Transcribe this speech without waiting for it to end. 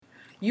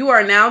You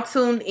are now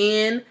tuned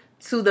in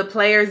to the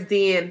Players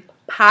Den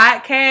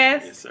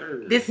podcast. Yes,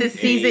 sir. This is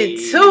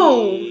season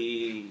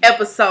 2,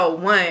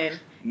 episode 1.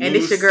 And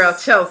it's your girl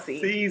Chelsea.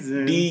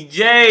 Season.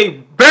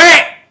 DJ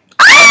back!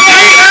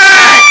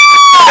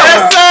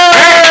 Yes, sir!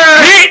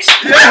 Bitch!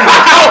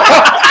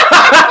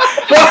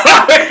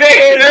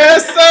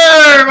 Yes,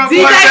 sir! My boy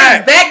DJ back.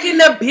 is back in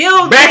the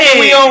building. Back and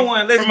we on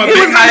one. Let's From a He get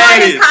was big it.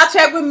 on his hiatus.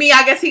 contract with me.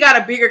 I guess he got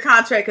a bigger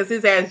contract because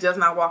his ass just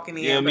not walking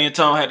in. Yeah, me and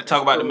Tom had to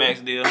talk about the max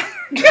deal. No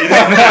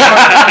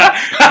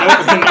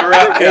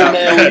Hey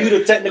man, when you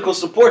the technical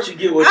support, you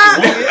get what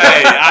you want.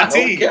 Hey,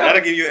 IT, Okay.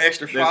 that'll give you an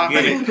extra Let's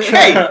get it.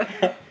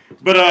 500K.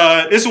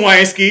 But it's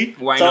Wayne Ski.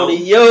 Why Tony,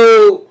 no?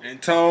 yo, And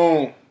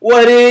Tone.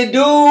 what it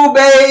do,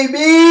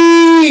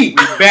 baby?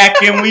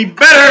 Back and we Get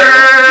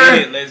better.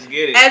 it. Let's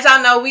get it. As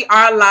y'all know, we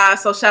are live,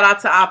 so shout out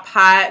to our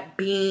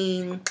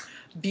Podbean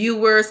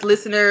viewers,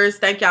 listeners.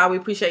 Thank y'all. We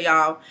appreciate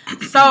y'all.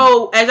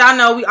 So, as y'all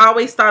know, we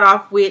always start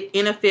off with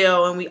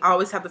NFL, and we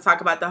always have to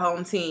talk about the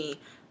home team,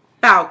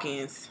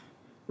 Falcons.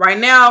 Right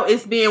now,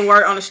 it's being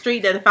word on the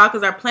street that the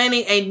Falcons are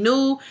planning a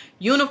new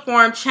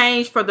uniform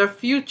change for their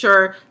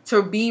future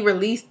to be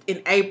released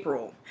in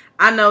April.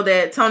 I know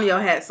that Tonio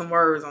had some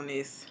words on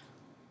this.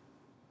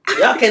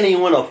 Y'all can't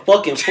even win a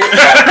fucking football.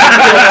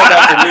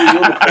 About the new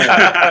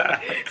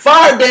uniform.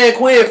 Fire Dan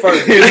Quinn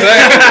first.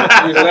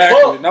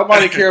 Exactly.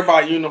 Nobody care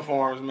about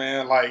uniforms,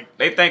 man. Like,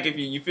 They think if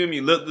you feel me,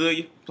 you look good,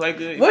 you play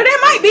good. Well, that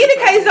might be the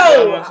case,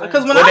 though.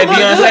 Because when What I that look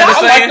Deion good, Sanders I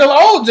I like like the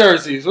old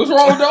jerseys. What's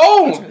wrong with the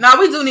old ones? No,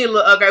 we do need a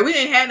little upgrade. We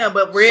didn't have none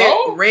but red,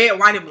 So?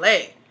 white, and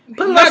black.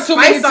 Put a Not little too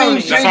many spice on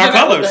teams it. That's changing our it.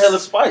 colors. What the hell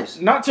is spice?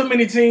 Not too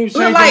many teams Put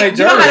changing like, their you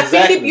know how the jerseys.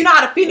 Exactly. Fendi, you know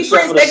how the Fendi Except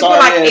prints, for they the can put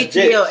like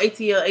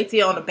sorry-ass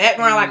ATL on the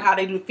background, like how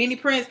they do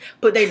Fendi prints,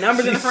 put their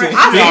numbers in the front. She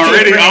I see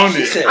already it. owned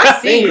She it. said I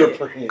see it.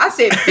 fingerprint. I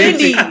said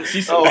Fendi.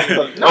 She said, Oh,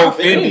 oh,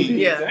 Fendi.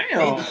 Yeah, Damn.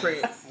 Fendi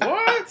prints.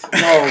 What?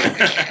 No.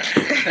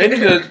 They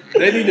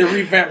need to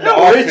revamp the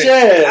No, rich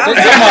offense.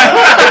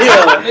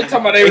 ass. They talking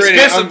about they ready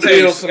to Expensive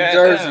unveil taste. some Goddamn.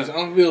 jerseys,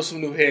 unveil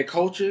some new head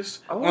coaches,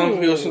 Oh.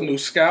 unveil some new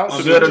scouts.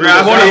 Unveil the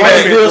Draft new quarterback.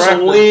 quarterback. Unveil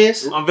some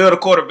wins. Unveil the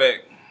quarterback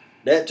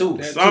That too.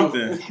 That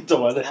Something. You talking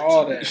about that?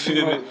 All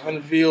that.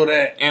 Unveil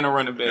that. and a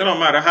running It back. don't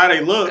matter how they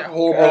look. That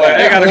horrible They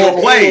ass. gotta go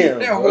horrible play. damn,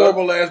 That bro.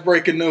 horrible ass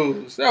breaking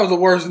news. That was the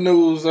worst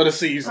news of the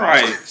season.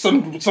 Right.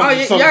 Some Oh, y'all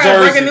jerseys. got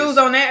breaking news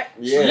on that?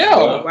 Yeah. Yeah.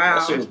 bro. Wow.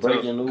 That shit was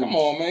breaking news. Come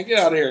on, man. Get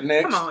out of here.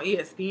 Next. Come on,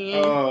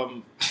 ESPN.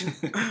 Um,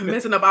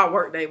 Messing up our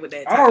work day with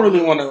that. I don't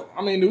really want to.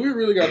 I mean, do we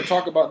really got to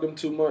talk about them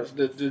too much?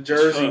 The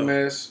jersey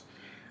mess.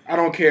 I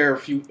don't care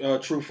if you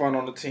True Fun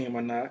on the team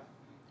or not.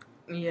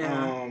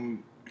 Yeah.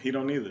 He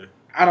don't either.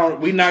 I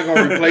don't. We not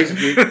gonna replace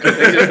Vic because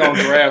they just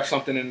gonna draft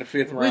something in the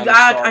 5th round.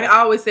 I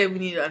always say we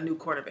need a new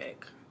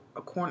quarterback.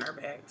 A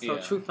cornerback. So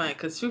Yeah. True Fun,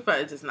 because True Fun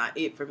is just not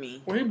it for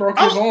me. Well, he broke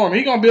his arm.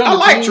 He gonna be on I the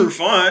like team. True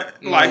Fun.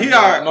 Like, he No,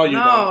 are. no, you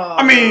don't.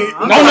 I mean,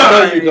 I'm no,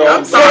 sorry. you don't.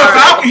 I'm For the sorry.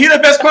 Falcons, he the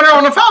best corner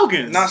on the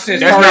Falcons. Not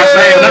since That's Tariq- not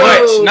saying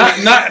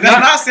much. Not That's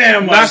not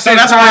saying much. Not So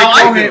since that's why I Tariq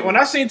like Cohen. him. When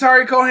I seen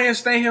Tariq Cohen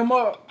stand him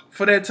up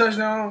for that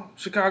touchdown,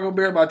 Chicago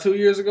Bear about 2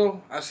 years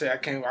ago, I said I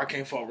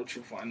can't fall with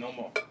True Fun no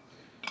more.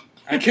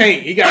 I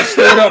can't. He got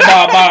stood up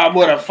by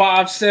what, a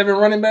 5'7"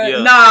 running back.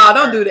 Yeah. Nah,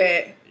 don't do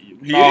that.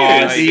 He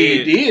No, is.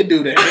 he did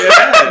do that.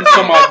 Yeah. He's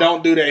talking about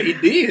don't do that. He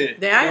did.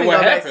 Then I And ain't what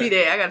go back happened? see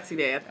that. I gotta see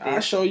that after I'll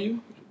this. show you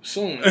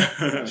soon.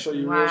 I'll show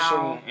you real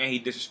Wow. soon. And he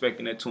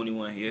disrespecting that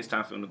 21 here. It's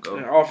time for him to go.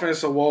 And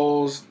offensive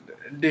woes,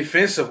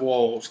 defensive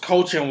woes,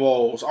 coaching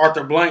woes,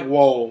 Arthur Blank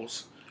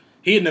woes.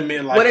 He in the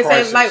midlife What they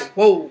crisis. say, like,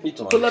 whoa, He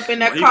talking pull up in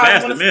that He car,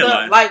 passed wanna the midlife.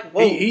 stuff, like,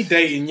 whoa. He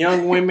dating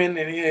young women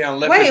and he done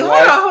left Wait, his hold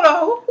wife. on.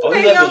 Who Oh,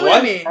 he dating left young his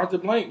wife? women? Arthur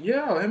Blank,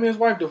 yeah, him and his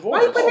wife Why you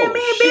divorced. putting that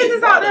man shit,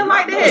 business out there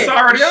like It's that?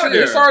 already Yeah, out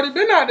there. it's already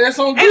been out there.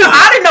 So Ain't no,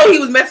 I didn't know he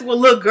was messing with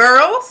little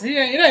girls. It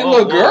ain't Whoa,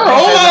 little whoa, girl.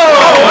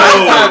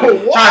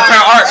 whoa. Trying to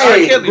turn Art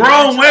Hey, Kelly.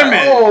 Grown women.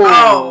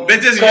 Oh. They're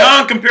just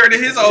young compared to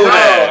his old Oh,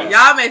 ass.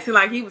 y'all make it seem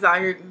like he was out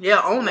here,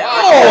 on that.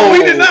 Oh.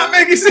 We did not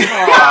make it seem. Oh,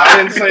 I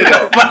didn't say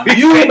that.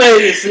 You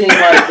made it seem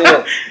like that.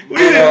 We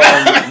did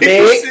not make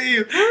Meg?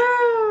 it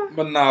seem.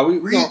 But nah, we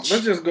Reach.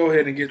 let's just go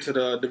ahead and get to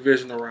the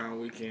divisional round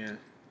weekend.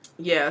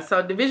 Yeah,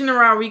 so division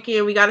round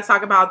weekend, we got to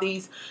talk about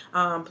these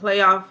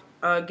playoff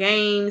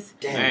games.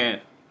 Damn. Man,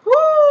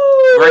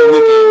 Woo! Great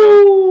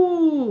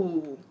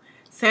weekend,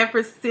 San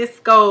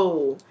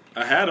Francisco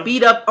I had him.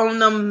 beat up on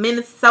the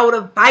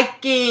Minnesota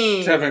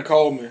Vikings. Tevin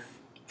Coleman.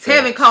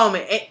 Tevin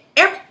Coleman.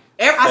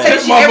 And I say That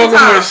this shit every motherfucker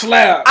time. went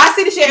slap. I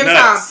see this shit every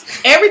Nuts.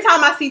 time. Every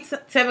time I see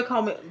Tevin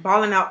Coleman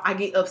balling out, I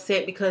get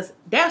upset because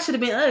that should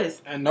have been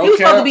us. And no he was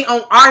cap. supposed to be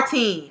on our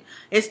team.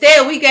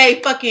 Instead, we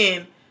gave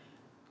fucking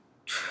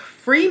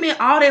Freeman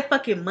all that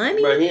fucking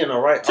money. Bro, he in the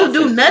right To do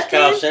offense. It's nothing?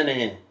 Kyle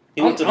Shanahan.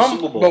 He went to the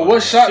Super Bowl. But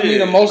what shocked me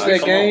the Shit. most Like, that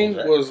come game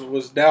on, Jack.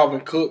 was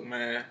Dalvin Cook,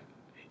 man.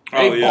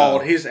 They Oh, yeah.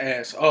 balled his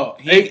ass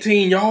up. He-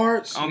 18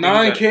 yards, I don't think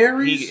 9 he got-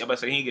 carries. I'm about to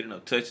say he ain't getting no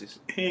touches.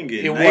 He ain't It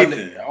getting wasn't.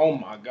 Nathan. Oh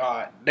my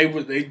God, they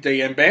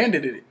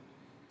abandoned it.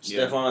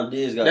 Stephon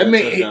Diggs got That a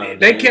mean touchdown.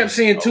 they kept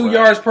seeing 2 Alright.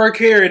 yards per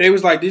carry. They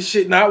was like, this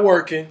shit not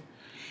working.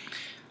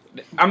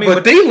 I mean,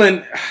 But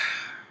Thielen,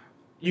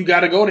 you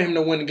got to go to him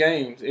to win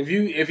games.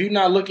 If you're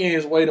not looking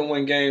his way to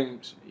win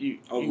games, you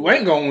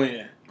ain't gonna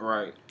win.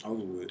 Right.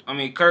 Over with. I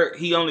mean, Kirk,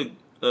 he only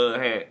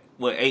had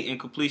 8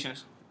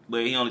 incompletions,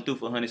 but he only threw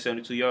for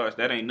 172 yards.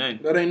 That ain't nothing.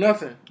 That ain't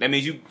nothing. That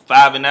means you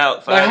 5 and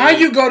out. Like how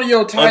you go to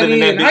your tight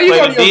end? How you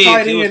go to your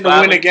tight end to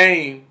win a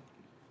game,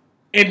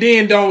 and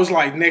then Don was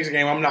like, next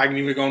game I'm not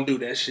even gonna do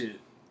that shit.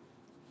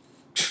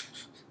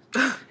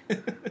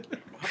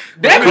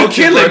 That be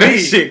killing me.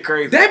 Shit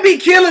crazy. That be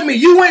killing me.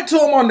 You went to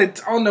him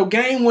on the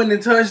game winning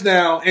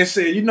touchdown and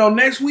said,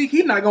 next week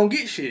he's not gonna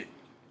get shit.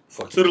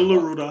 To the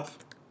little Rudolph.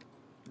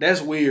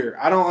 That's weird.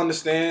 I don't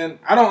understand.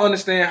 I don't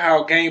understand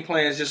how game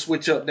plans just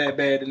switch up that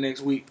bad the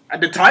next week.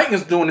 The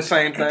Titans doing the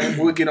same thing.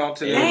 We'll get on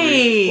to that.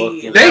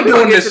 Hey, they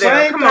doing the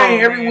same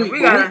thing every week.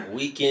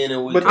 Week in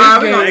and week But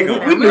out.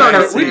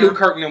 we knew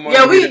Kirk and them.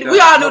 Yeah, we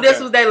all knew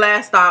this was their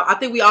last stop. I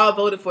think we all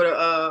voted for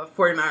the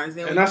 49ers.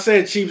 And I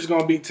said Chiefs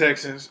gonna beat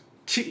Texans.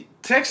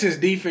 Texans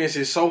defense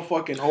is so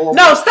fucking horrible.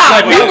 No, stop.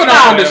 Like, people don't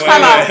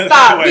understand.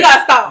 Stop. We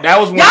gotta stop. That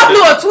was y'all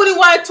blew a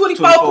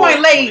 24 point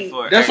lead.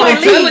 That's what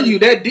I'm telling you.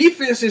 That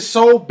defense is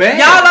so bad.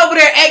 Y'all over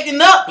there acting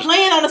up,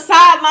 playing on the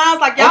sidelines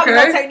like y'all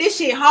gonna take this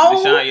shit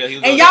home.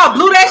 And y'all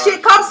blew that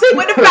shit. Come sit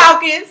with the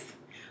Falcons.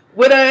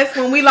 With us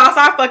when we lost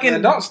our fucking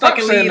lead like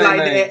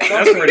that.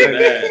 That's pretty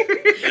bad.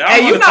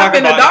 And you not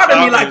finna daughter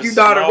me like you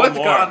daughter. What's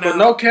going on? But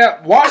no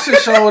cap,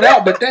 Washington showed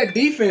out. But that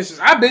defense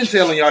I've been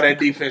telling y'all that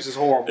defense is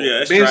horrible.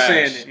 Yeah, it's been trash.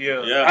 saying it.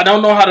 Yeah. I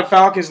don't know how the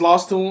Falcons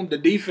lost to them. The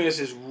defense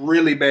is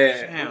really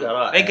bad.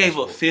 Damn, they gave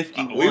up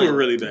 51. We were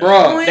really bad.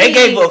 Bro, they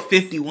gave up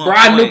 51. Bro,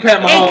 I knew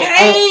Pat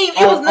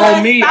Mahomes.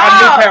 On me, I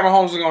knew Pat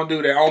Mahomes was gonna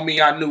do that. On me,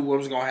 I knew what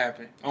was gonna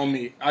happen. On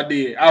me, I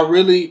did.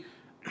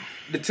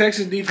 The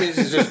Texas defense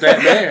is just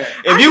that bad.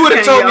 If you would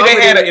have told me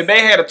if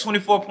they had a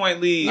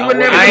 24-point lead, you would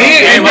never.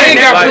 They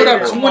got put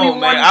up 21.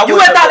 You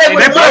would have thought they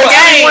would have won the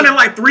game. Won in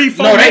like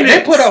 3-4 minutes.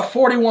 They put up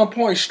 41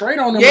 points straight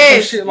on them.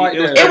 Yes, shit like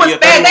that. It was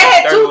bad. They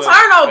had 2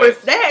 turnovers.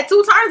 They had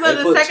 2 turns in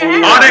the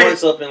second half.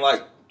 Points up in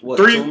like what,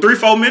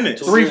 3-4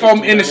 minutes.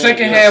 3-4 in the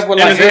second half with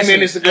like 8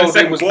 minutes to go.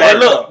 They was bad.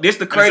 Look, this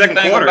the crazy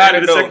thing about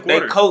it though.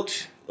 They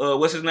coach.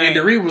 What's his name? Andy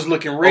Reid was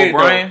looking red.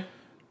 O'Brien.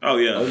 Oh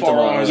yeah,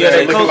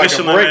 they looking like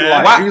a brake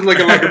light. He was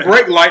looking like a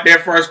brake light that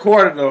first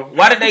quarter though.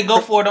 Why did they go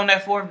for it on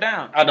that 4th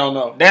down? I don't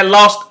know. That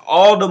lost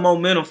all the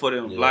momentum for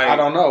them. Like I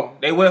don't know.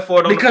 They went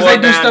for it on because the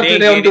 4th down. Because they do stuff that they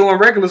don't do in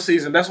regular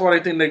season. That's why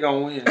they think they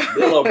gonna win.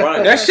 Bill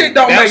O'Brien. That shit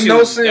don't make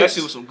no sense. That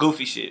shit was some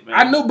goofy shit, man.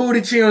 I knew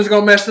Booty Chin was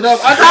gonna mess it up.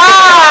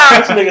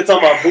 This nigga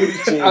talking about Booty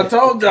Chin. I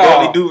told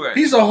y'all.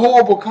 He's a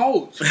horrible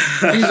coach.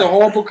 Deshaun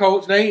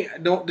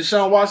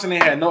Watson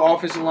ain't had no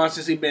offensive line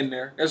since he been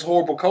there. That's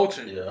horrible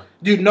coaching. Yeah.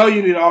 You know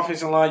you need an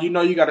offensive line. You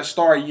know you got to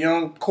start a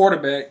young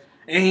quarterback,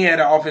 and he had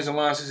an offensive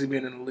line since he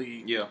been in the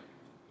league. Yeah.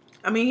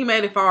 I mean, he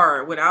made it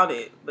far without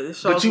it, but it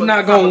shows. But you're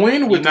not gonna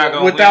win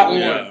without one.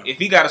 Yeah. If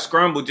he got to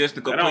scramble just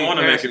to complete, they don't want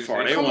to make it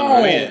far. They want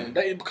to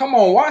win. Come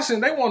on, Watson.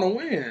 They want to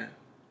win.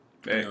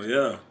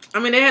 Yeah. I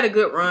mean, they had a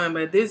good run,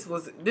 but this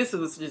was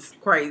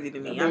just crazy to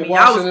me. I mean,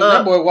 Watson, I was up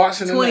that boy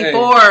Watson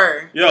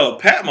 24. Yo,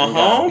 Pat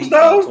Mahomes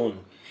though.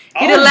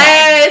 He the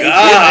last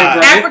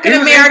African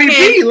American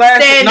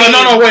standing.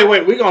 No.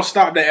 Wait. We're gonna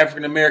stop that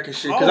African American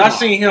shit because I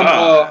seen him.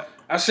 I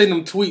seen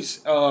them tweets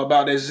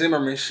about that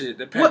Zimmerman shit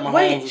that Pat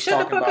Mahomes was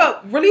talking about. Shut the fuck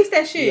up! Release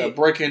that shit. Yeah,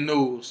 breaking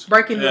news.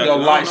 Breaking news. Your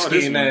light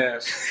skinned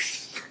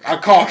ass. I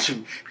caught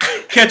you.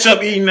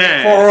 Ketchup eating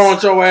ass. Far on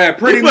your ass.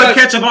 Pretty much. He put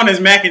ketchup on his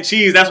mac and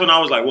cheese. That's when I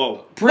was like,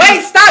 whoa.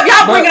 Wait, stop!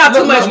 Y'all bringing out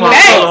too much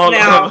bags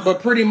now.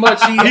 But pretty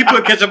much he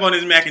put ketchup on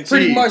his mac and cheese.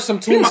 Pretty much some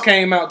tweets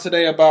came out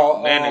today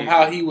about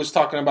how he was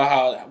talking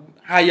about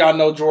how y'all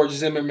know George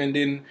Zimmerman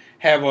didn't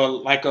have a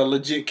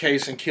legit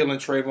case in killing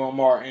Trayvon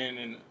Martin,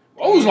 and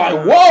I was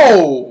like,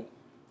 whoa.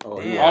 All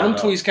them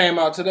tweets came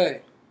out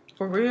today.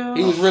 For real?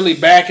 He was really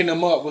backing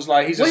him up. Was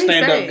like, he's a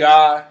stand-up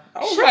guy. I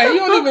was like, you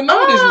don't even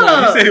know this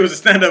man. He said he was a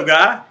stand-up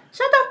guy?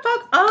 Shut the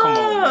fuck up. Come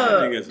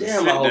on, man.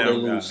 Damn, I hope they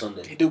lose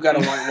Sunday. He do got a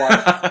white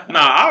wife.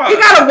 He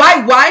got a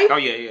white wife? Oh,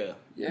 yeah.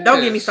 Yes.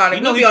 Don't get me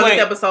started. We'll be on this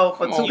episode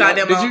for 2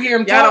 goddamn hours. Did you hear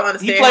him talk? Y'all don't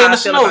understand. He play in the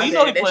snow. You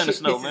know he play in the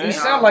snow, man. He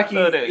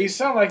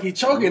sound like he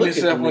choking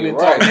himself when he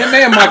talk. Him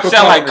and Michael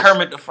sound like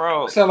Kermit the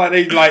Frog. Sound like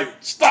they like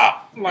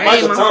stop. Like,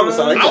 Michael Thomas.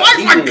 I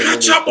like my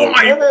ketchup on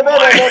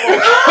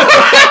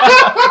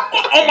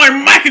my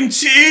mac and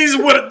cheese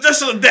with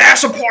just a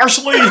dash of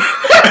parsley.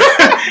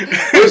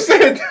 Who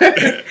said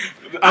that?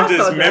 I'm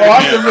just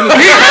mimicking.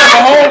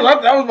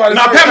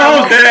 Pat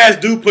Mahomes dead ass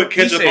do put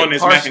ketchup on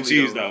his mac and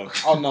cheese though.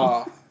 Oh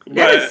no.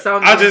 But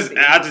I just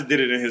did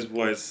it in his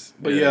voice.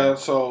 But yeah,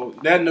 so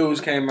that news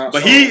came out.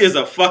 But he is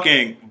a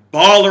fucking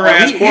baller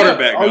ass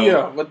quarterback. Oh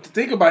yeah, but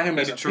think about him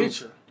as a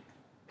pitcher.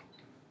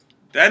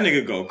 That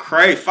nigga go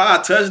crazy.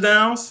 5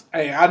 touchdowns.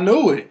 Hey, I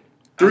knew it.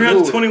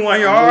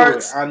 321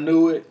 yards. I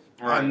knew it.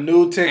 Right. I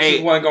knew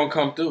Texas wasn't gonna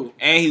come through.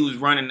 And he was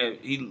running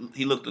that.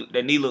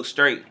 That knee looked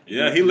straight.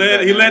 Yeah, he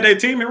led their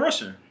team in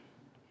rushing.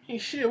 Hey,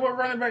 shit, what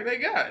running back they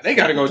got? They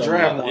got to go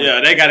draft one.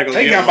 Yeah, they got to go.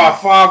 They got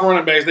about 5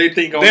 running backs. They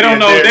think they don't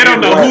know. They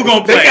don't know who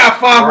gonna play. They got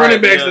 5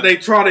 running backs that they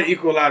try to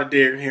equal out of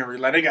Derrick Henry.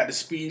 Like they got the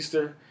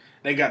speedster.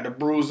 They got the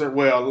bruiser.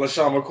 Well,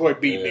 LaShawn McCoy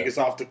beat Yeah. niggas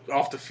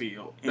off the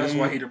field. That's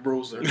why he the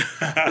bruiser.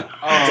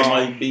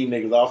 Somebody beat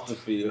niggas off the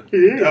field.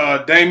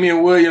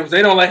 Damian Williams,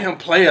 they don't let him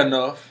play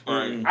enough.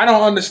 Right. I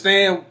don't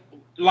understand.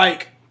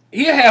 Like,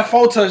 he'll have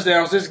 4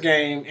 touchdowns this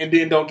game and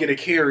then don't get a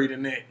carry the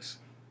next.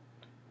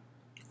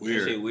 That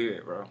shit Weird.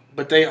 weird, bro.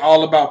 But they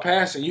all about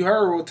passing. You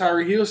heard what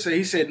Tyreek Hill said.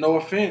 He said no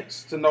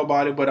offense to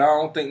nobody, but I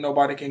don't think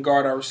nobody can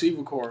guard our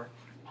receiver core.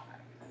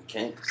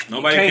 Can't.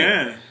 Nobody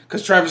Can't. can.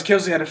 Because Travis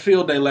Kelce had a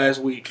field day last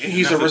week, and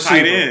he's That's a a receiver.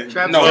 tight end.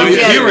 Travis No, Kelce he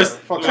had- was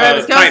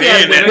Travis Kelce tight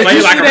had- end that Did play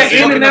you like see a that in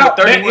receiver. and out,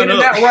 that 31 in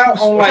and out up. route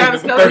on like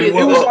Travis Kelce 30? It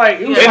was was- like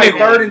it was Yeah. like That nigga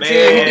 3rd and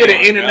 10. He did an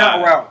man. in and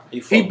out route. He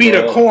He fucked beat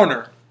a up.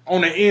 corner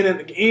on the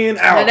in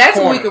out. Now that's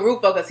corner. what we can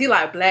root for because he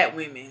like black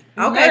women. He's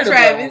Okay, mad about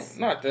Travis.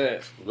 him. Not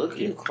that. Look at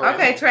you crying.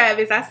 Okay,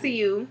 Travis, I see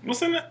you.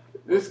 What's in that?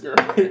 This girl.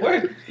 All right,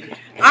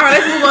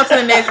 let's move on to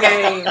the next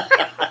game.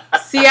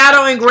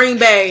 Seattle and Green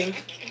Bay.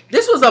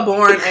 This was a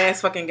boring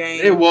ass fucking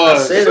game. It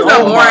was. I said This was a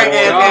boring ass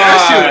game.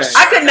 That shit was-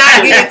 I could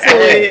not get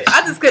into it.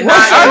 I just could not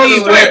Russell get was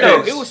into straight it.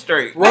 though. It was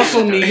straight.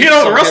 Russell needs.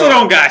 Russell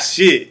don't got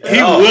shit. He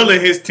Oh. willing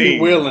his He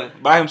team. willing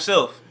By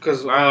himself.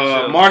 because By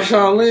himself.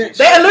 Marshawn Lynch.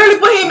 They literally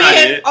put him Not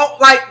in yet.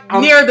 like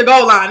I'm- near the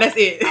goal line. That's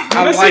it.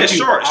 I Let's like say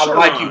you. short I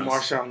like you, runs.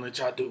 Marshawn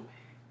Lynch. I do.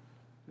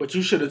 But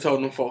you should have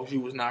told them folks you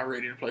was not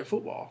ready to play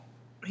football.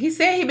 He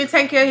said he been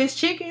taking care of his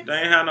chickens. They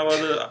ain't have no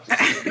other. They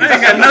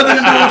ain't got nothing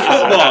to do with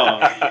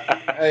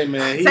football. Hey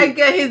man, Take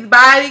care of his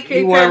body.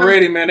 he wasn't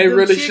ready, man. They them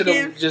really should have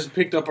chickens. just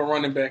picked up a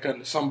running back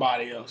under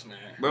somebody else, man.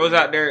 Bro was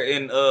out there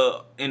in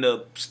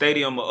the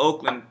stadium of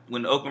Oakland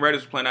when the Oakland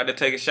Raiders were playing out there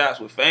taking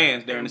shots with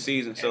fans during the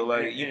season. So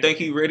like, you think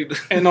he ready to?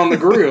 And on the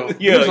grill,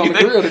 Yeah, he was on you the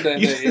think- grill today.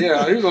 you-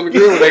 Yeah, he was on the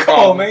grill. They Come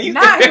called on, him. man. You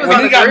Nah, he was When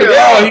on he the got the grill.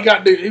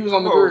 ball, he was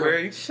on the Come on,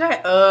 grill. man.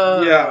 Shut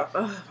up. Yeah.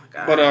 Oh my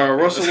god. But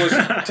Russell was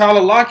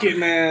Tyler Lockett,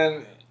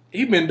 man.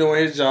 He been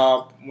doing his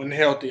job when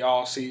healthy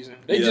all season.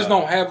 They Yeah. just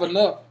don't have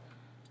enough.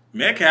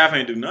 Metcalf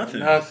ain't do nothing.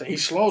 Nothing.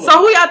 He's slow. So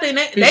who y'all think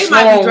He's they slow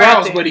might be on routes,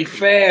 drafting? but he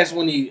fast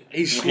when he's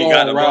When slow he got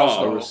on the routes.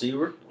 ball. A Though.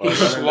 receiver.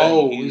 He's Running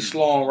slow. back. He's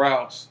slow on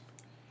routes.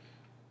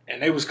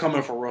 And they was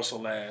coming for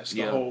Russell last the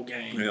Yeah. whole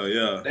game. Hell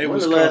yeah. They When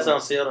was the last coming.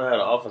 time Seattle had an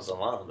offensive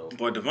line though?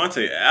 Boy,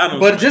 Devontae Adams.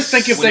 But just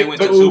think if When they, they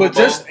went to the Super but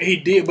just Bowl. he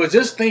did. But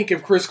just think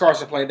if Chris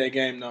Carson played that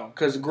game though,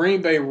 because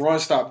Green Bay run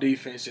stop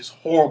defense is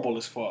horrible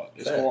as fuck.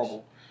 It's Facts.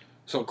 horrible.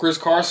 So Chris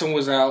Carson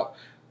was out.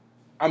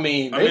 I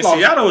mean, they lost.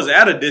 Seattle was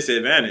at a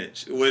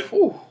disadvantage with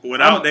Ooh.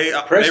 without they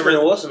Preston,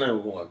 were what's the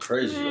name, was going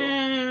crazy though.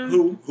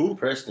 Mm, who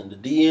Preston, the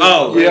DM.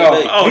 Oh, Yeah,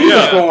 Oh, he was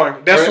yeah. going.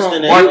 That's Preston what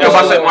and- I was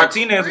about to say Yeah.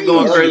 Martinez was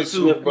going crazy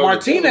too.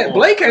 Martinez.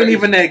 Blake ain't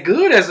even that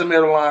good as a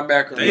middle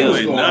linebacker. They He was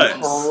went going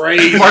nuts.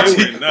 crazy.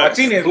 Martinez nuts.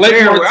 Martinez, Blake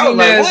terrible. I was like,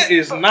 Martinez what?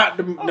 is not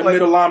the like-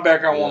 middle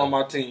linebacker I want Yeah. on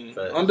my team.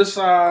 Facts.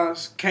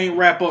 Undersized, can't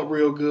wrap up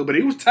real good, but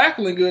he was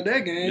tackling good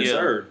that game. Yes, Yeah.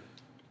 sir.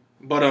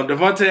 But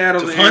Devontae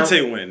Adams and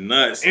Devontae went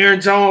nuts. Aaron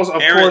Jones,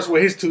 of Aaron- course,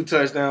 with his 2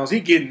 touchdowns, he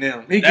getting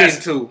them. He That's-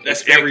 getting 2. That's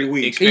Expect- every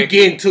week. He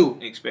getting 2.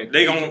 Expect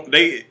They gon'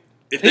 they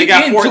if He they got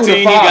getting 2 14, to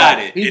he 5. got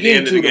it. He at the end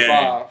getting of 2 the to game.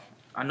 5.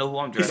 I know who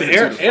I'm He said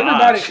drafting. 2 to 5.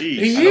 Everybody, Jeez.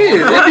 he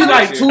is. It'd be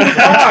like 2 to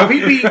 5.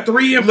 He beat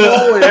 3 and 4.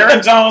 Look,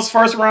 Aaron Jones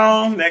first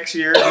round next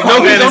year. know who's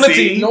on the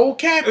Fantasy. team. No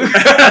cap.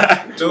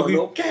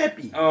 No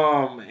cappy.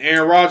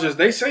 Aaron Rodgers.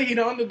 They say he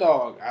the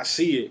underdog. I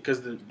see it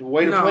because the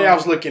way the No.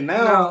 playoffs looking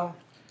now, no.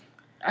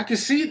 I can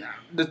see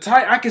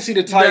I can see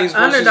the Titans The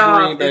versus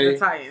underdog Green Bay, is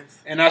the Titans.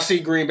 and I see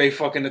Green Bay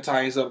fucking the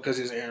Titans up because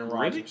it's Aaron Really?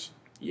 Rodgers.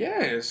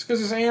 Yes,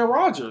 because it's Aaron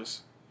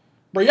Rodgers.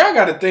 But y'all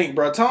got to think,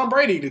 bro. Tom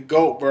Brady the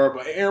GOAT, bro.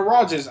 But Aaron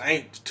Rodgers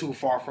ain't too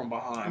far from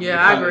behind.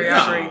 Yeah, I agree. Nah.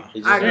 I agree.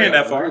 He I He agree. ain't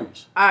that far.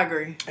 I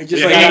agree. He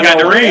just Yeah, ain't he ain't got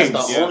the no rings.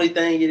 That's the Yeah. only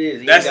thing it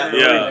is. He That's- ain't got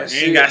yeah. no He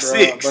rings. ain't got bro.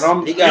 6. But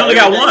I'm He got only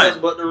got everything one. else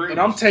but the rings.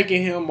 but I'm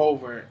taking him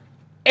over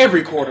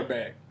every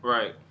quarterback.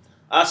 Right.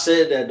 I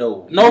said that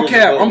though. No years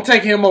cap. ago. I'm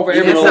taking him over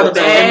Even every It's a though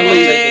quarterback in the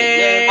league.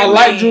 bad I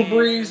like Drew man.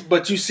 Brees,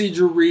 but you see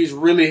Drew Brees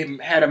really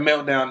had a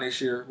meltdown this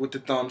year with the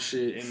thumb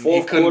shit, and he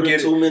Fourth couldn't quarter,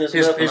 get 2 it. minutes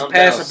His left, and I'm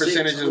passing down 6.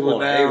 percentages Come were on,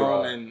 down,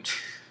 A-Rod. and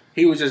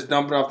he was just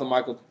dumping off the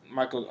Michael.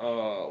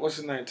 What's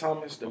his name?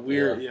 Thomas, the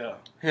weird,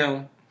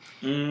 him,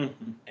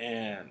 Mm-hmm.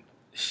 and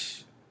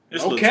This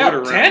no little cap.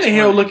 Twitter round is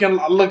Tannehill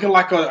funny. looking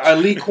like a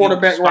elite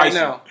quarterback right Spicy.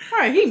 now.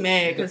 Right, he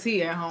mad because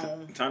he at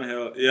home.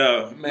 Tannehill,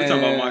 yeah. We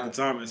talking Man. about Michael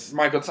Thomas.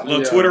 Michael,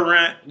 Little Twitter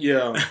rant.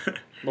 yeah.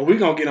 But we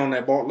gonna get on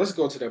that ball. Let's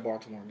go to that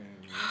Baltimore game.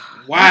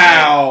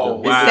 Wow.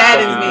 The biggest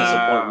saddens fucking me.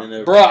 disappointment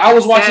ever. Bro, I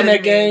was watching Saddens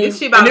that game. me. This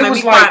shit about and to it make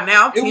was me like cry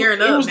now. I'm it,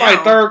 tearing it up was now.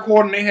 like third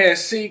quarter and they had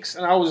 6,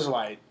 and I was just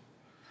like,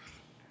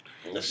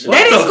 That shit- They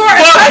didn't the score a fuck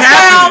touchdown.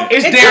 happened?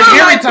 It's until Derrick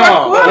Henry like fourth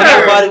time. quarter. When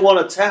everybody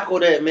want to tackle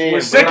that man, when bro.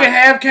 second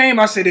half came,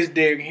 I said it's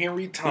Derrick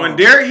Henry time. When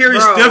Derrick Henry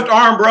Bro. stiffed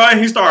arm, bro, and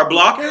he started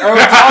blocking. Earl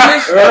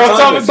Thomas, Earl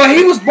Thomas. but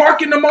he was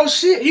barking the most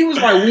shit. He was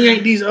like, "We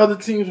ain't these other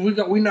teams.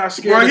 We not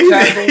scared Bro, to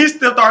tackle." he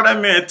stiffed arm that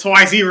man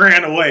twice. He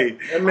ran away.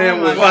 That man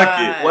Oh was my fuck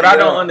God. it. What I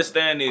don't Yeah.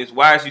 understand is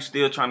why is you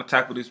still trying to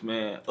tackle this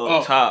man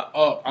up top?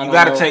 up. I You don't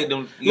gotta know. take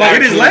them. You Look gotta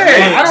at his keep leg.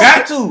 I I don't-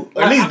 got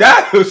to at least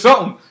that or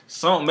something.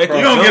 Something make Bro,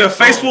 You him don't get a jump,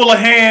 face something. full of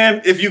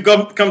hand if you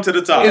come to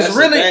the top. It's That's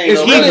really- the thing, it's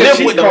though. really Even a if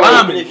cheat with the code.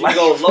 lineman. Even if you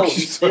go low,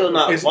 he's still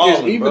not It's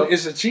falling, bro.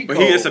 it's a cheat But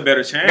code. it's a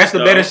better chance. That's the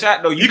though. better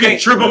shot though. You can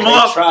can't- trip him They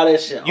up. try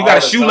that shit. You all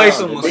gotta the shoelace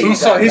time. him or The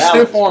something. His nigga got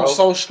stiff balance, arm bro.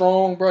 so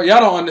strong, bro. Y'all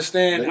don't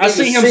understand. The I nigga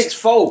see him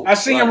 6'4". I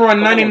see him Like, run come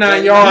on, 99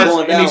 man. yards He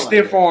going and he down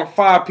stiff like armed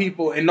 5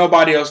 people and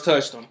nobody else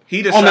touched him. He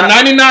On the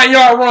decided. 99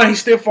 yard run, he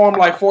stiff armed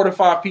like 4 to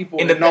 5 people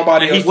and,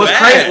 nobody and else. he What's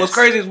fast. crazy? What's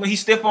crazy is when he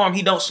stiff arm,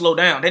 he don't slow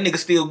down. That nigga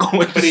still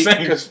going the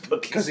same.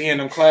 Because he in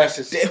them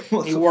classes, That he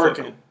motherfucker.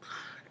 working.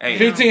 Hey,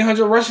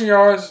 1,500 rushing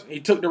yards, he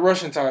took the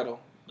rushing title.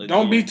 Look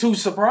Don't be here. too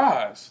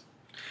surprised.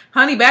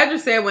 Honey Badger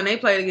said when they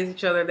played against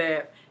each other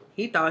that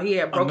he thought he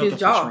had broke his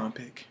jaw.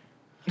 Pick.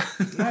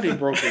 Not he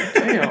broke it.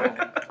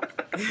 Damn.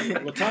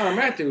 Tyrann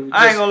Mathieu.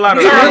 I ain't gonna lie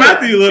to Tyrann you.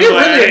 Mathieu look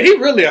like He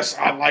really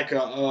like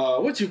a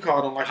what you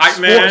call him, like a Hype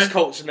sports man?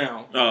 coach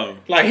now. Oh,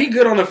 Like he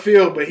good on the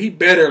field, but he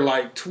better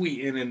like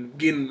tweeting and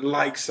getting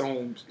likes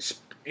on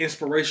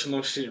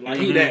inspirational shit. Like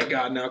he that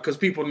guy now because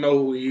people know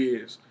who he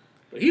is.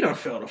 But he done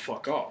fell the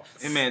fuck off.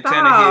 That man Stop.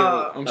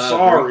 Tannehill. I'm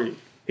sorry.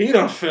 He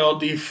done fell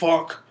the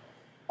fuck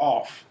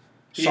off.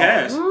 he Sorry.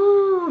 has.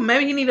 Ooh,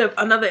 maybe he need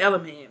another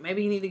element.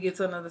 Maybe he need to get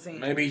to another team.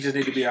 Maybe he just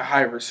need to be a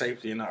hybrid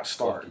safety and not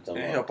start Fuck you talking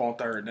and about? help on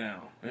third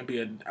down and be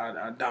a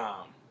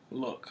dime.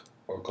 Look,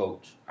 Or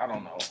coach. I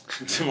don't know.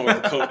 Some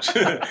of the coach.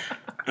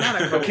 Not a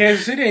But coach.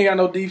 Kansas City ain't got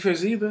no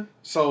defense either,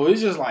 so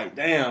it's just like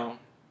damn.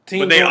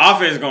 But they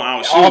offense gonna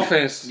outshoot.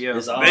 offense. Yeah.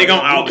 It's They all- gonna you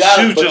outshoot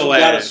gotta- but your you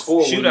gotta ass.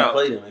 score when you Shootout.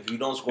 play them. If you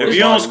don't score, If you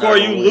don't score,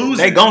 you lose.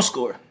 They gon'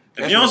 score.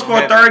 If you don't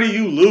score 30,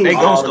 you lose. They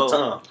gon' all score. the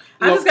time.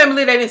 I just can't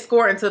believe they didn't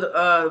score until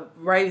the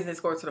Ravens didn't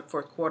score until the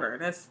fourth quarter.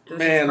 That's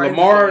Man, crazy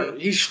Lamar, to me.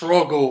 he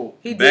struggled.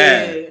 He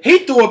Bad. did. He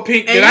threw a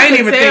pick And that I you didn't could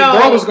even think tell-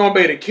 bro was gonna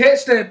be able to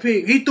catch that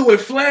pick. He threw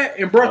it flat,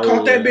 and bro Oh,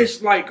 caught that yeah.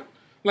 bitch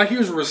like he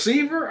was a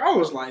receiver. I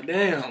was like,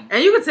 damn.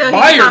 And you could tell he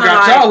Bayer kind of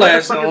got like, y'all what the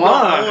ass fuck in is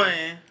line. going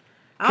on?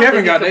 I don't Kevin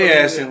think got he could their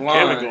do ass it. in line.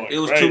 Kevin going It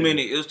was crazy. too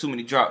many. It was too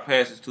many drop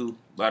passes too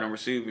by them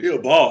receivers. He a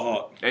ball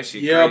hawk. That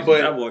shit. Yeah, crazy.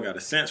 but- That boy got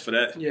a sense for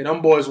that. Yeah,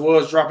 them boys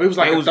was dropping. It was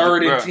like They a was-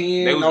 third and bruh,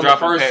 10 they was on the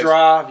dropping first passes.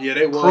 drive. Yeah,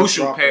 they was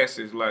crucial dropping.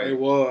 passes, like They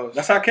was.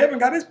 That's how Kevin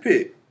got his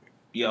pick.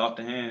 yeah, off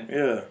the hand.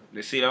 Yeah.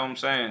 They see that what I'm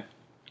saying?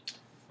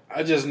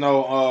 I just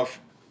know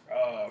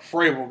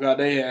Frabel got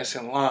their ass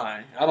in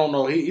line. I don't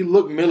know. He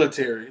looked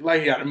military, like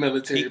he got a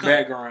military He come-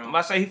 background. I'm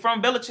about to say he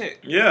from Belichick.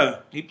 Yeah.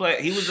 He played.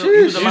 He was. Shit,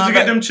 He was a He used to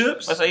get linebacker. them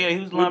chips. I say yeah,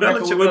 he was a With linebacker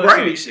Belichick, with with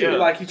Brady, Belichick. shit. Yeah.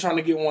 Like he trying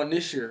to get one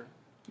this year.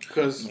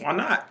 Cause Why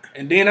not?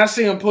 and then I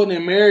see him putting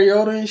in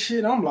Mariota and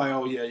shit. I'm like,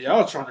 oh yeah,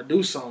 y'all trying to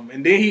do something.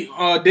 And then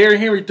Derrick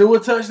Henry threw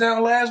a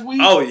touchdown last week.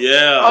 Oh,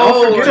 yeah.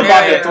 Oh, Don't forget yeah.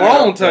 about the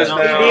throwing He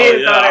touchdown.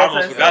 did yeah, throw I that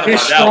almost touchdown. forgot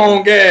His about that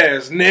strong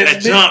ass. That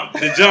Nesbitt. jump.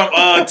 The jump,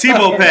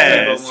 Tebow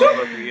pass.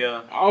 Motherfucker,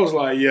 yeah. I was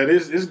like, yeah,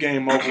 this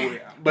game over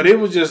with. But it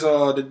was just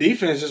the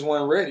defense just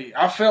wasn't ready.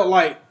 I felt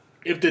like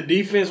if the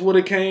defense would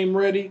have came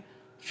ready,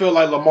 felt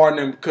like Lamar and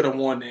them could have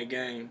won that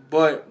game.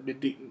 But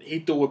he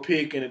threw a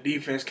pick and the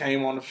defense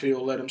came on the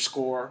field, let him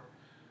score.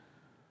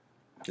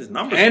 His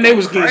numbers And they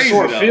was getting crazy,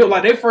 short though. field.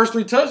 Like their first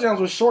 3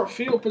 touchdowns was short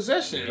field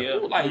possession. Yeah.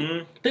 It was like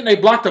Mhm. I think they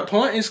blocked a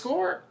punt and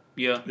scored.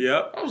 Yeah.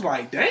 Yep. I was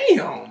like,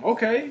 damn,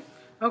 okay.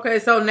 Okay,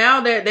 so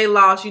now that they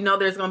lost, you know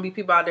there's gonna be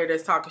people out there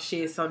that's talking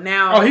shit. So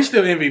now, Oh, he's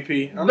still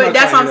MVP. I'm but not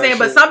that's trying what to I'm hear saying. that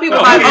But shit. some people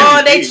Oh, like, he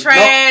oh, MVP. they No,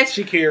 trash.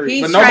 She carried,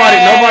 He's but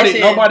trash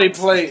nobody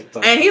played.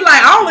 And he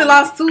like, I only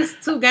lost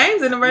two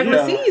games in the regular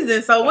Yeah.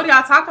 season. So what are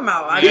y'all talking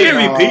about? I He guess-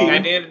 MVP.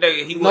 At the end of the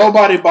day, he was.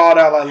 Nobody balled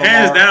out like Lamar.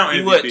 Hands down He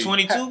MVP. what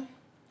 22?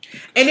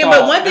 And then, Stop.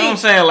 but one You know what thing, I'm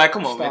saying? Like,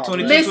 come on, man. Stop,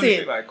 22, man. 23,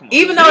 listen, like, come on.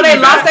 even though they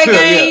lost that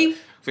game,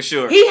 for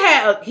sure. he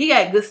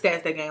had good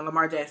stats that game.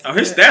 Lamar Jackson. Oh,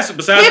 his stats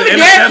besides Him the and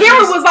Derrick Henry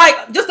interceptions. was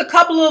like just a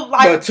couple of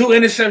like But 2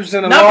 interceptions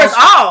in the numbers loss.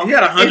 off. He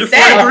had His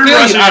 143 stats.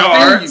 rushing I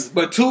feel yards. you.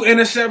 But 2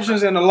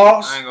 interceptions in the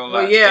loss. I ain't gonna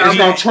Well, lie. yeah, It's okay.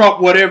 gonna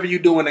trump whatever you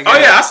do in the game. Oh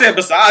yeah, I said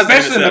besides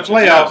Especially in the interceptions,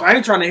 playoffs. yeah. I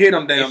ain't trying to hit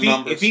them damn If he,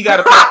 numbers. if he got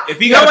to, if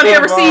he You don't got wanna to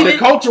hear receiving. the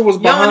culture was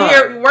You don't want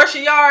behind. to hear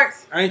rushing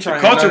yards. I ain't The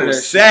trying to hear culture none of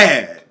was that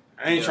shit. sad.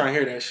 I ain't trying to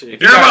hear that shit.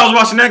 If you Everybody got-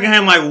 was watching that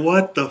game like,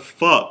 what the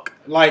fuck?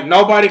 Like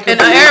nobody could. And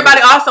believe everybody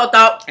it. also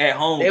thought at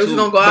home they was too.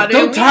 gonna go out But there.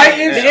 them and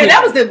Titans- win. Yeah,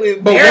 that was the But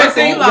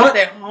embarrassing. You lost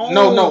at home.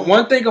 No.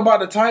 One thing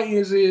about the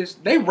Titans is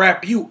they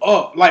wrap you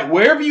up. Like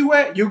wherever you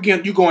at, you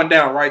going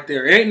down right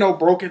there. It ain't no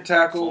broken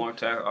tackle. Foreign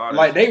tackle, all that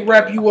Like they shit.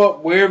 wrap you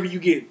up wherever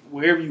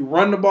you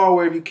run the ball,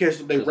 wherever you catch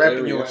it, they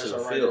wrapping your ass the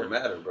up right field there.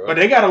 matter, bro. But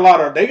they got a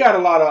lot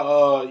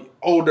of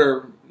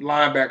older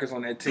linebackers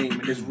on that team,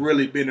 and it's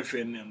really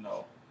benefiting them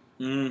though.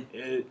 Mm.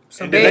 And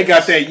then they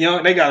got that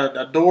young. They got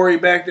a Dory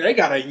back there. They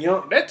got a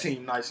young. That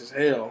team nice as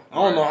hell. I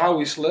don't know how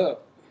we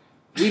slept.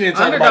 We didn't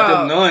talk about them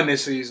Underdog. none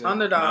this season.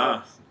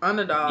 Underdog.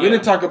 Underdog. We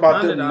didn't talk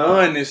about them Underdog.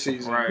 none this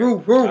season. Right. Roo,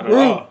 roo, Not at roo.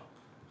 all.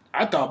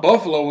 I thought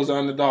Buffalo was the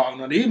underdog.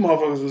 No, these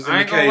motherfuckers was in I the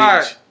ain't cage. gonna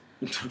lie.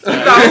 You thought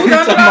who was You talking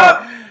underdog?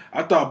 about-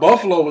 I thought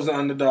Buffalo was the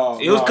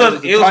underdog. It was No,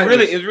 because the it was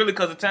Titans. really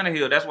because of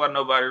Tannehill. That's why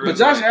nobody really. But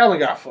Josh Allen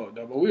got fucked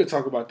up. But we'll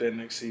talk about that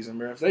next season,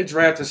 man. If they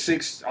draft a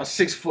 6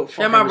 foot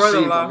fucking my receiver,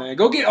 brother-in-law. man,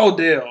 go get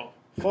Odell.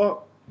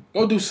 Fuck,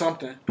 go do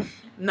something.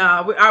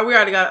 Nah, we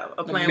already got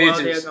a Them plan. Well,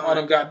 they're midgets, all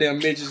them going. goddamn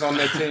midgets on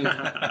that team.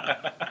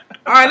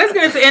 All right, let's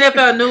get into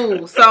NFL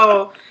news.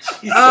 So,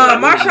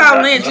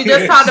 Marshawn Lynch, you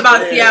just talked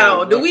about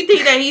Seattle. Do we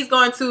think that he's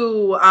going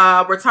to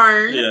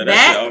return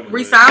back,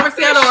 resign with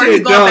Seattle, or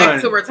he's going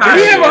back to retire?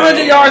 Did he have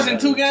 100 yards in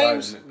 2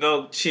 games?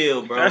 Go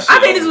chill, bro. I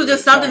think this was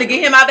just something to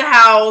get him out the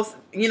house.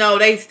 You know,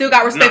 they still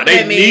got respect for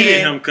that man. They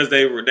needed him because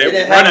they were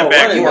running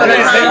back.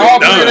 All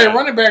three of their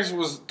running backs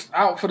was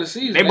out for the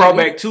season. They brought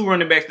back 2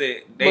 running backs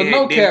that they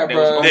no cap,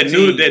 bro. That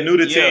knew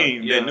the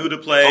team, that knew the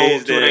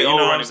plays. You know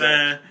what I'm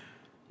saying?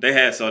 They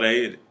had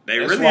they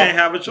really ain't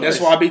have a choice. That's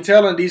why I be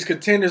telling these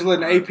contenders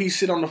letting AP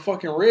sit on the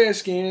fucking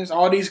Redskins.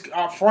 All these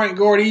Frank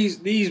Gore,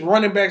 these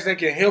running backs that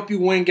can help you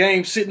win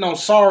games sitting on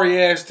sorry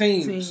ass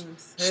teams.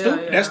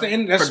 Stupid. Yeah. That's the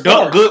end. That's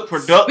good,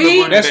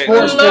 productive. That's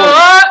sports.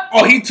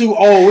 Oh, he too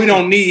old. We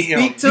don't need him.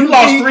 You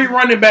lost 3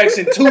 running backs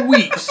in 2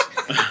 weeks.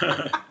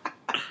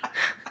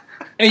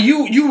 And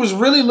you was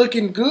really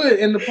looking good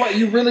in the play.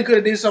 You really could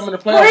have did something in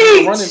the playoffs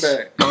with a running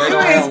back.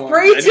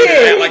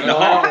 Preaching. Like the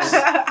Hawks.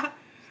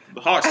 The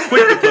Hawks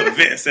quick to put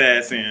Vince's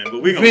ass in,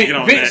 but we gonna get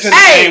on Vince that.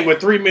 Hey, game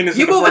with 3 minutes.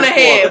 You moving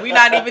ahead? We're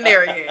not even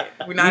there yet.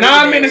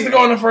 9 minutes to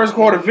go in the first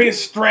quarter.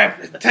 Vince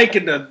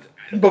taking the.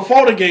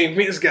 Before the game,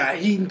 Vince got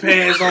heating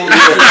pads on.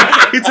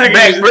 He taking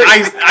his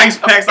ice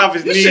packs off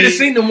his knees. You should have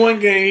seen the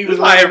one game. He was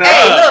like, "Hey,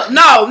 look,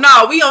 no,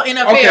 we on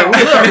NFL." Okay,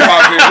 we'll talk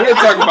about Vince. We'll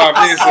talk about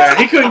Vince.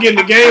 He couldn't get in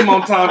the game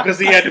on time because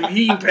he had them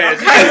heating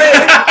pads. You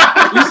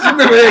still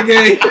remember that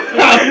game?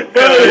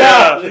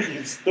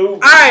 Stupid. All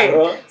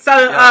right, so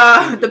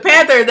the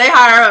Panthers they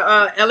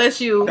hire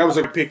LSU. That was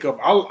a pickup.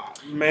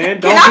 Man,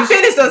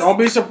 don't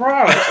be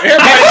surprised.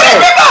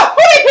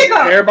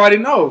 Everybody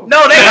know.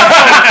 No, they don't.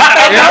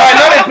 Everybody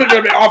know they picked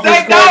up the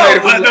offensive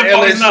coordinator from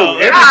LSU.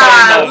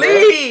 Everybody knows.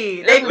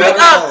 They picked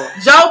up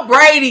Joe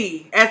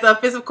Brady as the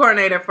offensive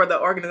coordinator for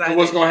the organization.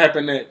 What's going to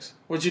happen next?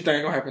 What you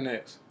think going to happen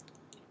next?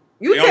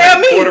 You tell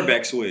me.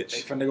 Quarterback switch.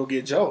 They finna go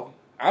get Joe.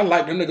 I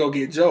like them to go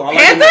get Joe.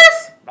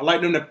 Panthers? I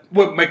like them to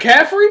with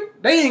McCaffrey.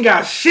 They ain't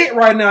got shit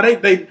right now.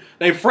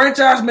 They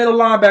franchise middle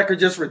linebacker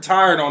just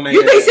retired on their.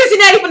 You think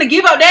Cincinnati finna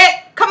give up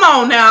that? Come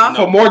on now.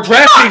 For more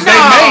draft picks, they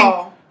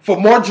may. For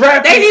more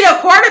draft picks, they need a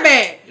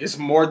quarterback. It's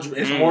more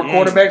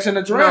quarterbacks in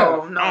the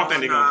draft. No, I don't think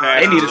they're gonna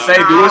pass. They need to say,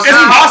 dude. It's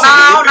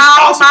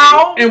possible.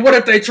 No. And what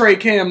if they trade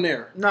Cam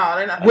there? No,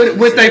 they're not.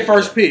 With their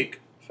first pick.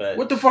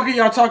 What the fuck are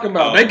y'all talking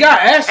about? They got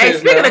assets. Hey,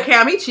 speaking of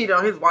Cam, he cheated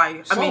on his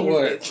wife. His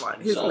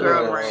girlfriend. You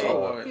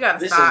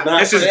gotta stop.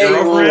 This is his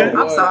girlfriend.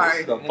 I'm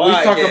sorry. We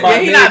talk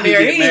about he not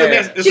married.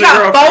 She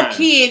got 4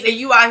 kids, and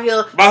you out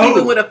here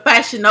sleeping with a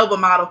Fashion Nova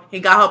model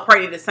and got her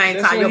pregnant at the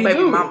same time. Your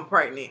baby mama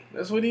pregnant.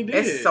 That's what he did.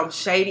 That's some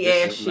shady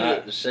ass shit.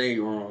 Not the shade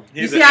room.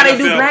 You see how they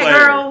do black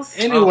girls?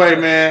 Anyway,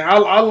 man,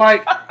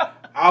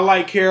 I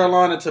like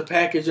Carolina to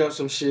package up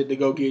some shit to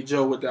go get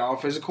Joe with the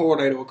offensive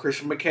coordinator with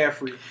Christian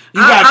McCaffrey.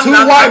 You got 2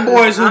 white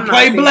boys who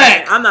play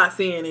black. I'm not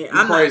seeing it.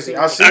 I'm crazy.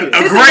 I see it.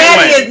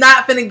 Cincinnati is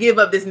not finna give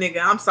up this nigga.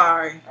 I'm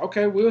sorry.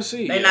 Okay, we'll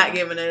see. They're not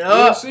giving it up.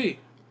 We'll see.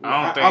 They're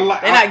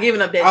not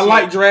giving up that shit. I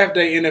like draft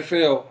day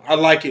NFL. I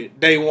like it.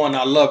 Day one,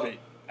 I love it.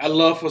 I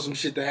love for some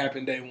shit to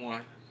happen day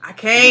one. I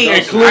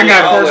can't. Including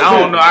that first. I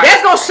don't know.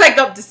 That's gonna shake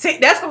up the.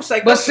 That's gonna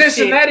shake but up. But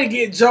Cincinnati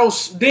get Joe.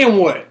 Then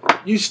what?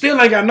 You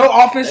still ain't got no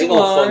offensive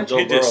line.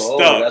 He just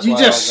stuck. You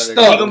just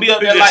stuck. He gonna be up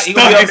there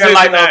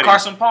like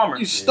Carson Palmer.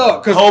 You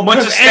stuck because whole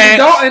bunch of stats. Andy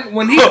Dalton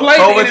when he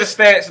played, whole bunch of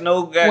stats.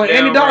 No goddamn. When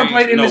Andy Dalton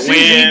played in the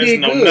season, he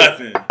did good.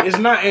 Nothing. It's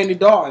not Andy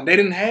Dalton. They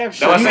didn't have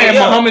shit. You had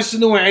Mohamed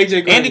Sanu and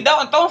AJ Green. Andy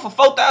Dalton throwing for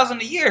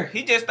 4,000 a year.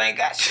 He just ain't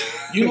got shit.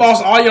 You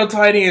lost all your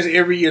tight ends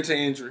every year to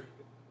injury.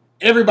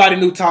 Everybody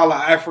knew Tyler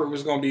Eifert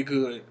was going to be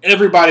good.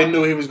 Everybody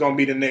knew he was going to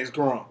be the next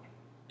Gronk.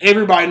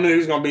 Everybody knew he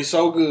was going to be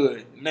so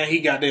good. Now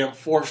he got damn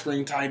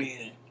 4th-string tight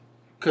end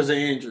because of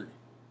injury.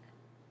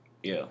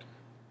 Yeah.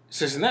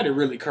 Cincinnati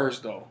really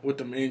cursed, though, with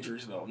them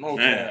injuries, though. No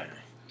cap.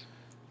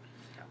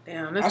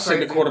 Damn, that's I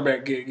seen the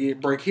quarterback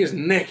break his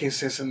neck in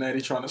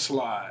Cincinnati trying to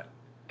slide.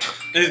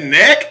 His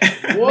neck?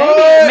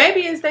 What?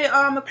 Maybe it's their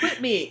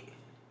equipment.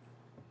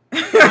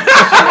 Chill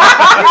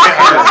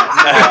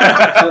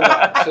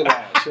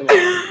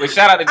out. But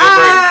shout out to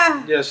Joe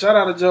Brady. Yeah, shout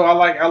out to Joe.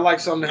 I like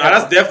something.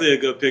 That's definitely a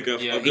good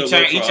pickup. Yeah, he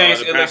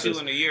changed LSU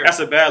in a year. That's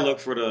a bad look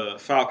for the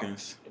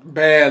Falcons.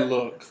 Bad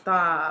look.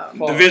 Stop.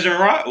 Division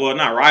well,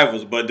 not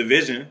rivals, but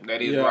division.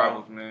 That is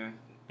rivals, man.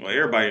 Well,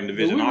 everybody in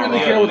division. Do we really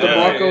care what the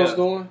Broncos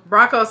doing?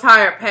 Broncos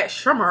hired Pat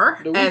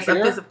Shurmur as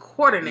offensive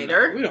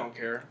coordinator. No, we don't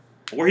care.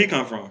 Where he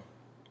come from?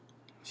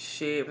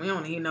 Shit, we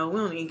don't even know. We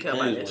don't even care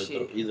about that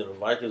shit. Either the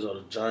Vikings or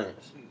the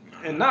Giants.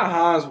 And not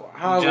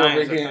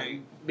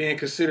Hans being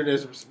considered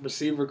as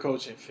receiver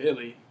coach in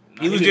Philly.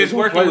 He was just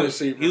working with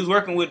receiver. He was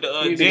working with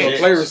the Jets.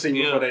 Play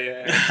receiver for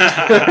their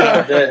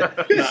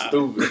ass. He's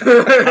stupid.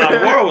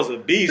 Moore was a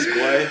beast,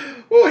 boy.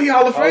 Oh, he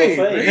Hall of Fame.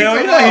 Hell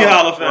yeah, he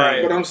Hall of Fame.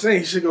 Right. But I'm saying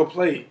he should go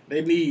play.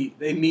 They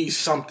need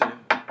something.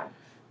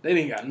 They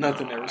ain't got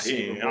nothing at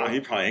receiver. He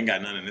probably ain't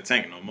got nothing in the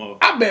tank no more.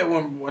 I bet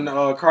when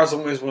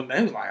Carson Wentz went,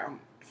 he was like,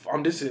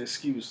 I'm this is an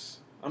excuse.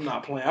 I'm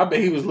not playing. I bet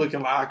he was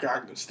looking like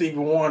Stevie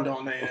Wonder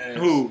on their ass.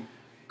 Who?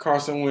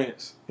 Carson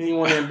Wentz. He didn't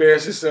want to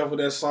embarrass himself with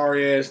that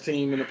sorry ass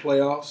team in the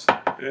playoffs.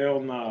 Hell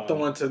no.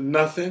 Throwing to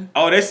nothing.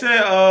 Oh, they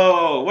said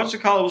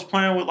whatchamacallit was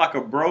playing with like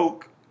a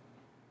broke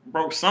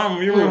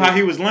something. You remember how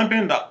he was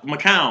limping? The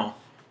McCown.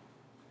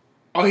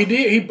 Oh, he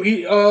did. He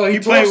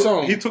played.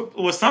 something. He took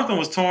something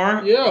was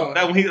torn. Yeah.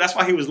 That's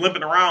why he was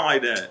limping around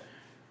like that.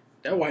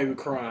 That's why he was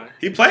crying.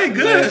 He played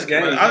good. Last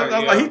game. I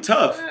was like, he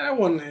tough. That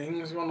wasn't.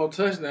 He was on no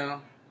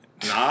touchdown.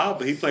 Nah,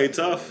 but he played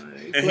tough,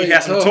 He and played he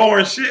had some tough.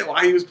 torn shit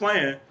while he was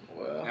playing.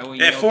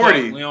 Well, At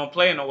 40. We don't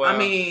play in a while. I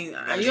mean,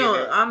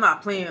 I'm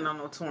not playing on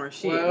no torn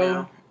shit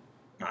now.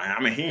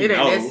 I mean, he It ain't ain't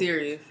know. that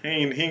serious. He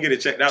ain't get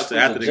it checked out till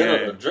after the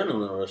game.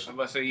 Adrenaline rush. I'm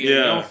about to say, Yeah. you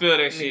don't feel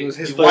that shit.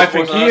 his played wife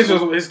and for kids.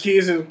 us. His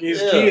kids.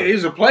 It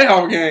was a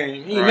playoff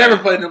game. He Right. never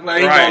played in the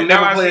play. He Right. gonna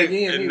never Now I play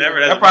see- again. It either. never.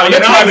 That probably They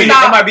probably that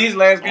stopped. might be his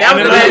last game. That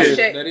was the That last is.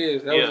 check. That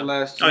was Yeah. the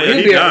last. Oh, yeah, He'll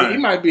he be done. he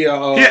might be a.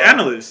 He an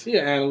analyst. He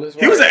an analyst.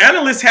 He was an right.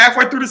 analyst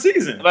halfway through the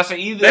season. If I say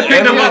either, They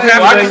picked him up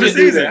halfway through the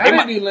season. How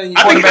did he letting you?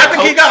 I think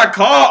Quarterback he got a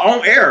call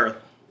on air,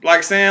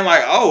 like saying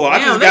like, "Oh, I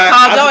Damn, just they got."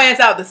 called your ass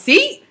out the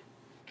seat.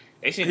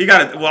 they should, He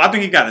got I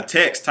think he got a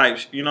text type.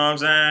 You know what I'm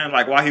saying?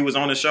 Like while he was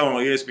on the show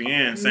on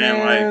ESPN, saying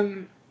like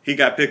Man, he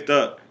got picked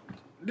up.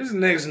 this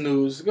next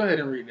news. Go ahead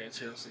and read that,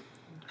 Chelsea.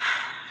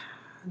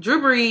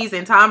 Drew Brees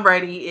and Tom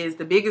Brady is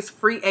the biggest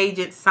free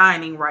agent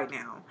signing right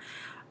now.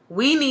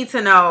 We need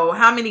to know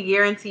how many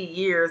guaranteed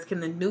years can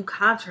the new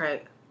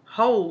contract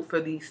hold for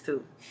these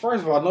two.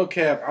 First of all, no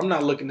cap. I'm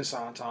not looking to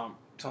sign Tom.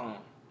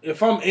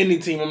 If I'm any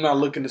team, I'm not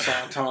looking to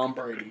sign Tom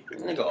Brady.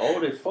 Nigga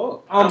old as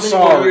fuck. I'm How many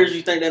sorry. more years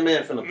you think that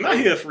man finna Now play?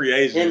 he a free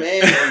agent. Him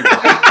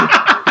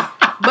and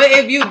But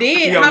if you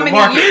did, He on how the many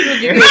market. years would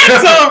you Not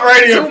give? Tom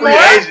Brady a Two free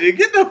more? agent.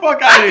 Get the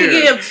fuck out I of could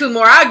here. give him 2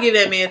 more. I'll give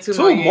that man 2 more.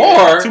 Two years.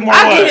 more. 2 more.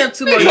 I'll what? give him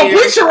 2 more Nigga, years.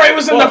 completion rate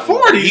was in the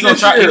 40s. he gonna this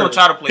try. He year. gonna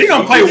try to play. He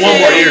gonna play one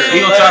more year. He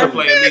gonna try to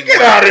play at least.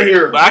 Get one. out of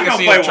here. But I He can gonna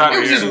see play him one trying It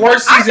more was to. his year.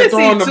 worst I season could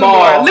throwing see the 2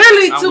 ball. more.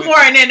 Literally I'm 2 with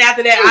more, you. and then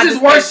after that, It I was his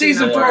just worst say,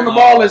 season no. throwing the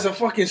ball as a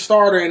fucking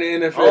starter in the I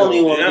don't NFL.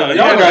 even want to Yeah, go.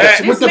 Y'all got it.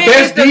 This With the man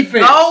best is the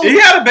defense. GOAT. He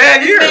had a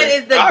bad This year. man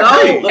is the I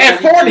GOAT. agree. Look, At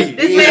he 40. just-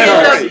 This he man had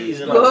a is the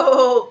season.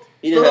 GOAT.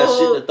 He didn't have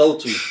shit to throw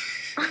to.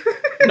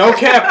 No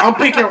cap. I'm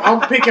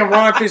picking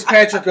Ron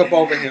Fitzpatrick up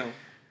over him.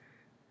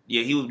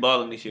 Yeah, he was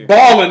balling this year.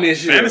 Balling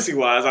this year. Fantasy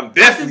wise, I'm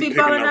definitely be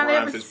picking balling up out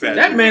Ryan every Fitzpatrick.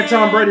 That man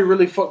Tom Brady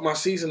really fucked my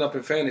season up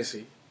in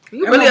fantasy.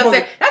 You really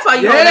upset. That's why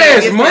you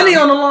Yes, money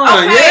on the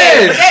line. Okay,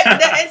 Yes.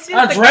 but it's just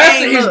I the drafted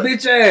game his look.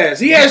 bitch ass.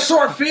 He had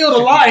short field a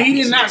lot. He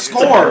did not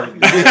score.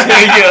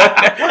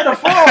 Yeah. What the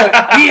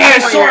fuck? He had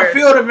Weird. short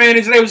field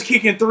advantage. They was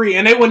kicking 3,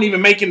 and they wasn't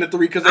even making the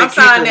 3 because they I'm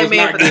kicker signing that was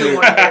man not for 2 good.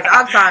 more years.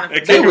 I'm signing They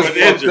for They kicker 2 was more was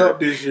years. fucked injured. up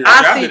this year.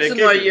 I Drafted see that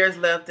 2 more kicker. years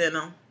left in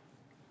him.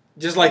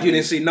 Just like you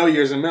didn't see no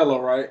years in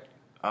Melo, right?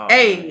 Oh,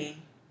 Hey,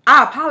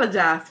 I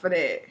apologize for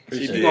that. She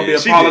You gonna be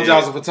did. She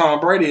apologizing for Tom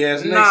Brady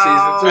ass next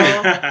season too.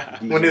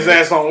 did. When his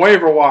ass on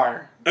waiver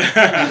wire. You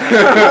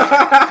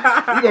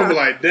gonna be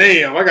like,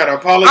 damn, I gotta All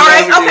apologize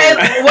right, again.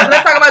 okay. Well,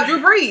 let's talk about Drew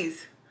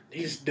Brees.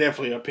 He's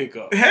definitely a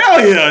pickup.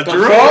 Hell yeah, The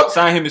Drew. fuck?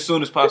 sign him as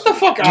soon as Get possible. the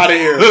fuck out of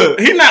here.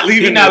 He not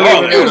leaving. He not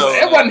New leaving.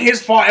 Orleans. It wasn't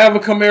his fault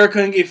Alvin Kamara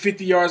couldn't get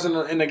 50 yards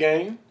in the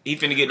game. He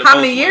finna get the How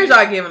most many years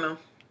money. y'all giving him?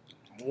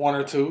 1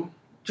 or 2.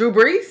 Drew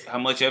Brees? How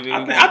much of it?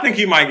 I think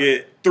he might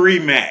get 3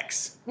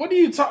 max. What do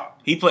you talk?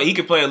 He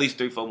could play at least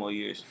 3-4 more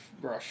years.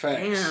 Bro,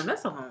 facts. Damn,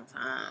 that's a long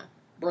time.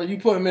 Bro, you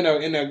put him in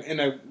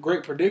a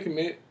great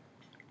predicament.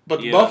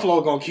 But Yeah.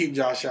 Buffalo gonna keep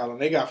Josh Allen.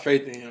 They got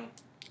faith in him.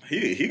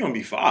 He gonna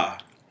be 5.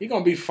 He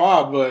gonna be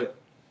 5, but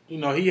you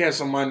know he had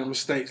some minor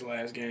mistakes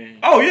last game.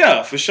 Oh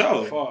yeah, for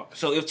sure. Fuck.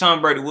 So if Tom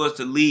Brady was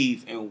to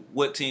leave, and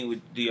what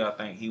team do y'all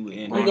think he would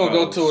end? He gonna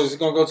go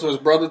to his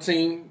brother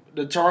team,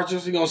 the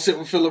Chargers. He gonna sit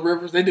with Phillip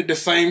Rivers. They did the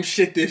same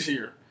shit this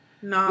year.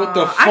 No, What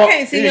the I fuck?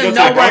 can't see He him go to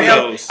the nowhere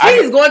Broncos. else.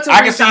 He's going to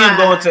I can see him resign.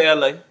 going to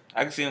LA.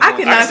 I can see him. I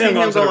Going cannot I see can see him him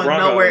going to the going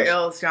nowhere Broncos.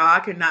 else, y'all. I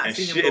cannot And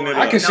see him shitting going it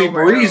I up. can see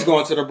nowhere Breeze else.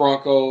 going to the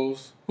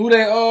Broncos. Who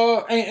they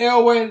ain't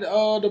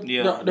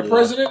Elway the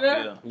president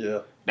there? Yeah. Yeah.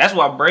 That's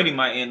why Brady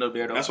might end up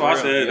there. Though, That's for why I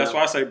real. said. Yeah. That's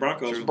why I say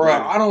Broncos. for Bro,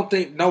 Brady. I don't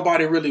think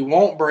nobody really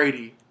want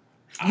Brady.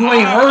 You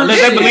ain't heard Unless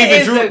This they believe man in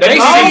is Drew. the They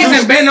GOAT. see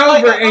season Drew. been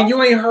over and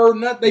you ain't heard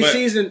nothing. They But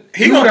season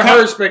he you gonna would have come-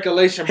 heard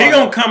speculation. He about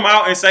gonna it. come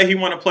out and say he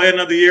want to play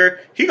another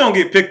year. He gonna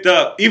get picked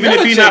up, even if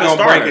Belichick he's not a gonna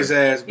starter. break his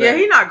ass back. Yeah,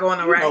 he's not going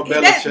You around.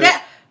 know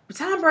Belichick.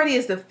 Tom Brady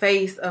is the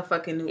face of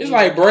fucking New It's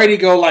England. like Brady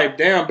go like,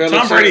 damn, Belichick.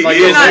 Tom Brady like,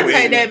 is You New cannot England.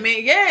 take that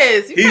man.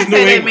 Yes, you He's can't New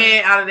take that England.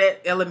 man out of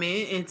that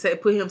element and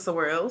put him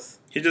somewhere else.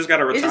 He just got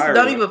to It retire. just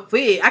don't even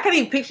fit. I can't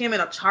even picture him in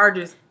a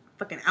Chargers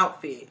fucking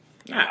outfit.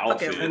 Not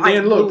outfit. Fucking And light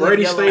then look, blue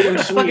Brady and Stadium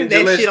yellow. suite Fucking and that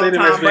Gillette shit on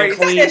Stadium Tom has been Brady. Take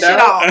that cleaned shit out.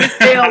 off. His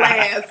pale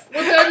ass.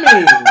 What that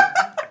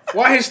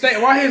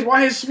mean?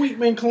 Why his suite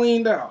been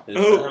cleaned out? His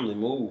Who? family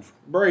moved.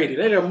 Brady,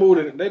 they done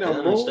moved it. They They done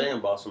don't moved. stay in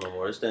Boston no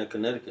more. They stay in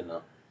Connecticut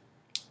now.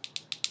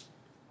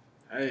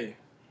 Hey,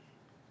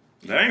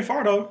 That ain't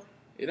far though.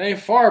 it ain't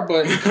far,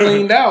 but he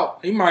cleaned out.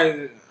 He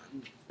might.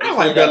 I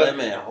like Cleaned out that Belichick.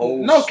 man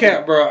whole No suite.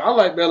 cap, bro. I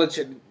like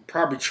Belichick to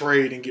probably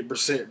trade and get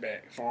Brissett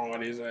back for all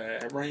his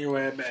ass. Bring your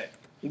ass back.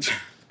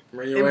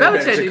 Bring If your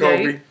ass back, Belichick do that,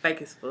 he Jacoby.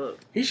 fake as fuck.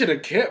 He should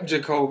have kept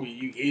Jacoby,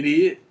 you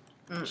idiot.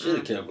 Should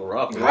have kept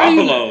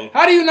Garoppolo.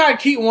 How do you not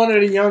keep one of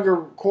the younger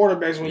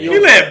quarterbacks when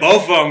you let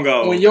both of them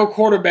go? When your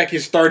quarterback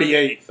is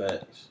 38.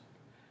 Facts.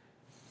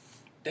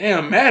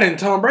 Damn, Madden,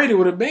 Tom Brady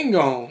would have been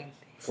gone.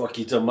 Fuck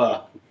you talking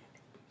about?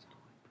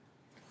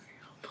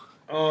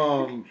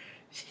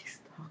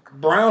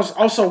 Browns.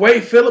 Also,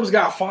 Wade Phillips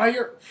got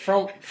fired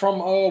from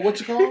what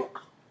you call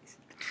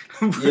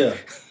it? Yeah.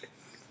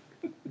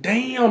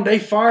 Damn, they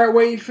fired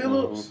Wade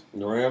Phillips.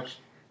 The Rams.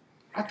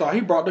 I thought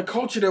he brought the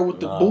culture there with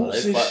the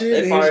boots and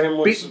shit. They fired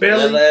him big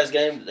belly. Last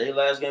game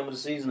of the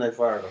season. They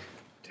fired him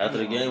after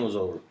the game was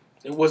over.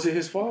 Was it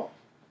his fault?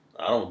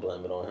 I don't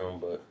blame it on him,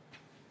 but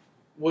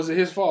was it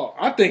his fault?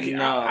 I think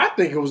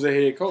it was the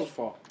head coach's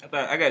fault.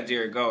 I got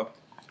Jared Goff.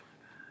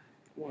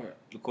 What?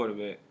 The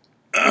quarterback.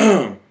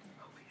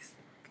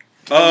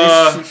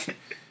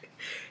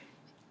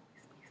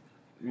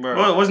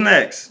 What's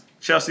next,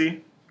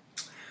 Chelsea?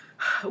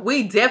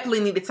 We definitely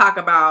need to talk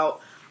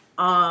about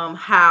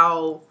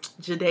how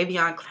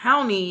Jadeveon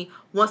Clowney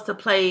wants to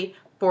play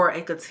for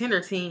a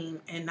contender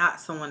team and not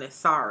someone that's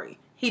sorry.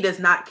 He does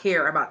not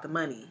care about the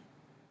money.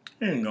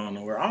 He ain't going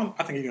nowhere. I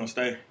think he's gonna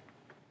stay.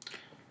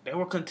 They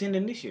were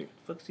contending this year. What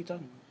the fuck is he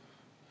talking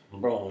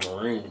about? Bro, on the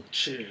ring.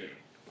 Shit.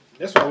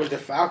 That's why with the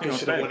Falcons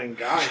should have went and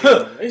got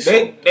him.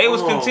 They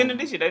was contending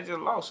this year. They just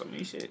lost. I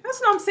mean, shit. That's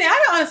what I'm saying.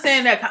 I don't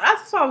understand that.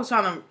 That's what I was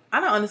trying to. I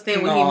don't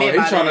understand what he meant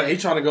by that. He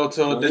trying to go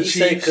to the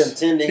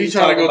Chiefs. He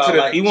trying to go to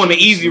the. He won the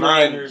easy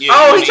ring.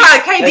 Yeah, he trying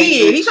to KD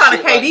it. He trying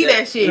to KD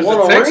that shit.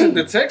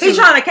 The Texans. He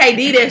trying to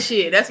KD that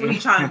shit. That's what he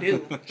trying to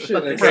do.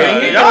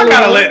 Y'all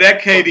gotta let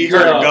that KD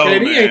hurt go.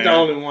 KD ain't the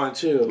only one.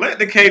 Chill. Let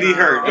the KD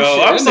hurt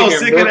go. I'm so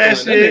sick of that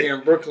shit. That nigga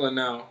in Brooklyn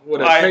now.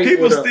 Like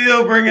people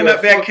still bringing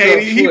up that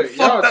KD. He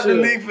fucked up the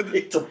league for the.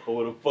 With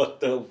a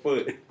fucked up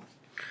foot.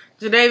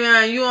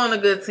 Jadeveon, you on a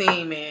good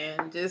team,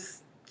 man.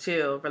 Just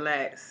chill,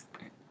 relax.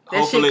 That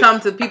Hopefully. shit come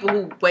to people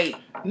who wait.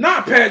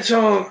 Not Pat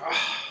Chung.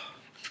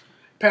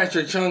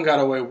 Patrick Chung got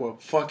away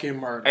with fucking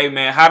murder. Hey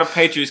man, how the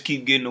Patriots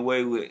keep getting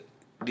away with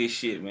this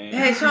shit, man?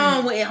 Pat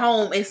Chung went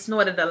home and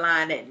snorted the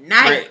line at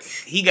night.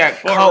 He got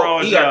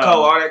caught. He got caught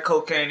all that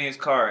cocaine in his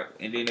car,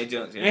 and then they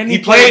jumped him. And he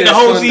played the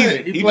whole Sunday.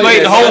 season. He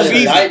played the whole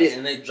season.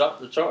 And they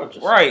dropped the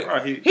charges. Right.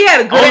 He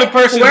had a good Only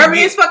person whoever who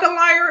his fucking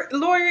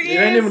lawyer is. It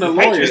ain't even a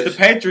lawyer. It's the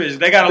Patriots.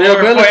 They got a Bill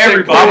lawyer for Belichick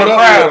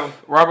everybody.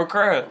 Robert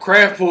Kraft.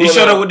 Kraft pulled He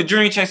showed up up with the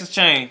Dream Chasers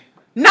chain.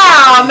 No,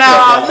 stop.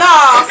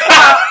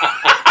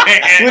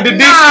 With the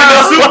disc in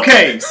the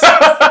suitcase.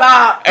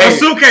 Stop. A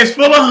suitcase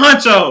full of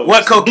hunchos.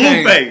 What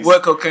cocaine? Blueface.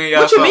 What cocaine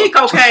y'all What you saw? mean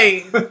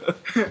cocaine?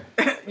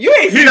 You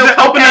ain't He seen no just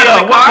cocaine opened it in up.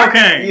 the What car.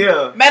 cocaine?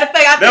 Yeah. Matter of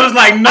fact, That was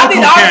like no I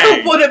think the cocaine. officer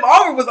who pulled him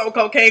over was on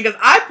cocaine because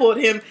I pulled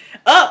him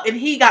up and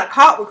he got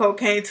caught with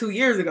cocaine 2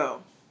 years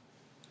ago.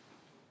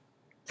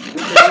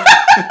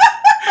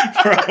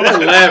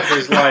 That laugh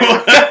is like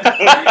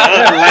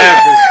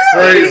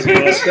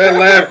that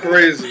laugh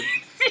crazy.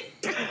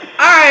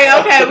 All right,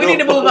 okay, we need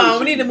to move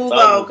on.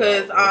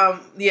 Because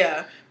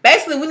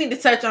basically we need to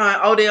touch on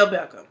Odell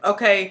Beckham.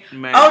 Okay,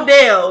 Man.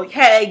 Odell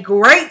had a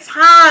great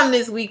time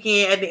this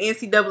weekend at the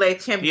NCAA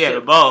championship. Yeah,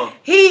 the ball.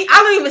 I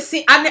don't even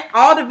see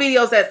all the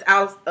videos that's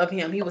out of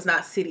him. He was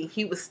not sitting.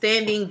 He was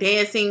standing,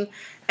 dancing.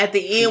 At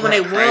the end when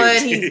they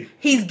won,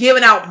 he's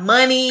giving out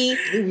money.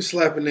 He was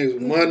slapping niggas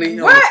with money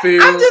on What? the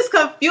field. I'm just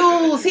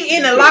confused. He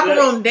in the locker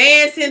room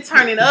dancing,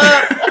 turning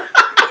up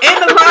in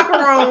the locker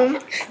room.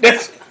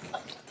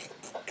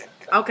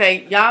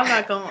 Okay, y'all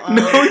not gonna.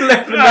 No, we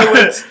laughing at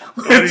what's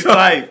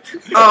type.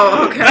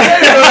 Oh, okay.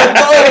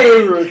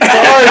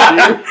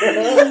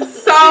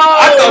 So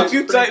I thought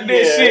you typed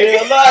this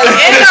shit. in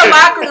the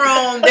locker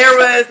room, there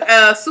was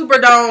a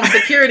Superdome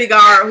security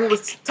guard who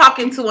was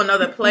talking to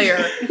another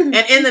player, and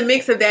in the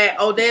mix of that,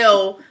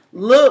 Odell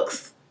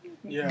looks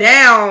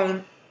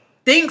down,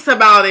 thinks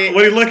about it.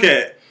 What do you look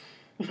at?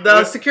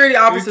 The security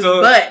officer's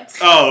butt.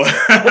 Oh.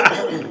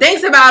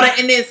 Thinks about it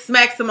and then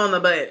smacks him on the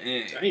butt.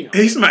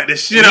 He smacked the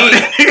shit out of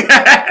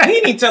that.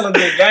 He ain't telling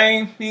the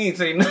game. He ain't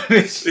saying none of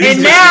this shit.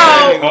 And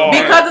now,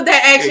 because of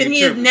that action,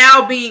 he is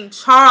now being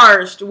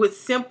charged with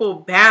simple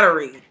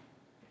battery.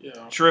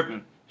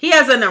 Tripping. He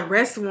has an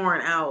arrest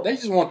warrant out. They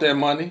just want that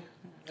money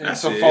and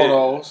That's some it.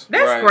 photos.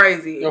 That's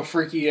crazy. Your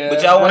freaky ass.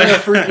 But y'all want your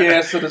freaky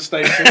ass to the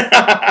station.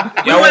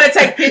 We want to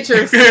take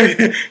pictures. We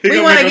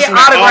want to get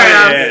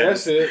autographs. Yeah,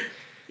 that's it.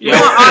 We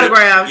want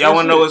autographs. Y'all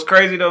want to know what's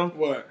crazy though?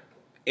 What?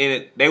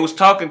 They was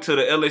talking to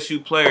the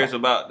LSU players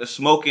about the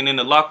smoking in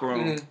the locker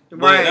room. Mm-hmm.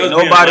 Right. That was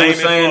Nobody being was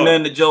saying blamed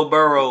nothing to Joe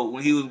Burrow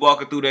when he was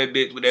walking through that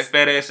bitch with that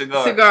fat ass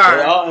cigar. And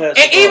cigars.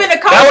 even the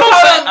coach That's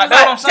what I'm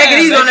told him, saying. take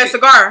it easy on that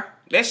cigar.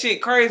 That shit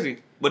crazy.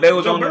 But they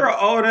was Joe on Burrow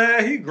old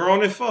ass, he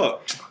grown as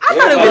fuck. I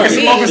thought it was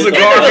me. smoking cigars.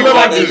 That nigga look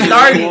like he's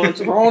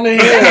 30. Grown in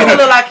That hell. nigga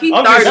look like he's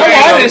 30. That's why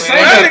I didn't say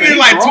That that. nigga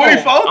like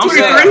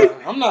 24,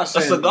 23. I'm not a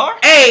saying cigar.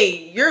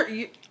 Hey,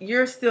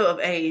 you're still of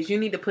age. You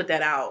need to put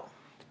that out.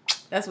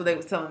 That's what they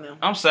was telling them.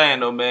 I'm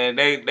saying though, man,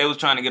 they was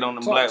trying to get on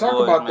the black Talk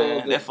boys, about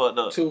man. the That fucked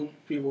up. 2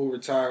 people who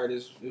retired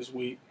this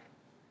week.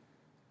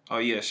 Oh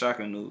yeah,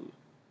 shocking news.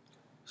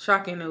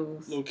 Shocking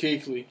news. Luke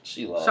Kuechly.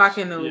 She lost.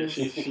 Shocking news.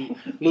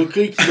 Luke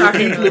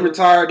Kuechly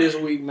retired this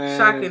week, man.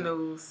 Shocking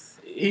news.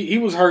 He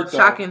was hurt though.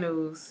 Shocking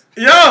news.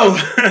 Yo.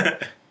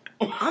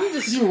 I'm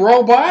just You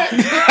robot.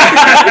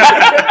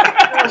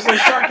 That's a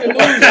shocking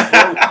news.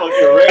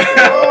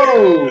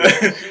 Oh.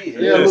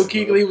 Yeah, Luke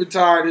Kuechly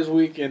retired this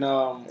week, and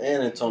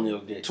Antonio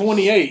Gates.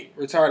 28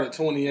 retired at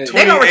 28.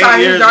 They gonna retire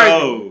his years jersey.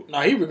 old. No,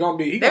 he was gonna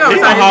be. He They gonna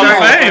gonna be Hall retire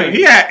of his Fame.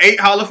 He had 8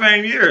 Hall of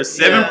Fame years,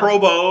 7 Yeah. Pro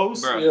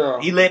Bowls. Bro, Yeah.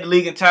 he led the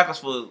league in tackles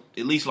for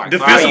at least like 5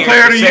 Defensive years.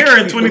 Player of the Year in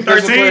Defensive Player of the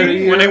 2013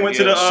 Year. when they went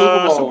to the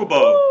Super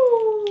Bowl.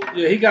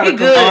 Yeah, he got He a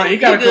good. combine. He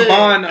got a He good.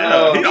 combine.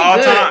 Yeah, he he all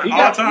good. time. He All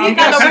got, time. he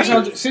got no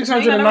 600,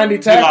 690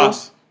 He tackles.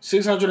 lost.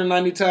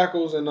 690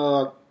 tackles and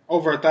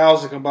over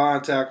 1,000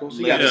 combined tackles.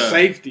 He got a Yeah.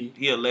 safety.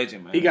 He a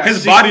legend, man. He got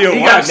His body of he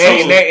work. got so-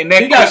 He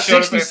got quick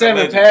short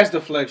 67 defense, pass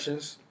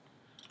deflections.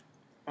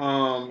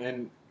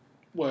 And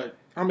what?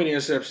 How many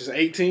interceptions?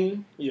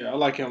 18. Yeah, I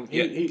like him.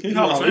 Yeah, He's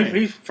Hall of Fame.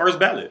 He's First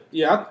ballot.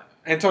 yeah.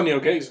 Antonio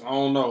Gates. I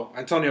don't know.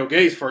 Antonio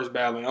Gates first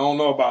ballot. I don't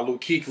know about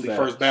Luke Kuechly Facts.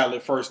 first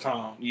ballot first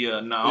time.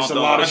 Yeah, no, It's I a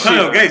don't lot know. of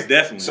Antonio shit. Gates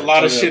definitely. It's a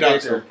lot of shit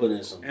out there. Put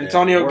in some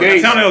Antonio damn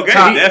Gates. work. Antonio Gates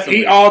He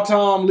definitely.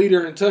 all-time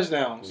leader in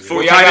touchdowns. For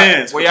Where tight y'all got,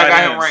 ends. where for y'all tight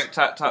got him ends. ranked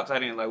top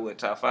tight end, like what,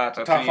 top 5,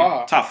 top 10? Top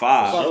 5. Top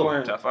 5. Top Sure.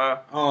 five. Top 5?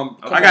 Come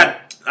I on. got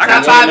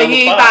Top 5 and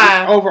he ain't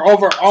 5. over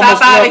almost Top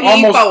 5 and he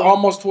ain't 4.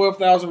 almost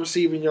 12,000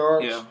 receiving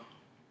yards. Yeah.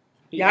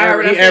 He, Y'all heard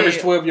what I he averaged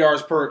said. 12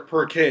 yards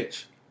per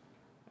catch.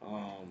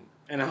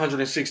 And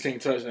 116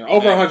 touchdowns.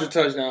 Over 100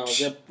 touchdowns.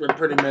 That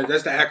pretty much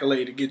that's the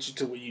accolade to get you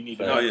to where you need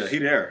to Oh go. yeah, he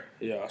there.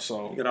 Yeah,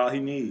 so He got all he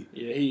need.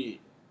 yeah,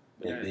 he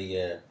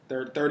Yeah.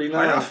 39.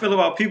 How y'all feel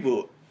about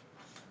people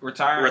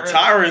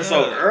Retiring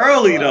so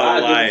early though? I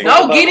Like,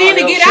 No, get in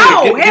and get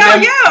out. Hell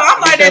yeah.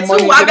 I'm like that that money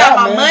too. and I get got out,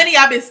 my man. money.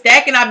 I've been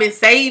stacking. I've been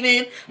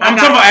saving. I'm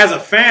talking about as a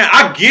fan.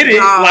 I get it.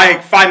 No.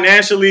 Like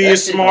financially, That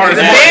it's shit smart. As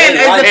a Yeah. fan,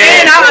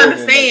 Yeah. I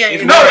understand.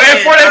 It's No, and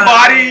for their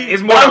body,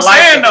 It's what more I'm like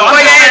saying that. though, Oh,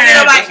 I'm yeah, saying, instead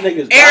of This like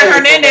nigga's Aaron dying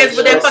Hernandez from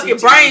with that that fucking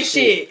CTE brain shit.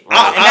 shit. I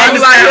And now you out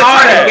understand here all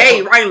turning that.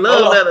 gay, writing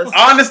love letters.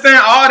 I understand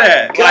all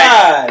that. Like,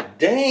 God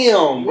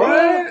damn, bro.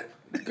 What?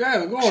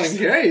 God, going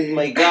gay.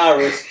 My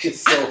God,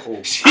 it's so cool.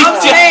 I'm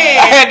saying.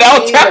 I had no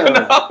Damn. tapping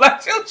off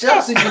like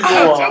Chelsea be going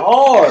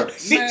hard.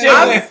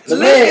 Man. The man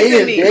Listen to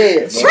is me.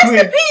 dead, Rest bro.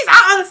 in peace.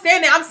 I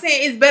understand that. I'm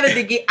saying it's better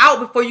to get out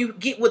before you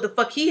get what the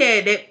fuck he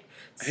had. That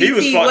He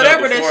was CT, fucked up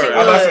whatever that before shit that. I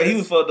was about to was. say he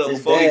was fucked up His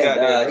before he dad got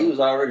died. there. He was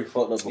already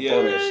fucked up before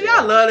Yeah. that shit.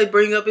 Y'all love to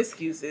bring up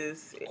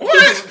excuses.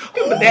 what?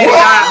 People daddy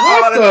died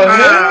all What the the time.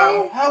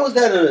 hell? How is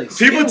that an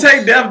excuse? People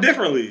take death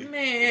differently.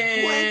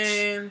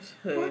 Man.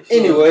 Hush.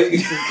 Anyway.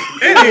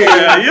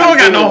 Yeah, you don't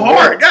got no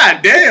heart. God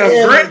damn,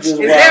 Yeah, Grinch. Is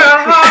there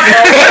a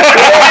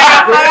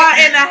heart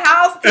in the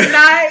house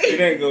tonight? It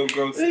ain't go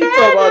gross. You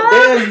talking about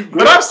damn?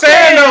 But I'm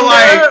saying though,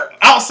 like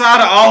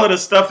outside of all of the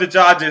stuff that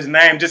y'all just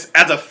named, just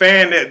as a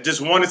fan that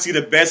just want to see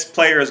the best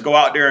players go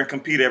out there and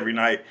compete every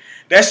night,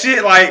 that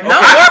shit like No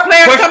more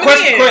players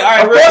coming in.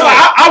 Of course,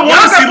 I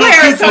want to see Younger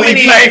players Luke Kuechly coming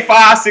in. play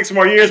 5-6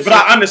 more years, but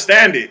I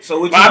understand it. So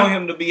would you want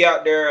him to be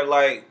out there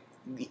like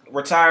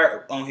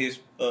retire on his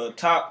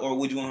top, or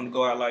would you want him to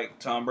go out like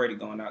Tom Brady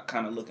going out,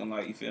 kind of looking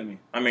like, you feel me?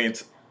 I mean,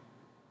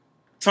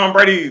 Tom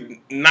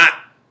Brady not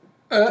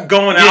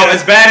going out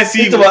as bad as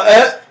he. You know what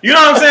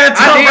I'm saying?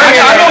 Tom did. Brady,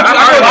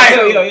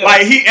 I know.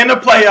 like he in the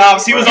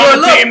playoffs. He was You're on a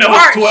the little team that was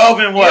harsh. 12 and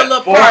You're a what?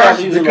 little 4.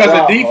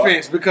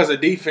 harsh. Because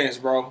of defense,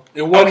 bro.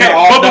 It wasn't Okay,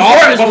 all, but the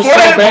offense was so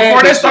bad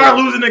before they this started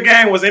year. losing the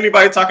game, was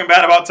anybody talking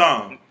bad about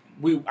Tom?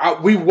 We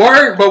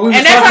were, but we was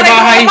And talking that's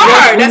how they about do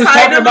Lamar. That's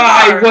how they do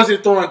how he Lamar.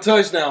 wasn't throwing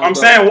touchdowns. I'm though.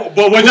 saying,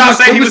 but would y'all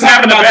say he was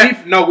having a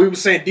bad? No, we were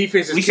saying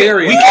defense is We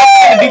carrying.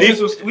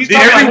 defense was He was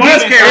carrying.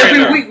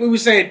 Every though. week we were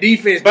saying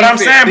defense. But I'm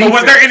defense, saying, but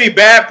was there defense. any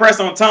bad press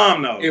on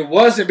Tom though? It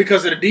wasn't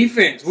because of the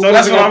defense. We So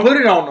that's wasn't what gonna put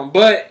it on them.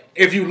 But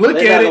if you look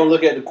They're at not it, gonna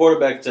look at the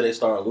quarterback until they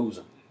start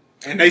losing.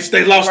 and they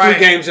lost Right.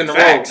 3 games in a row,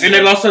 Facts. and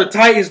they lost to the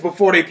Titans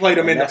before they played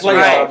them in the That's right.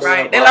 playoffs.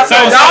 Right. They lost So,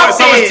 to the so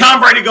Dolphins. is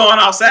Tom Brady going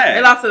outside?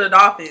 They lost to the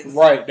Dolphins.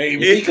 Right. They If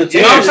he It- continues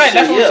You know what I'm saying? this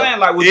That's shit, what I'm yeah. saying.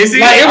 Like, would Is you,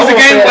 he? like it was a I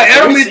game would where say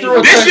Edelman that threw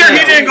a This year he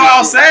touchdown. didn't go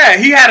outside.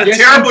 He had a Yes,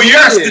 he terrible year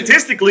did.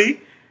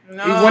 statistically.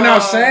 No. He went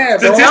outside,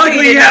 bro. Statistically,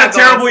 he did had not a go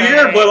terrible outside.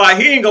 year, but like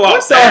he didn't go What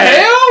the outside.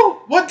 hell?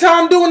 What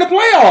Tom do in the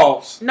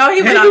playoffs? No, he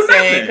He went do outside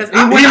nothing. because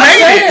He made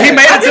it. He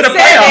made I it to just the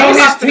said that. No, playoffs. He his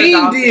lost to the team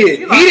Dolphins. did.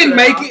 He lost He to didn't the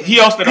make Dolphins. it. he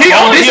hosted a He-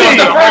 home. this he was hosted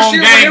the a first home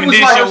year game, when it and was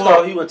this like- year I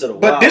thought he went to the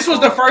But this was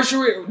the wild card. first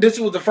year. This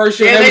was the first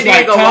year. Yeah, It they was did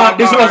like go Tom. wild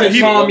This card. wasn't He-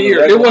 Tom year.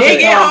 It They wasn't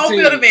get Tom home team.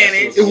 field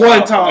advantage. It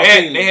wasn't Tom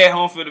They team. had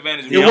home field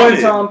advantage. It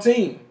wasn't Tom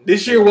team.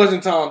 This year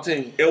wasn't Tom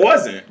team. It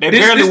wasn't. They This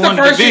barely is the won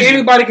the first year division.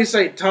 anybody can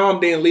say Tom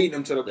didn't lead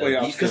them to the That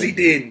playoffs because he defense.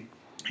 didn't.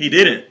 He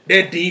didn't.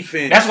 That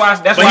defense. That's why.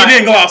 That's But why he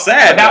didn't go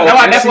outside. That's though.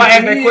 why. That's why I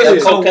asked that Yes, question. he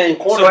So,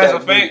 did.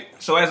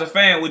 so as a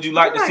fan, would you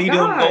like Oh to my see them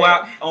God. go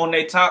out on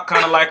their top,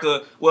 kind of like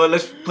a? Well,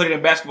 let's put it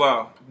in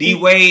basketball. D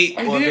Wade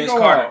He or did Vince go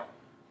Carter. out.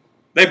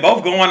 They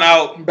both going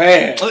out.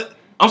 Bad.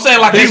 I'm saying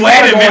like D this. Wade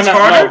and Vince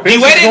Carter. D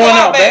Wade didn't go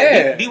out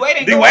bad. D Wade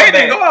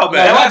didn't go out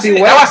bad. That's why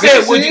I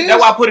said.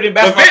 That's why I put it in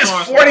But basketball.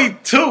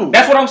 Vince 42.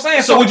 That's what I'm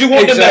saying. So would you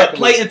want them to Exactly.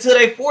 play until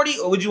they 40,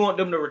 or would you want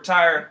them to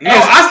retire? No,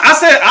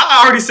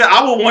 I already said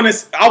I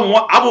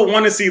would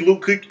want to see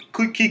Luke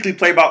Kuechly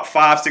play about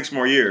 5-6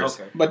 more years.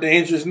 Okay. But the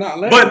injury's not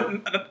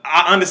letting. But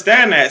I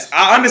understand that.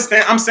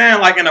 I'm saying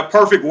like in a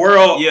perfect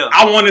world, Yeah.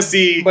 I want to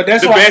see But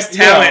that's the why, best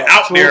talent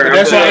out true, there. but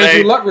that's why until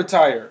Andrew they- Luck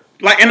retired.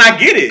 Like, and I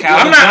get it.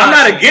 Calvin I'm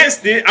not Johnson.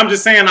 against it. I'm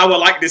just saying I would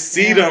like to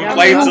see them yeah,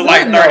 play who to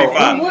like wouldn't, though?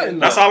 35. Who wouldn't,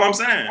 That's though? all I'm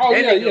saying. Oh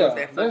That yeah, nigga yeah. was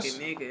that That's-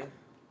 fucking nigga.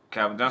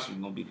 Calvin Johnson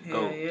was gonna be the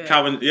Hell GOAT. yeah.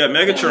 Calvin, yeah,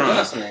 Calvin Megatron.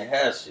 Johnson ain't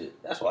had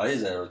shit. That's why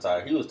he's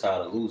retired. He was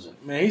tired of losing.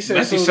 Man, he said Messi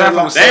as soon as signed they him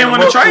lost- They didn't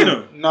want to trade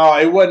him. No,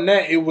 it wasn't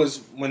that. It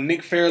was when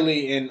Nick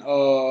Fairley and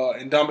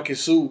Ndamukong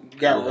Suh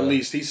got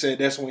released. He said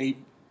that's when he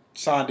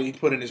signed it. He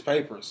put in his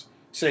papers.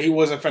 Said he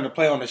wasn't finna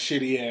play on a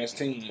shitty ass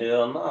team.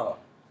 Hell no.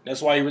 That's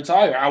why he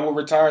retired. I would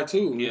retire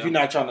too. Yeah. If you're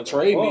not trying to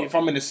trade me, if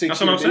I'm in the 6 That's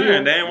what I'm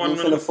saying. They ain't You want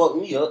finna to. fuck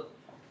me up.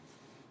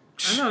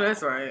 I know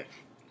that's right.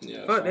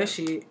 Yeah, Fuck that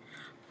shit.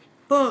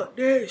 Fuck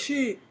that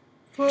shit.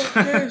 Fuck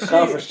that shit.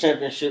 Conference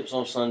championships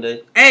on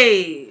Sunday.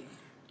 Hey,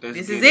 That's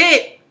this good. is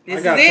it. This I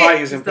is got it.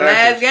 Titans It's and the last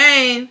Packers.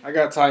 game I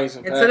got Titans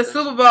and into Packers. the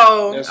Super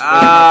Bowl. That's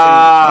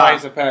Ah.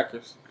 Titans and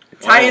Packers.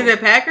 Titans and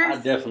I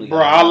Packers. definitely. Bro,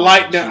 I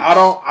like them. I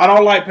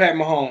don't like Pat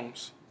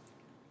Mahomes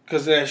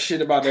because that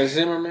shit about that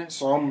Zimmerman.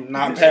 So I'm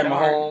not Pat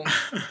Mahomes.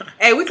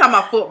 Hey, we talking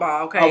about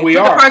football, okay? Oh, we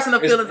Put are. the personal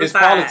feelings it's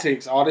aside.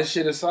 politics. All this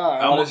shit aside.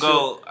 I'm all gonna this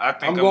go. shit. I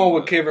think I'm going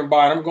with Kevin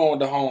Byard. I'm going with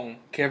the home.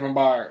 Kevin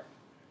Byard.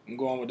 I'm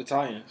going with the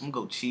Titans. I'm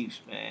gonna go Chiefs,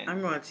 man.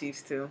 I'm going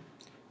Chiefs too.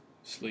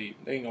 Sleep.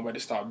 They ain't nobody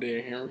stop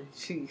Derrick Henry.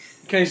 Chiefs.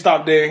 You can't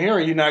stop Derrick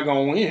Henry. You're not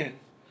gonna win.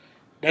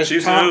 That's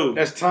Chiefs time. who?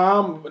 That's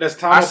time. That's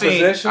time I of seen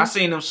possession. I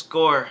seen them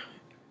score.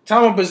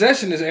 Time of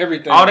possession is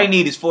everything. All they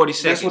need is 40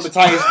 That's seconds. what the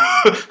Titans.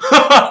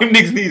 All them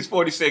niggas need is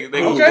 40 seconds.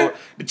 They gonna Okay. score.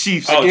 The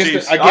Chiefs. Oh, against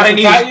Chiefs. the, All they against the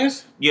need is-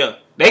 Titans. Yeah.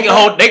 They can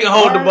hold. They can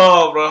hold the Alright.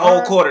 ball, bro. The whole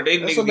Alright. quarter. They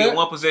That's niggas a get bet.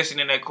 one possession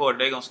in that quarter.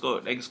 They gonna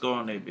score. They can score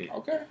on that bit.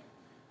 Okay.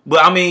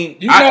 But I mean,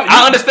 You know,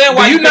 I understand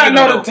why do you not picking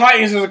know them, the though.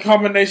 Titans is a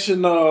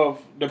combination of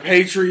the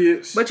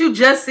Patriots. But you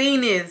just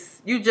seen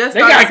this. You just They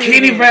started got seeing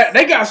Kenny this. Vac.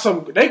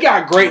 They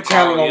got great McCarroll,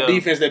 talent on yeah.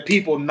 defense that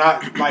people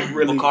not like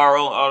really.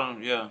 Macaro, all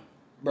them, yeah.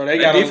 Bro, they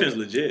That got defense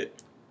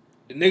legit.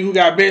 the nigga who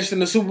got benched in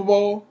the Super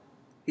Bowl.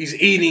 He's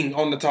eating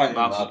on the Titans.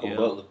 Malcolm Yeah.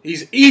 Butler.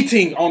 He's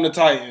eating on the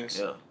Titans.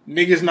 Yeah.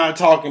 Niggas not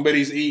talking, but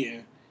he's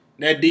eating.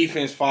 That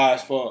defense fire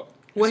as fuck.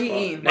 What he Fuck.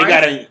 eating? They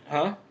got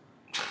a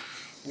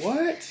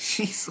what?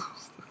 Jesus.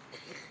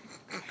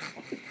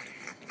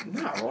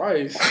 Not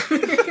rice.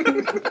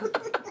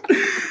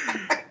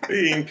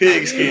 Eating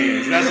pig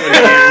skins. That's what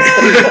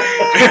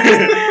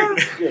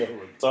it Yeah,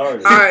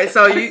 retarded. All right,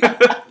 so you.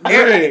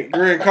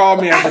 Greg,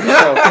 call me after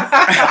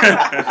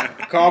the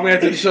show. Call me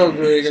after the show,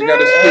 Greg. I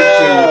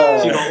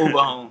gotta She gonna Uber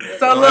home.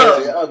 So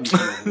look, I'll be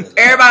doing this.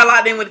 everybody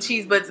locked in with the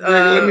Chiefs, but speak to.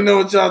 Greg, let me know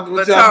what y'all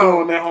but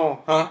doing at home,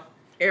 huh?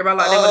 everybody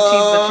locked in with the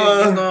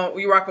Chiefs, but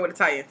you rocking with the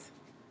Titans.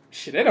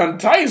 Shit, they done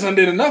Titans done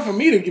did enough for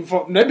me to get.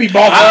 They be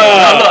balling.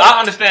 I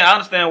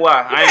understand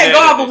why. You can't go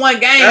off of one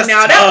game That's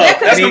now. tough. That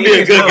That's could gonna be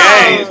a good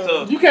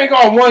game. You can't go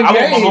on one I want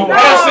game. Mahomes.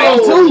 I done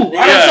saw two.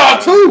 I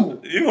done saw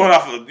two. You going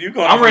off of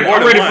I'm ready. more I'm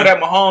than ready one. for that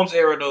Mahomes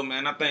era though,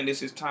 man. I think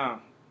this is time.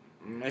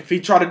 If he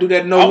try to do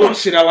that I no look want-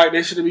 shit, I like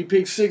that should be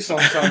pick six on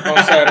Saturday.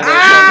 on Saturday.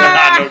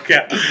 Nah, no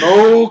cap.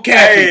 No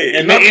capping. Hey,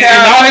 and, no and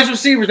cap. all his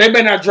receivers, they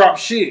better not drop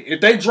shit. If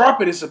they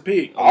drop it, it's a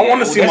pick. I want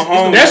to see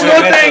Mahomes. That's one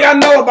one matchup. thing I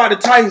know about the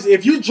Titans.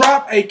 If you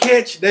drop a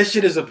catch, that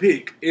shit is a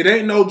pick. It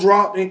ain't no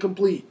drop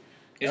incomplete.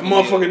 It's That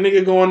gonna be motherfucking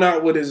nigga going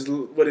out with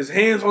his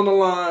hands on the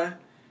line,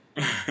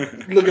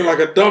 looking like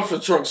a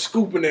dumpster truck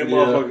scooping that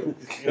motherfucker.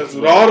 That's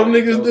what all them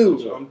niggas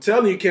do. I'm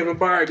telling you, Kevin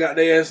Byard got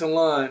their ass in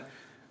line.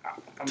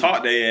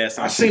 Talk their ass.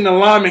 I seen the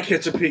lineman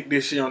catch a pick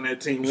this year on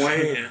that team. One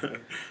hand.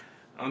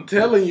 I'm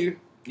telling you,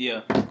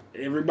 Yeah.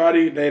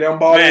 everybody they done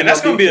ball. Man,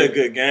 that's gonna be a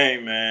good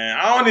game, man.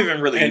 I don't even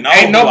really And know.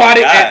 ain't who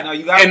nobody- I got. No,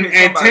 you gotta And- pick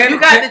and somebody. Tanner- You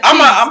got the Chiefs.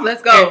 I'm-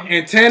 Let's go.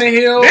 And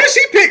Tannehill. Then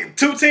she picked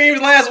 2 teams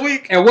last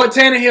week. And what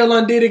Tannehill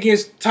undid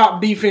against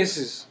top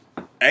defenses?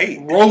 8.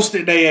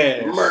 Roasted their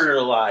ass.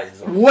 Murderalize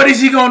them. What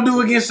is he gonna do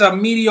against a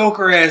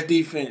mediocre ass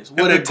defense? If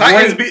With the a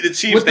Titans great, beat the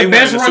Chiefs, with they the win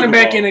best the running Super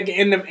back Bowl.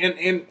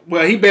 in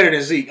well, he better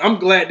than Zeke. I'm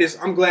glad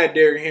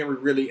Derrick Henry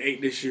really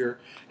ate this year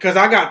because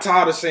I got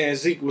tired of saying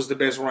Zeke was the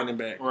best running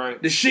back.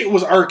 Right. The shit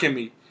was irking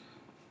me.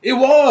 It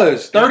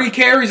was 30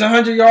 carries,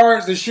 100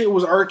 yards. The shit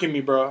was irking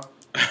me, bro.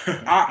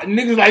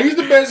 Niggas like he's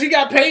the best. He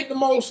got paid the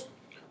most.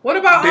 What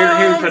about Derrick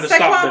Henry finna stop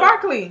Saquon that.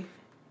 Barkley?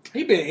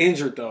 He been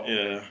injured though,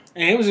 Yeah.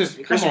 and it was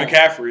just Christian come on.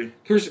 McCaffrey.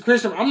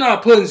 Christian, I'm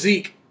not putting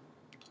Zeke.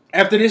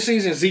 After this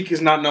season, Zeke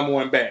is not number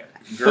one back.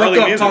 Gurley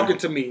Fuck up neither. talking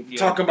to me. Yeah.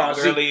 Talking about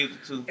Zeke. Gurley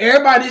too.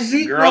 Everybody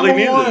Zeke Gurley number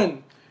neither.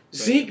 one.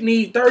 Zeke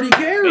need 30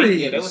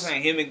 carries. Yeah, they was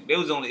saying him. It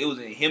was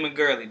him and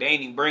Gurley. They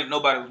ain't even bring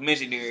nobody was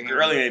mentioned there.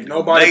 Gurley ain't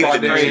Nobody lazy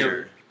bought this Derrick year.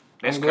 Henry.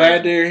 That's I'm glad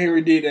crazy. Derrick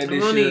Henry did that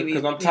this year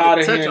because I'm tired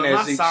of hearing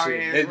that Zeke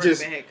shit. It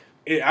just,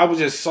 I was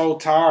just so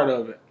tired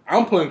of it.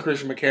 I'm putting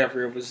Christian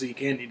McCaffrey over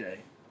Zeke any day.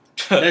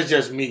 That's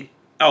just me.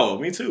 Oh,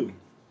 me too.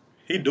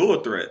 He dual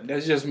threat.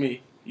 That's just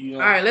me. You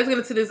know, All right, let's get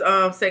into this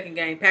second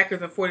game.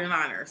 Packers and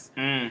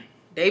 49ers.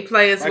 They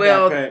play as I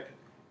well got Pack.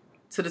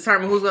 to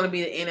determine who's going to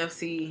be the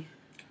NFC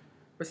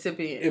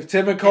recipient. If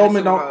Tevin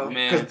Coleman Super Bowl.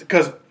 don't,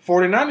 because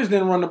 49ers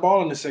didn't run the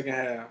ball in the second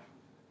half.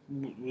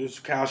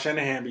 Kyle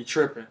Shanahan be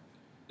tripping.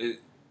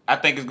 I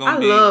think it's I gonna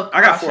be. love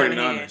I got Kyle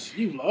Shanahan. 49ers.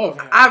 You love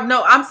him.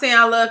 I'm saying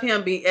I love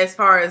him as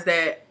far as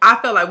that. I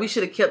felt like we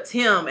should have kept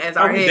him as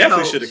our We head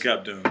definitely coach. should have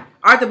kept him.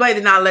 Arthur Blank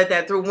did not let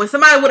that through. When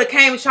somebody would have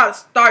came and tried to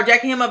start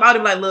jacking him up, I'd be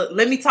like, look,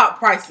 let me talk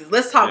prices.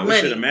 Let's talk We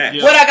money. should have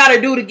matched. What I got to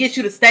do to get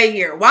you to stay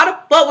here? Why the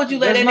fuck would you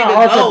let That's that not nigga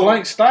Arthur go?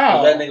 Blank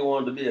style. That nigga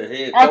wanted to be a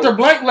head coach. Arthur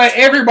Blank let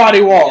everybody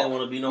He walk. didn't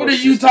want to be no What are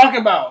you assistant.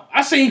 talking about?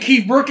 I seen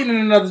Keith Brookin in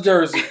another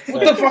jersey.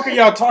 What the fuck are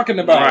y'all talking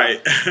about?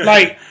 Right.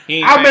 Like, He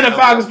ain't I've been a paying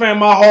Falcons fan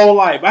my whole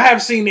life. I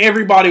have seen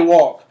everybody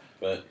walk.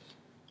 But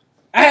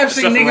I have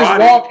seen Except for niggas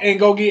Roddy. walk and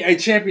go get a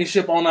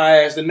championship on our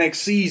ass the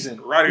next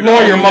season. Roddy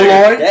Lawyer the only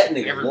Malloy. that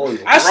nigga loyal.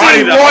 I Roddy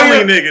seen the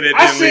Lawyer. only nigga that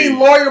I didn't seen leave.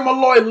 Lawyer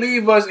Malloy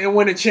leave us and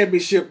win a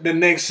championship the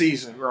next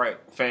season. Right.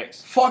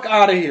 Facts. Fuck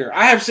out of here.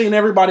 I have seen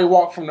everybody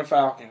walk from the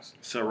Falcons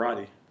So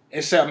Roddy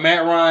except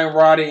Matt Ryan,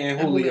 Roddy, and And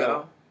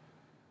Julio.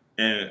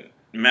 and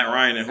Matt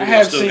Ryan and I Julio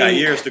have still got seen-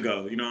 years to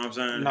go. You know what I'm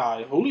saying?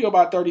 Nah, Julio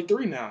about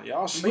 33 now.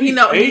 Y'all sleep. he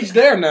know- Age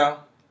there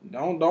now.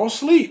 Don't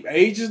sleep.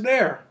 Age is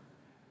there.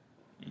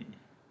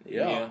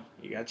 Yeah.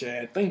 You got your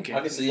ass thinking.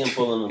 I can see him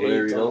pulling the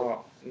Larry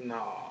though.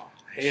 Nah.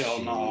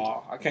 Hell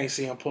no. I can't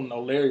see him pulling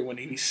no Larry when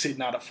he's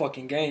sitting out of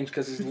fucking games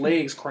because his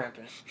legs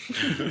cramping.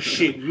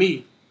 Shit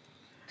me.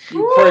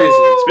 You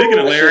crazy. Speaking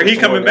of Larry, he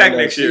Should've coming torn back down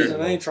next that year.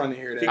 season. I ain't trying to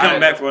hear He that. coming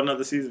back for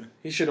another season.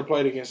 He should have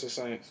played against the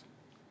Saints.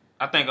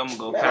 I think I'm gonna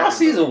go Man, our Packers.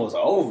 season was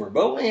over,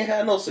 bro. We ain't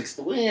had no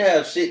success. We ain't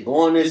have shit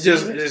going this It's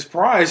just season. it's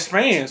prize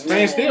fans.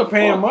 Fans still Man,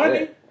 paying fuck money.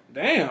 that.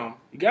 Damn.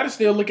 You gotta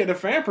still look at the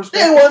fan They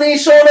perspective. wasn't even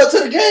showing up to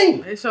the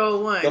game. They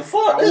showed one. The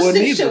fuck? I This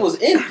wouldn't shit either. was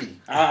empty.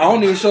 I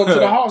don't even show up to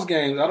the Hawks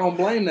games. I don't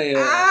blame they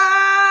ass.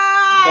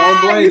 Ah,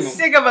 Don't blame you them.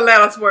 sick of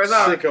Atlanta sports,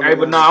 huh? Sick of Hey, it,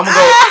 but man. no,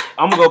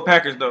 I'm gonna go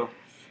Packers though.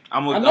 I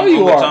know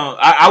you are.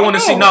 I want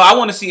to I see. know. No, I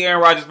want to see Aaron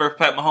Rodgers versus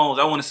Pat Mahomes.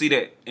 I want to see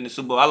that in the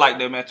Super Bowl. I like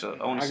that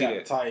matchup. I want I to see got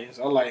that. Titans.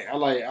 I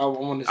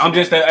want to see I'm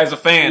just that. as a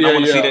fan. I Yeah,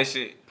 want to see yeah. that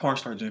shit. Porn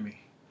star Jimmy.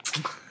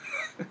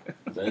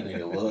 That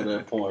nigga love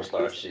that porn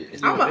star shit.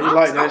 I'm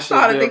like that shit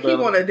starting to there, think he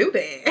brother. want to do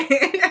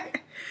that.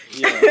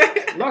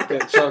 Yeah. Knock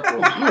that chuckle.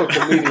 You a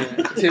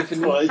comedian,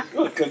 Tiffany. Boy,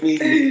 you a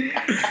comedian. You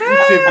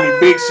Tiffany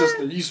big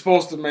sister. You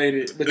supposed to made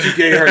it, but you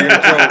gave her your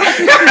joke.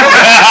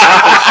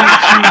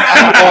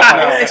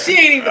 She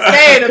ain't even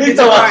saying them He bitches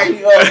told right. me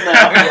she up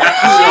now.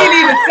 She ain't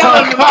even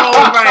telling them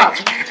hoes right.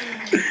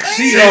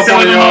 She up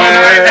on your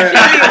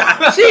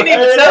ass. She ain't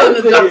even telling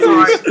the jokes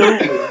right.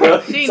 Stupid,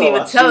 bro. She ain't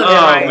even telling Oh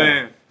it right.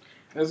 man,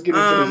 Let's get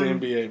into this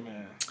NBA,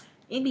 man.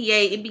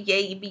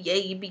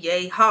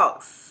 NBA,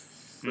 Hawks.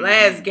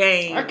 Last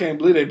game. I can't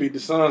believe they beat the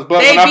Suns,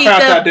 but They when I beat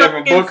found the out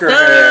Devin fucking Booker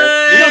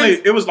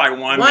had... It was like 1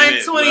 minute.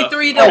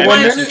 123 to left. Oh,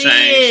 1 minute?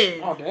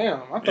 ten. Oh,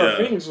 damn. I thought Yeah.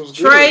 Phoenix was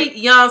good. Trey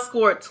Young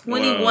scored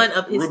 21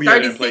 of his Rubio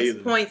didn't play 36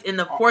 either. points in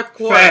the fourth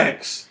quarter.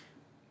 Facts.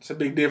 It's a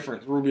big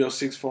difference. Rubio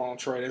 6'4" on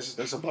Trey.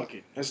 That's a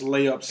bucket. That's a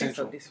layup That's so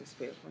central.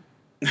 disrespectful.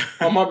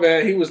 Oh, my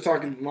bad. He was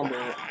talking... My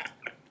bad.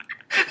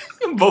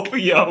 both of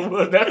y'all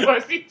was. That's why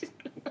she.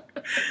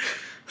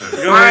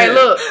 Go All right, ahead.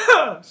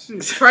 look.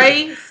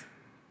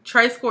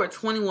 Trey scored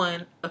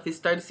 21 of his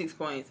 36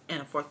 points in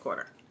the fourth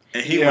quarter.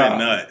 And he Yeah. went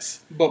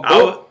nuts. But I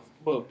Book...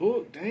 But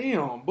Book,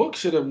 damn. Book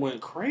should have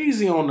went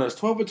crazy on us.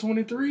 12 or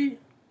 23?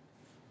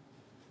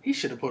 He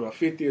should have put up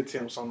 50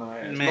 attempts on our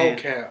ass. Man.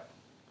 No cap.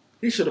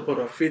 He should have put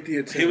up 50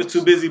 attempts. He was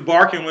too busy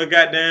barking with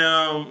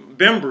goddamn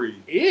Bembry.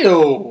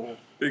 Ew.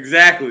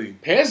 Exactly.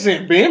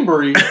 Peasant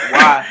Bembry.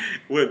 Why?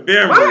 With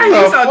Bembry. Why are you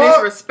the so fuck?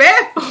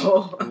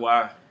 disrespectful?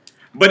 Why?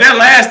 But that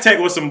last tech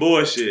was some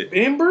bullshit.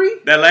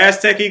 Bembry? That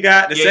last tech he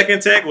got, the Yeah,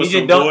 second tech was He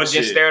some just don't bullshit.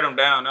 just stared him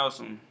down. That was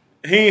some.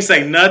 He ain't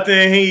say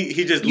nothing. He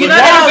just You looked. know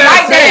they Why don't was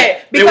like that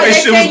that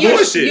because It they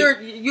was say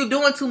bullshit. you're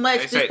doing too much.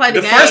 They Just say- play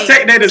the The game. first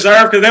tech they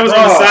deserved because they was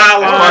on the Bro,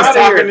 sidelines that's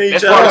talking part to each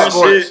that's other part of and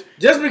sports. shit.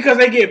 Just because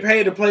they get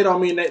paid to play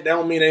don't mean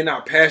they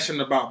not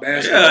passionate about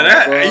basketball.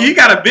 Yeah, bro. he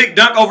got a big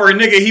dunk over a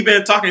nigga he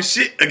been talking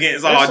shit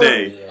against all That's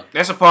day. Yeah.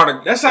 That's a part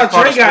of. That's how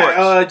part Trey of got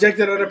sports.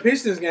 ejected out of the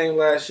Pistons game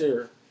last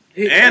year.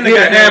 He And hit the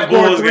a goddamn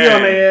half-court Bulls three on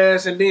game. their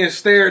ass and then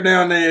stared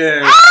down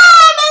their ass.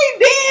 Ah,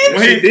 they did.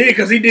 When He he- did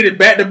because he did it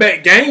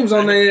back-to-back games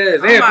on their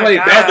ass. They Oh had my played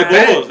God. That was the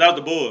back-to-back. Bulls. That was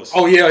the Bulls.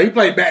 Oh, yeah, he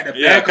played back-to-back.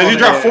 Yeah, because he on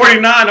dropped their ass.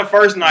 49 the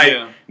first night.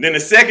 Yeah. Then the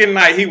second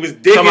night he was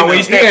digging. Talking about when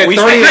he him. stared- we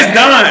stared- Chris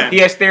Dunn. He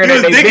had stared He at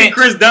was they digging bench.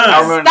 Chris I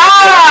Dunn. remember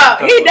Stop!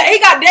 that. He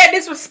got that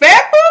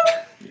disrespectful?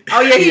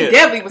 Oh yeah, he Yeah.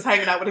 definitely was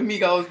hanging out with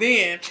amigos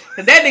then.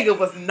 Cause that nigga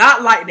was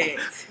not like that.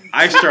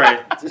 Ice Tray.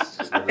 This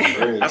shit was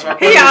crazy. That's why I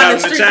put He him on down the in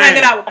street chain.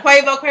 hanging out with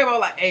Quavo. Quavo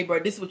like, hey bro,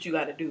 this is what you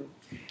gotta do.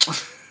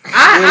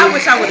 I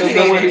wish I would have They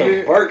seen went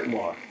it. to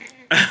Burkmore.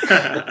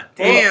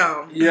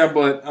 Damn. Yeah,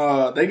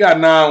 but they got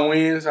 9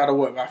 wins out of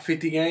what, about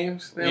 50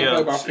 games? They Yeah.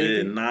 play about Shit,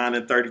 50. 9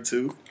 and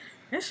 32.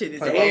 That shit is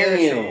Damn.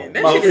 embarrassing. That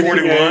About shit is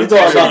 41. You talking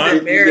that about shit is 50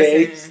 embarrassing.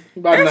 games?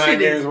 About That 9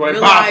 shit is games away. real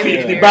About life 50.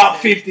 embarrassing. About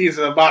 50 is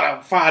about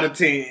a 5 to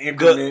 10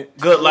 increment.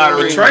 Good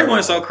lottery. But Trey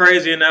went so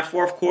crazy in that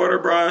fourth quarter,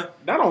 bro.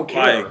 I don't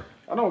care. Like-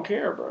 I don't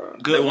care, bro.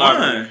 Good They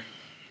lottery. won.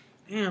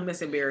 Damn, that's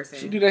She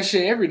embarrassing. do that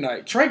shit every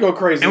night. Trey go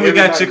crazy. And we every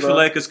got night, Chick-fil-A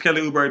bro. because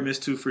Kelly Oubre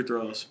missed 2 free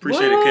throws.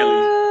 Appreciate it, Kelly.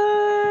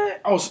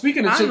 What? Oh,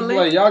 speaking of Finally.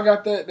 Chick-fil-A, y'all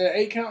got that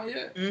 8 count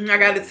yet? I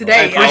got it today. Hey,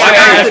 I appreciate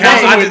got it. it today.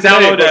 I just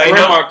downloaded that. Hey,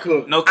 Grandma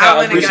cook. No I cap.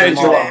 went and got Appreciate it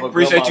you. today.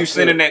 Appreciate you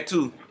sending that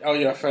too. Oh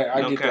yeah, fact.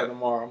 I No get cap. that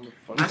tomorrow.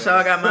 I sure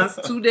I got mine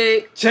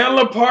today.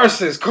 Chandler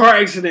Parsons car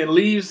accident,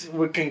 leaves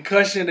with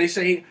concussion. They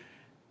say he,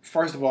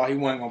 first of all, he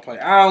wasn't gonna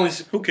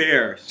play. Who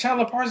cares?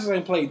 Chandler Parsons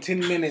ain't played 10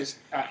 minutes,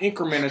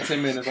 increment of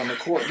 10 minutes on the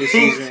court this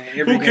season.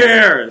 Every Who game.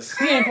 cares?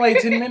 He ain't played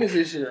 10 minutes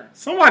this year.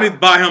 Somebody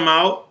buy him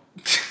out.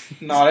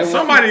 No, they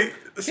Somebody.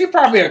 He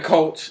probably a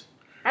coach.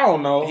 I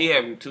don't know. He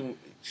having too.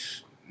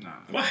 Nah.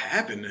 What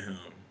happened to him?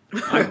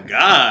 My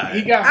God.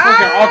 He got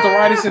fucking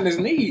arthritis in his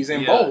knees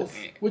in Yeah. both.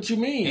 What you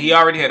mean? He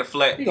already had a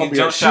flat. He gonna be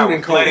jumped a shot shooting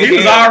with flat coach. He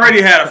was hand.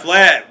 already had a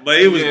flat, but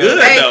it was Yeah.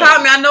 good Hey, though.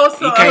 call me. I know some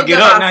He can't other get good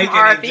up about now, he some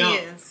can't jump.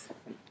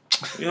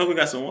 RFNs. You hope we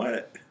got some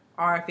what?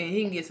 RFN.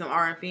 He can get some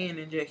RFN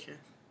injection.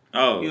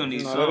 Oh, You don't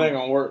need No, some. that ain't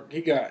gonna work.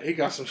 He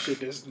got some shit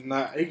that's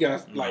not. He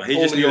got like he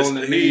just polio in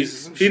the needs. knees. or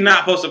some He's shit. not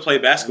supposed to play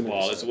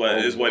basketball. Is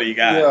what he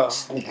got.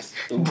 Yeah,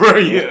 Bro,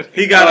 yeah.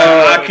 He got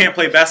a I can't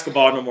play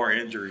basketball no more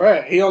injury.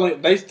 right. He only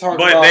they talking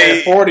But about they-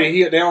 at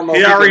 40. They don't know.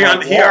 He if can, already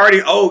like, he walk.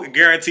 already owed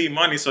guaranteed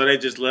money, so they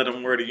just let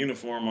him wear the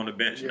uniform on the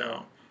bench Yeah.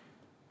 now,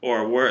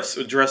 or worse,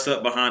 dress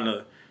up behind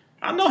the.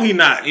 I know he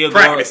not He a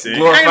practicing.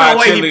 glorified Ain't no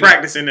way he cheerleader.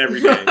 practicing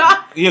every day.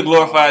 He a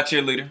glorified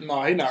cheerleader.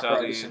 No, he not That's all he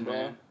practicing, is, bro.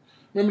 man.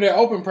 Remember that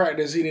open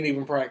practice? He didn't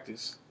even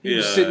practice. He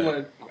was Yeah. sitting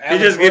with. He Alan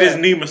just get his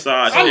Crabb. knee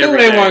massaged. I knew every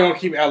they day. weren't gonna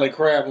keep Alec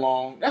Crab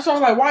long. That's why I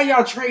was like, why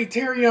y'all trade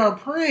Terrion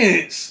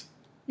Prince?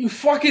 You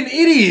fucking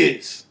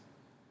idiots.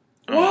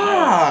 I don't know.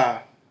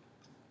 Why?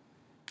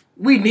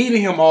 We needed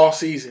him all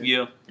season.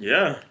 Yeah.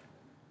 Yeah,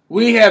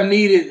 We have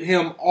needed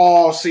him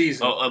all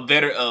season. A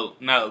better. A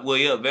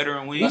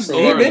veteran when he He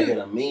He been- been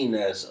a mean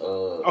ass.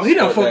 He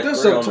done fucked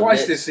us up twice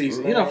Nets. this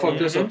season. He done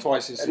fucked us up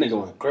twice this That season.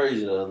 nigga went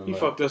crazy the other He night.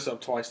 fucked us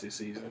up twice this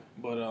season.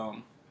 But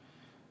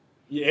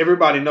yeah,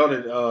 everybody know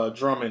that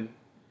Drummond.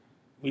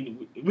 We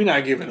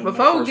not giving him.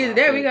 Before no we first get to round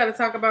that, pick. we got to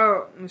talk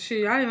about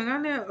shit. I didn't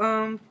even got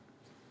that.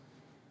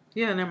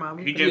 Yeah, never mind.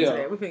 We He can get get- to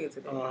that. We can get to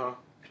that.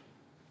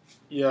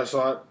 Yeah,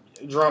 so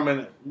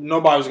Drummond.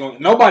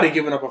 Nobody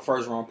giving up a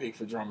first round pick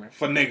for Drummond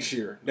for next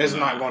year. That's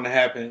not going to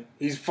happen.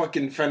 He's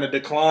fucking finna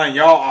decline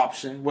y'all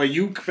option. Well,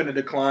 you finna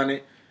decline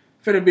it.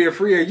 Finna be a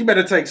free agent. You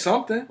better take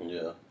something.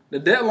 Yeah. The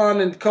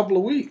deadline in a couple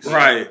of weeks.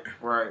 right.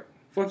 Right.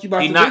 Fuck you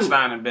about He to not do?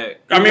 signing back.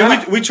 I mean,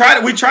 not- we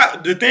tried. We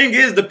tried. The thing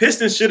is, the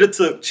Pistons should have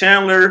took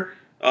Chandler.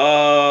 They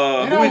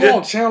Who we don't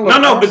want Chandler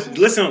No, Parsons. but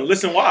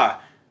listen. Why?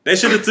 They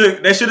should have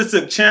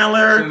took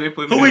Chandler. So they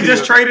put him Who in we the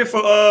just deal. traded for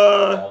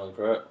Alan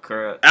Crab.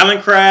 Correct. Alan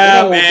They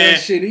Crab don't want that and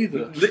shit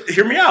either.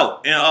 hear me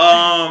out.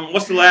 And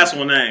what's the last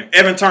one name?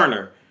 Evan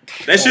Turner.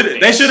 They should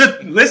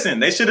have listen.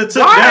 They should have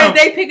took Why them. are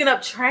they picking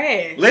up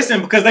trash? Listen,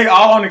 because they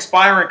all on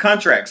expiring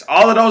contracts.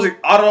 All of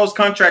those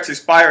contracts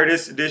expire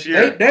this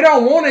year. They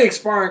don't want an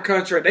expiring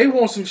contract. They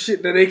want some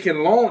shit that they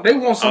can loan. They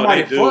want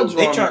somebody they do. fudge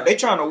They Drummond.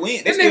 trying to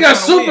win. This nigga a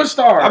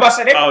superstar. I'm about to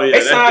say they, Oh, yeah, they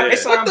that's signed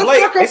dead. Blake. What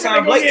the fuck They I'm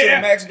signed finna Blake go to the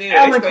get? max deal.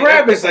 Alan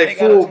Crab is a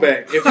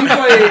fullback. If he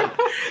played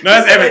No,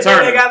 that's Evan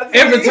Turner.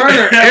 Evan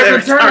Turner,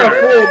 Evan Turner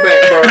a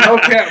fullback, bro.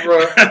 No cap,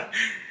 bro.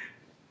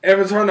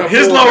 Evan Turner. a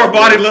His fullback, lower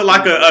body bro. looked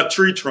like a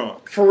tree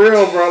trunk. For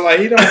real, bro. Like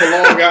he don't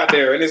belong out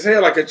there, and his head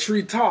like a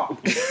tree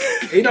top.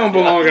 He don't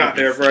belong out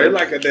there, bro. He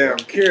like a damn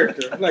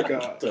character, like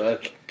a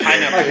veggie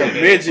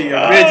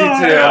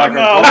tail, like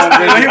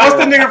What's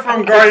the nigga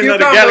from Guardians of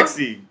the Cucumber?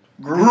 Galaxy?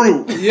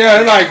 Groot.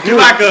 Yeah, like He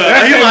like a-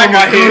 that he came like on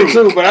my a head Groot.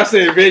 too, but I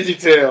said veggie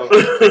tail.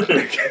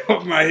 That came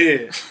off my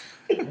head.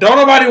 Don't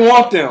nobody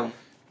want them.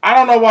 I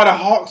don't know why the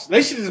Hawks.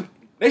 They should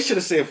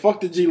have said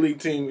fuck the G League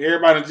team.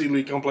 Everybody in the G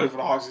League come play for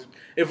the Hawks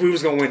if we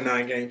was gonna win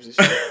 9 games this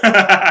year.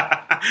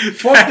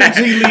 Fuck the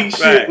G League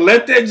shit. Right.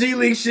 Let that G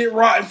League shit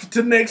rot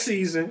to next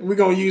season. We're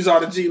gonna use all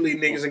the G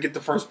League niggas and get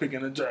the first pick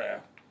in the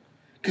draft.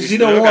 Because We you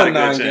don't still got want a good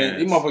 9 chance. games.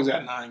 These motherfuckers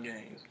got 9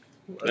 games.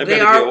 They They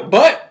better are- get-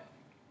 But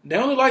they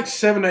only like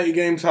 7 or 8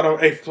 games out of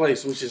 8th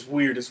place, which is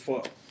weird as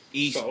fuck.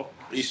 East. So,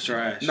 He's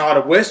trash. no,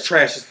 the West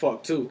trash as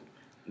fuck too.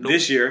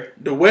 This year.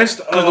 The West,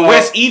 Because the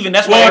West even.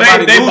 That's why well,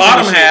 everybody they losing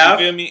bottom and shit, half.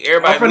 You feel me?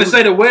 Everybody. I'm finna losing.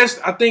 say the West.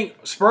 I think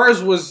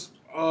Spurs was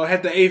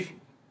had the 8th.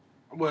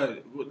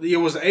 What it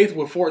was the 8th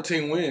with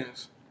 14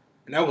 wins,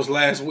 and that was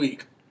last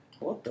week.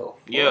 What the fuck?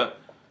 Yeah.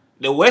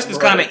 The West is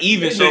kind of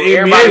even, The so NBA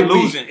everybody week.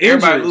 losing.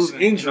 Everybody Injuries, losing.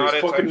 and all Injuries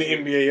that fucking type the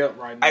shit. NBA up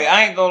right now.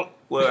 I ain't gonna.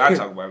 Well, I'll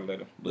talk about it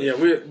later. But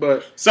Yeah,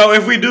 but So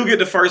if we do get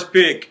the first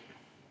pick,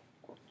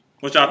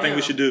 what y'all think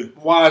we should do?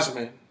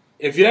 Wiseman.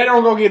 If they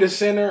don't go get a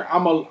center,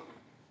 I'm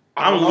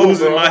I'm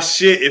losing my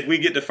shit if we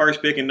get the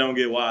first pick and don't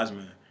get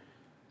Wiseman.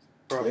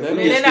 Bro, Yeah, that we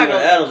Man, get they're not Steven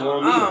gonna. Adams, we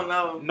don't I need don't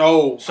him.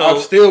 know. No, So- I'm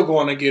still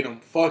going to get him.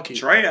 Fuck it.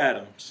 Trey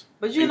Adams.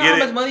 But you And know how get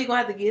much it. money you gonna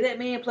have to get that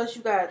man. Plus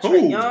you got Who?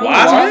 Trey Young.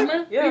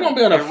 Wiseman? Yeah. He gonna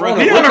be on a He front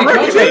on a rookie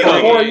contract deal. for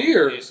 4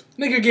 years.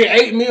 Nigga get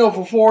 $8 million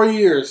for 4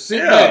 years. Sit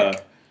Yeah.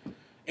 back.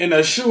 And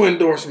a shoe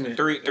endorsement.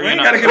 Three We ain't and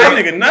gotta a- get that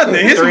nigga nothing.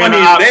 His Three and money a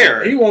is option.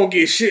 there. He won't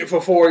get shit for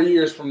 4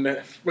 years from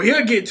that. But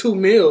he'll get 2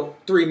 mil,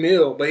 3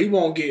 mil, but he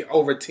won't get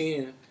over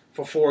 10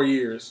 for 4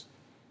 years.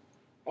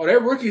 Oh,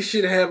 that rookie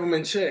should have him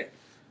in check.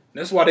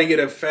 That's why they get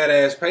a fat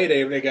ass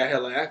payday if they got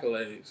hella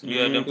accolades.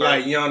 Yeah, them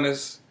Like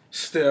Giannis,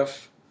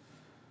 Steph,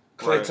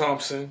 Klay Right.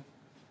 Thompson,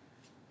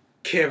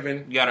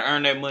 Kevin. you gotta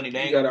earn that money. They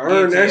ain't You gotta gonna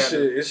earn give it that to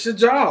you. shit. It's your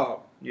job.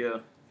 Yeah.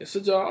 It's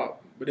a job,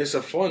 but it's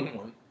a fun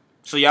one.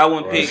 So y'all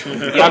wouldn't Right. pick.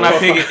 Y'all not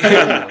picking.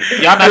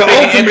 y'all not The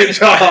picking. ultimate Anthony,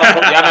 job.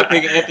 y'all not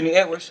picking Anthony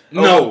Edwards.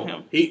 Over No,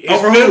 him? his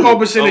Over field who? goal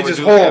percentage Over is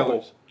Julius horrible.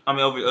 Edwards. I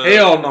mean over.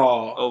 Hell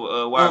no.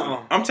 Over Wiseman.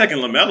 I'm taking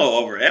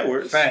LaMelo over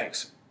Edwards.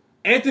 Facts.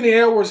 Anthony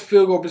Edwards'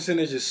 field goal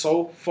percentage is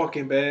so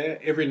fucking bad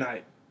every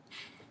night.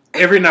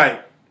 Every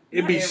night.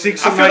 It'd be Not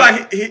 6 I a feel night.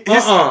 like his,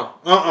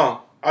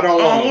 I don't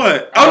want on him.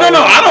 what? Oh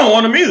no, I don't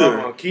want him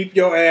either. Keep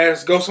your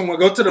ass. Go somewhere.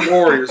 Go to the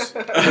Warriors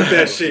with that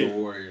The shit.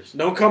 Warriors.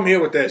 Don't come here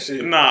with that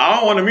shit. Nah, I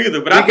don't want him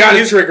either. But We I got think a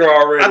his, trigger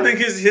already. I think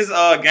his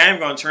game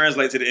gonna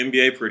translate to the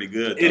NBA pretty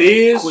good. Though. it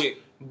is, Quick.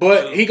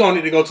 but he gonna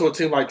need to go to a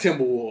team like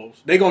Timberwolves.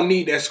 They gonna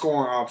need that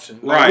scoring option.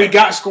 Like, Right. We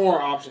got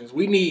scoring options.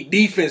 We need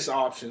defense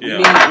options.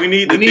 Yeah, we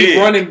need the we need big.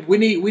 running. We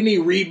need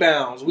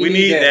rebounds. We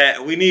need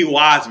that. We need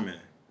Wiseman.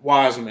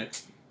 Wiseman.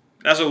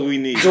 That's what we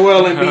need.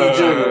 Joel Embiid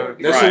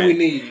Jr. That's what Right. we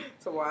need.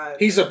 So why?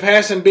 He's a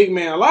passing big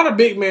man. A lot of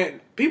big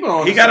men, people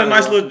don't. He got a understand,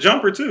 nice bro. little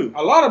jumper too.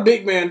 A lot of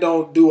big men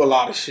don't do a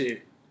lot of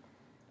shit.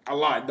 A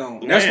lot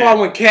don't. That's Man. why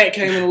when Cat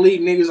came in the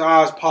league, niggas'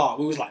 eyes popped.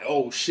 We was like,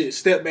 oh shit,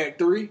 step back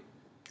three,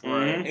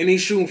 Mhm. and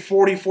he's shooting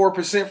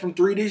 44% from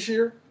three this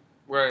year.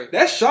 Right.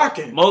 That's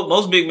shocking.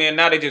 Most big men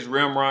now they just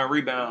rim, run,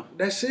 rebound,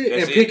 That's it.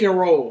 That's And it. pick and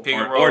roll pick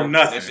and Or roll.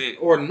 nothing. That's it.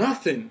 or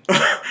nothing.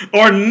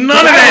 Or none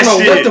of I that don't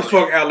know shit. what the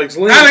fuck Alex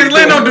Lynn. Alex is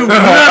Lynn don't do doing. none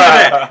of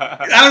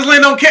that. Alex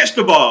Lynn don't catch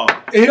the ball.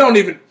 He don't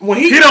even when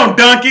He don't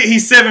dunk it.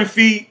 He's 7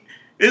 feet.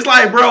 It's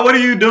like, bro, what are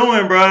you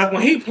doing, bro?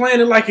 when he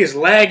playing it like it's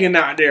lagging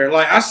out there.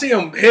 Like I see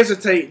him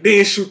hesitate,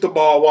 then shoot the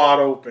ball wide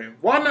open.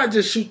 Why not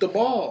just shoot the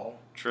ball?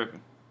 Tripping.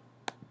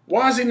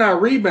 Why is he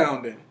not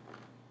rebounding?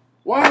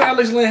 Why is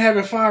Alex Lynn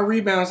having 5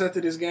 rebounds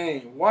after this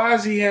game? Why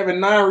is he having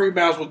 9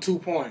 rebounds with 2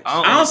 points?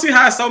 I don't see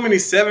how so many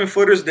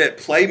 7-footers that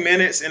play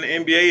minutes in the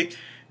NBA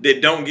that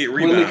don't get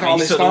Willie rebounds.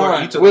 Cauley took the word- you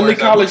Stein. took Willie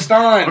words out. Cauley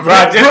Stein. Right.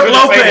 Brook Just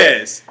gonna say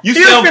Lopez. You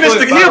He'll 7 finish.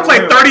 foot He'll by play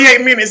the rim.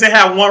 38 minutes and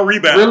have 1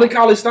 rebound. Willie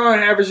Cauley Stein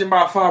averaging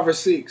about 5 or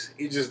 6.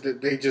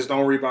 They just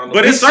don't rebound.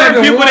 But He's it's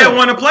certain people 7'1". that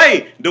want to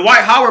play.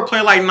 Dwight Howard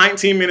played like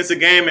 19 minutes a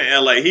game in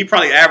LA. He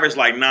probably averaged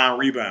like 9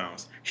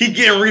 rebounds. He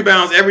getting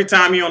rebounds every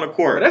time he on the But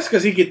court. that's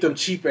because he get them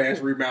cheap ass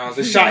rebounds.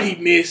 The shot he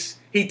missed,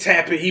 he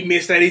tap it. He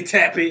missed that, he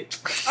tap it.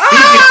 He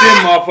get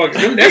them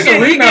motherfuckers. That's a He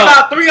get rebound.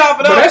 about 3 off of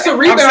But that. that's a I'm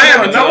rebound. saying,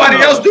 every but time.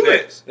 nobody else do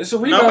it. It's a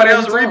rebound. Nobody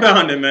else every time.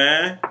 rebounding,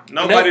 man.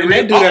 Nobody. and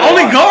they do that a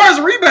Only lot. guards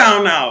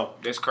rebound now.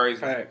 That's crazy.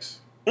 Facts.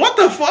 What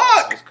the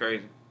fuck? That's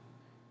crazy.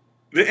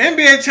 The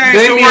NBA changed to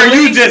Damian where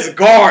you Lee- just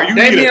guard. You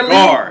need a Damian Lee,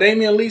 guard.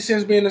 Damian Lee,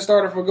 since being the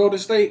starter for Golden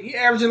State, he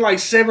averaging like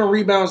 7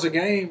 rebounds a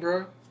game,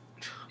 bro.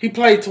 He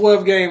played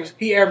 12 games.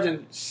 He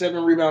averaging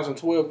 7 rebounds in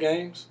 12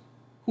 games.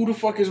 Who the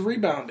fuck is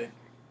rebounding?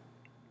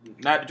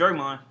 Not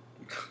Draymond.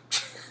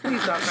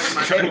 Please stop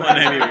talking about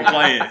Draymond ain't even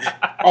playing.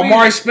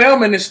 Amari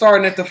Spellman is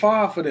starting at the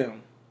 5 for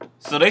them.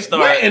 So they What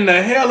start. in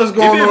the hell is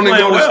going been on in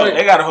playing Golden well. State?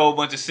 They got a whole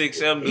bunch of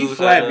 6'7" He dudes.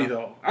 flabby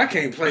though. I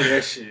can't play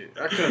that shit.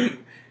 I couldn't.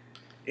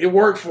 It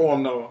worked for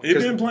him though. He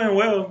 'Cause- been playing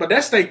well. But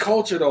that's their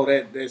culture though.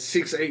 That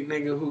 6'8"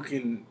 nigga who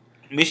can.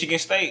 Michigan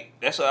State.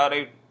 That's how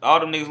all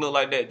them niggas look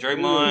like that.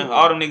 Draymond. Yeah.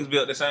 all them niggas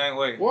built the same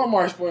way. What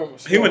Amari Spellman?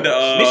 He went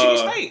to Michigan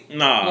State.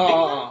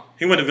 Nah,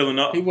 he went to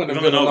Villanova. He went to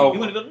You Villanova.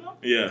 went to Villanova?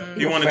 Yeah,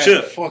 he He won a fat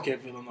chip Fuck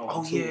at Villanova.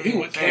 Oh, too. yeah. He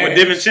went With cash.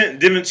 with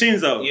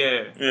DiVincenzo.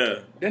 Yeah. Yeah.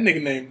 That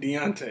nigga named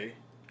Deontay.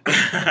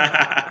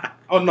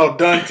 Oh no,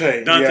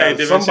 Dante. Dante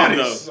DiVincenzo.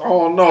 Somebody.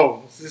 Oh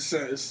no,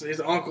 it's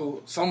his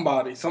uncle.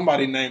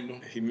 Somebody named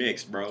him. He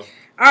mixed, bro. All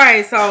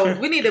right, so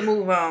we need to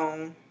move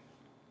on.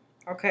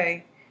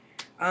 Okay.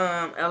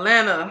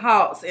 Atlanta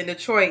Hawks and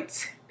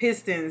Detroit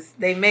Pistons,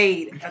 they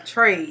made a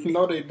trade.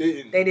 No, they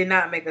didn't. They did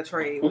not make a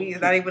trade. We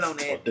is not even on Oh,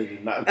 that. they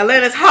did not.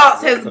 Atlanta's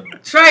Hawks has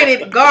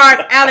traded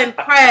guard Allen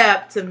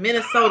Crabbe to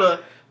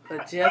Minnesota for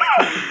Jeff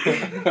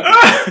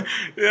Teague.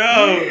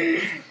 Yo,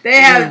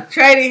 They have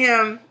traded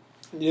him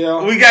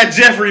Yeah. we got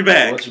Jeffrey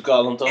back. What you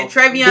call him, Tom? and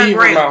Travion Beaver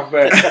Grant. mouth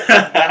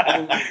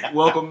back.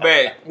 Welcome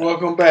back.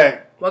 Welcome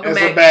back. Welcome As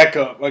back. a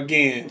backup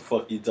again. What the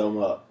fuck you talking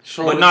about?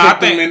 Schroeder no, I took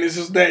them think- minutes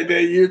is that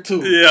year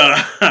too.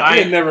 Yeah.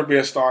 He'll never be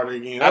a starter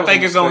again. That I was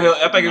think a it's gonna mistake.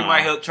 help. I think it Nah.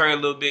 might help Trey a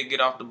little bit get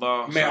off the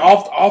ball. Man, So-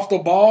 off the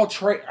ball,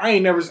 Trey. I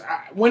ain't never.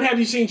 When have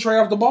you seen Trey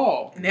off the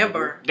ball?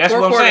 Never. That's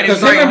Fourth what I'm saying. quarter.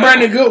 Because It's him and Trey.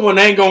 Brandon Goodwin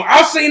ain't going.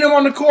 I've seen him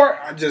on the court.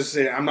 I just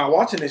said I'm not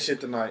watching this shit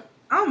tonight.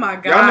 Oh my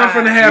God. Y'all not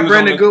finna He have was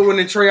Brandon on the- Goodwin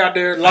and Trey out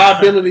there.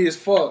 Liability as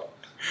fuck.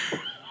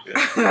 Did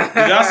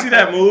y'all see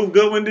that move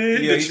Goodwin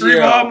did? Yeah, The tree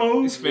ball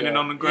move? He's spinning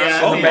on the ground. Yeah.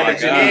 Send Oh him back my to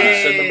G God. League.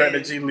 Send him back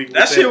to G League.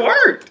 That shit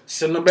worked.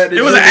 Send him back to G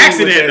It League. was an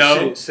accident, though.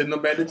 Shit. Send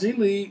him back to G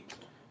League.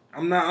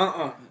 I'm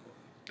not.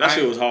 That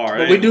shit was hard.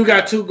 But we do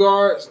got two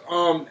guards.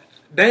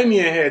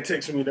 Damian had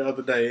texted me the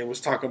other day and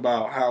was talking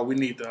about how we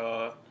need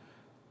to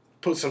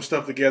put some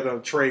stuff together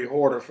and trade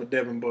Horder for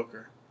Devin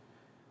Booker.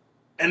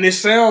 And it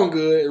sound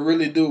good, it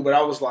really do, but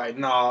I was like,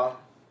 nah.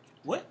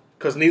 What?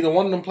 Because neither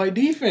one of them play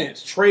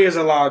defense. Trey is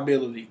a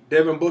liability.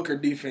 Devin Booker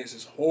defense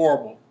is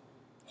horrible.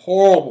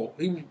 Horrible.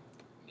 He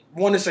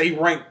want to say he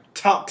ranked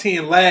top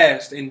 10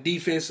 last in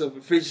defensive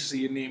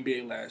efficiency in the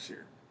NBA last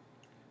year.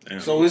 Damn.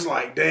 So it's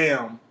like,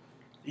 damn.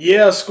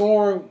 Yeah,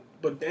 scoring,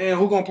 but damn,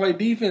 who gonna play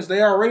defense?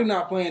 They already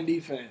not playing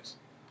defense.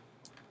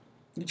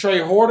 You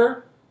trade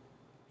Horder,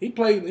 he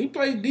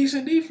played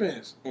decent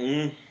defense.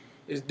 Mm.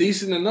 It's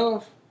decent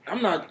enough.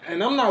 I'm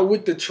not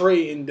with the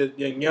trade and the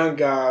young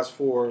guys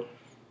for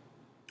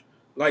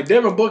like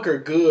Devin Booker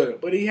good,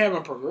 but he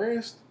haven't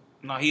progressed.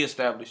 No, he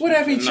established. What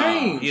have he Nah,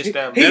 changed? he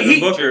established. Devin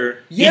Booker,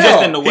 He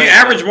just in the he West.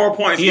 averaged bro. more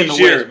points He in each the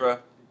year. West, bro.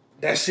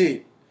 That's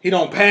it. He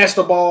don't pass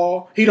the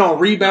ball. He don't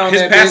rebound.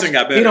 His that passing bitch.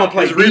 got better. He don't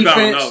play His rebound,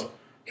 defense. no.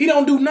 He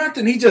don't do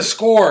nothing. He just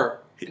score.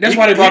 That's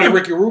why they brought in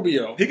Ricky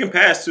Rubio. He can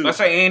pass too. I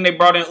say, and they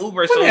brought in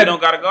Uber, so he don't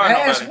got to guard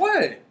pass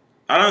nobody. what?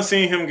 I done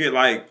seen him get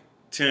like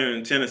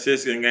 10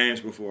 assists in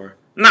games before.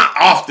 Not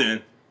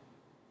often,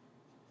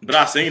 but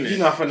I seen He's it.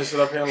 not finna sit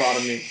up here and lie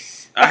to me.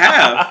 I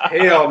have.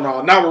 Hell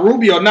no. Not with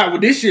Rubio. Not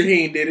with this year.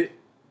 He ain't did it.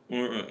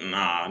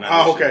 Nah, not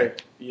Oh, this year.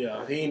 okay.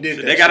 Yeah, he ain't did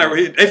that. They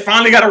got they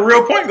finally got a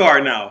real point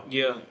guard now.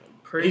 Yeah.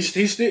 He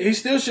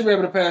still should be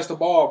able to pass the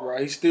ball,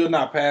 bro. He's still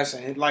not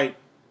passing. Like,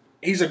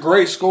 he's a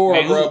great scorer,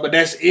 Man, bro, but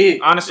that's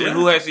it. Honestly, Yeah.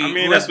 who has he? I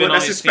mean, who has that's been on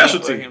his his team for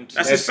specialty. him to-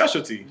 That's his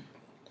specialty.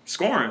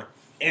 Scoring.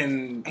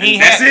 And He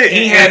That's had, it.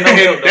 He had no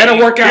help. though. that'll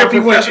work He a out if he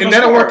went, professional and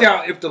that'll work scorer.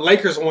 out if the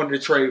Lakers wanted to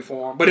trade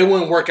for him, but it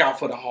wouldn't work out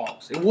for the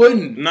Hawks. It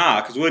wouldn't.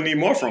 Nah, because we'll need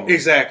more from him.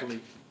 Exactly.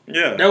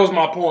 Yeah. That was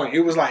my point.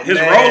 It was like His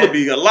nah. role would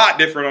be a lot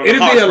different on the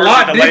It'd Hawks be a versus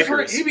lot the different.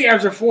 Lakers. He'd be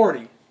averaging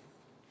 40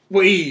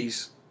 with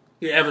ease.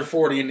 He averaged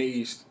 40 in the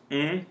East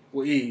Mm-hmm.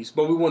 with ease,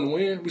 but we wouldn't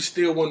win. We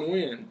still wouldn't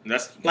win.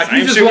 That's the Like same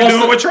he just shit we lost.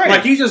 doing with Trey.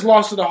 Like he just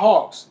lost to the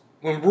Hawks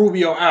when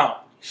Rubio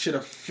out. He should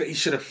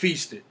have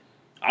feasted.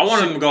 I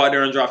wanted him to go out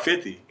there and drop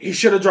 50. He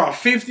should have dropped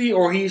 50,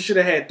 or he should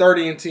have had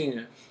 30 and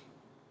 10.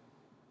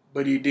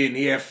 But he didn't.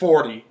 He had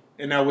 40,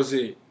 and that was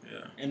it. Yeah.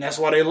 And that's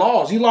why they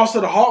lost. You lost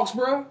to the Hawks,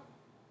 bro.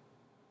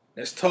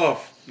 That's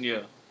tough.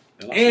 Yeah.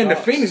 And the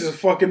Phoenix is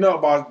fucking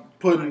up by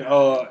putting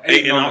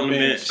Ayton on the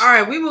bench. All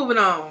right, we moving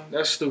on.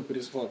 That's stupid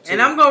as fuck. Too.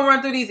 And I'm going to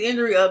run through these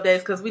injury updates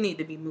because we need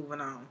to be moving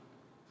on.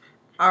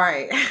 All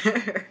right.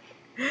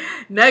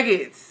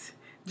 Nuggets.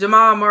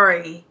 Jamal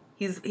Murray.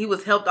 He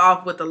was helped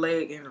off with a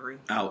leg injury.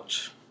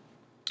 Ouch.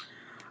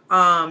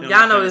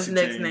 Y'all know his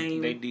next team.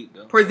 name. They deep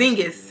though.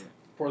 Porzingis.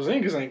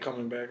 Porzingis ain't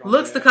coming back. On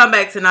Looks that. to come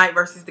back tonight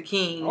versus the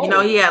King. You know,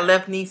 Oh. he had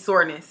left knee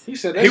soreness. He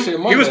said that He shit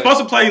Monday. was supposed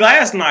to play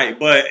last night,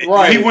 but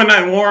Right. he went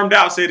out and warmed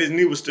out, said his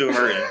knee was still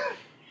hurting.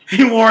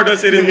 He warned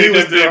us that his knee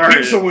was still That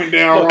pizza hurting. went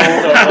down wrong.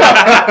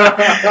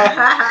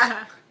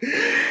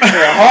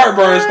 Yeah,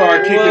 heartburn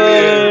started kicking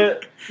in.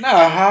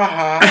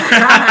 Nah,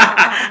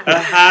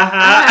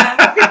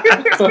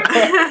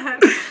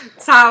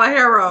 Tyler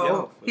Hero.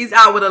 Yo. He's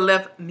out with a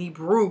left knee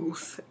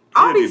bruise.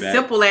 All He'll be these back.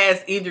 simple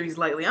ass injuries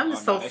lately. I'm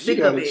just so that sick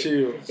You of gotta it.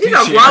 chill. These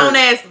are grown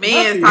ass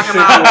men Nothing talking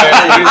simple about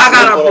as I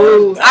got a this.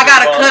 bruise. I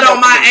got a cut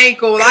on my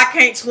ankle. I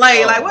can't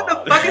play. Oh, Like what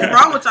the my fuck is God.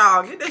 wrong with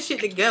y'all? Get that shit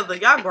together.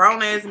 Y'all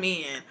grown ass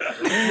men.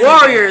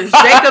 Warriors.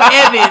 Jacob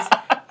Evans.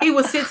 He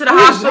was sent to the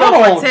hospital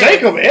Hold for on, tests.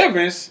 Jacob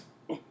Evans.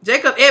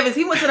 Jacob Evans.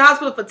 He went to the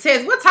hospital for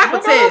tests. What type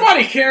of Don't test?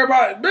 nobody care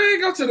about. Man,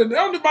 go to the.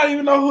 Don't nobody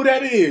even know who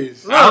that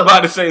is. I was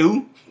about to say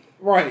who?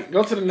 Right,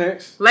 go to the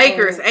next.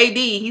 Lakers. AD.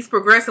 He's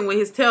progressing with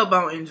his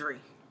tailbone injury.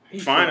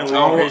 Finally.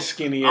 Oh, his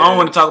skinny. I don't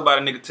want to talk about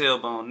a nigga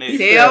tailbone. Nigga.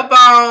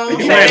 Tailbone.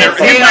 He Check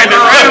landed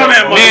that right on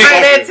that tailbone. motherfucker.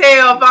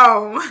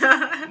 Check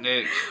that tailbone.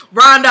 Nigga.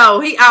 Rondo,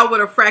 he out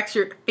with a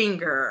fractured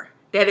finger.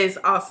 That is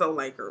also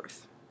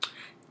Lakers.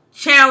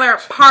 Chandler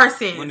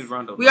Parsons. When is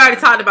Rondo? We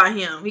already talked about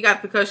him. He got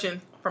a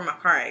concussion from a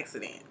car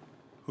accident.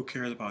 Who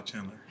cares about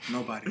Chandler?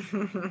 Nobody.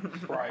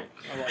 Right.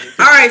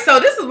 All right, so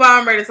this is why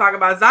I'm ready to talk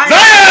about Zion.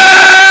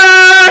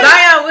 Zion!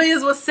 Zion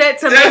Williams was set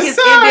to Yes, make his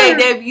sir. NBA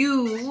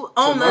debut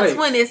on Tonight. the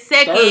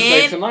 22nd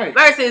Thursday tonight.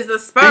 versus the He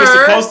was Spurs.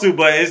 supposed to,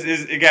 but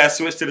it got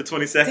switched to the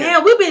 22nd.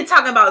 Damn, we've been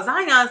talking about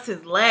Zion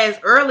since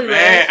early Man,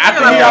 last year.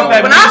 after Like, he off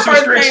that when I minutes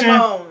first restriction,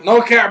 came on.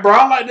 No cap, bro.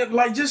 I like that.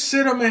 Like, just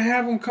sit him and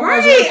have him come Right.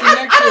 out. next I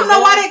year, don't know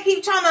bro. why they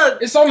keep trying to.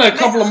 It's only a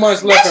couple of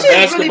months That left in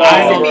shit really basketball,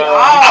 pissing me bro.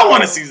 off. I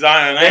want to see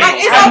Zion. Like,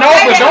 it's I know,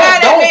 okay but to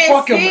have that don't man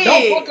fuck him. sick.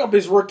 Don't fuck up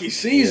his rookie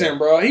season,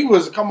 bro. He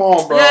was. Come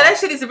on, bro. Yeah, that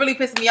shit is really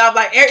pissing me off.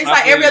 Like it's I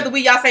like feel every you. other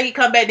week y'all say he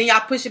come back, then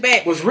y'all push it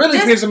back. was really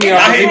Just- pissing me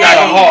it's off. He okay. got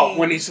a hawk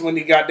when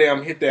he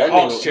goddamn hit that That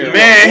Hawks nigga- chair.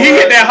 Man, he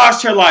hit that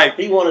Hawks chair like,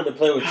 He wanted to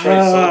play with Trey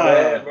so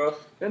bad, bro.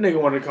 That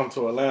nigga wanted to come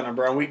to Atlanta,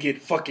 bro. And we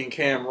get fucking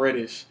Cam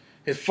Reddish,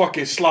 his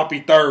fucking sloppy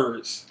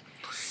thirds.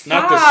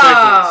 Not the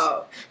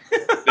seconds.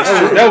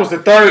 That was the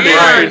third day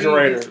in the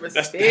refrigerator.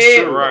 That's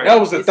true. Right. That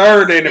was the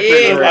third day in the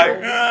refrigerator.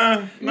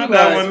 Like, not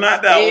that one,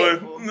 not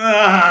that one. Nah.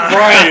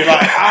 Right,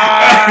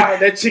 like,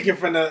 that chicken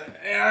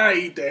I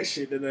eat that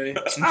shit today.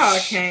 Oh, I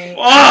can't.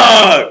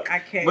 Fuck. I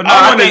can't. But no, I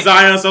I wanted think-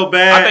 Zion so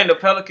bad. I think the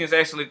Pelicans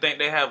actually think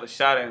they have a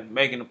shot at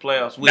making the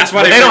playoffs. That's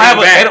why But they don't bring have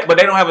him back.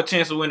 they don't have a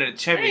chance of winning the Ain't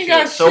championship.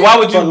 got So shit. why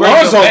would you But bring him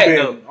Lonzo back been-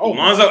 though? Oh,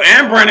 Lonzo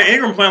and Brandon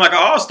Ingram playing like an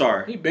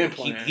all-star. he been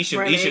playing. He should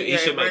Brandon make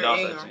the Ingram.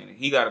 All-Star team.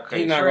 He got a case.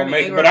 He's not gonna Brandon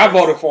make it, Ingram but I is-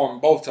 voted for him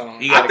both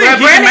times. He I got a think case.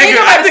 he can make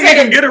it. I think he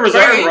can get a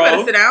reserve Brandon, you better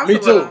role. sit down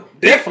Me somewhere. too,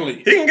 definitely.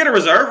 He can get a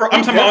reserve role.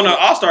 I'm talking about on the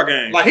All-Star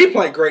game. Like he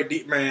played great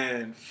deep,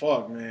 man.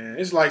 Fuck, man.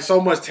 It's like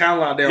so much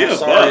talent out there He on a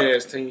sorry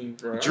ass team,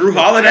 bro. Drew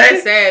That's Holiday.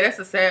 sad. That's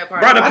a sad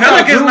part. Bro, the I thought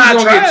Pelicans Drew not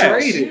was gonna get trash.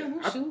 traded. Damn,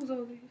 whose shoes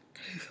over here?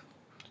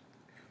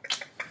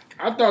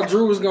 I thought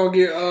Drew was gonna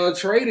get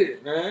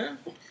traded, man.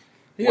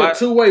 He Why- a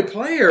two-way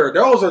player.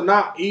 Those are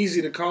not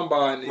easy to come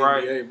by in the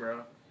Right. NBA,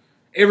 bro.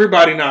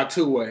 Everybody not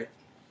two-way.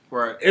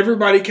 Right.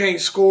 Everybody can't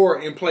score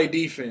and play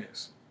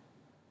defense.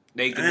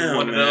 They can do Damn,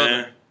 one or the man.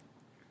 other.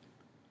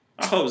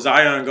 I hope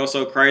Zion goes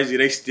so crazy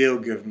they still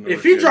give him. the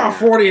If he rookie dropped of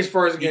the year. 40 his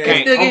first You game,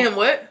 can't- Still get him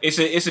what?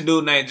 It's a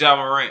dude named Ja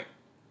Morant.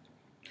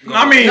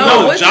 I mean, No,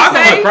 no, what'd you Ja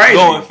say? going crazy.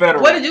 Going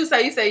federal. What did you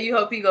say? You say you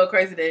hope he go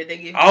crazy that they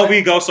give him. I hope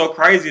he goes so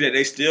crazy that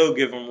they still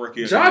give him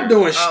rookie of the Ja year.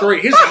 doing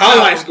straight. His Fuck no.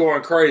 highlights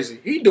going crazy.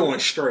 He doing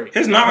straight.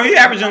 His number, he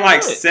averaging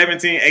like Good.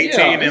 17, 18,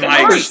 Yeah, and his like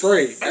numbers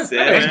straight. That's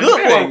seven.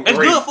 good for him. ain't That's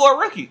great. good for a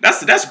rookie.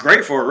 That's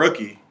great for a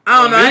rookie.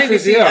 I don't know.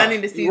 Memphis, yeah. I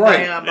need to see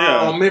Right. Zion Yeah.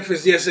 ball. On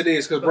Memphis, yes it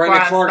is, because Before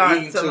Brandon I Clark start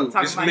eating talking too.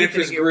 about It's he finna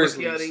Memphis get Rookie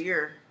of the Grizzlies.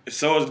 year.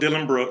 So is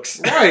Dylan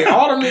Brooks. Right,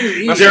 all them niggas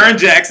eating. Jaren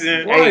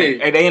Jackson.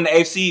 Right. Hey, they in the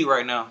AFC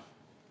right now.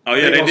 Oh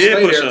yeah, they gonna did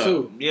stay push there up.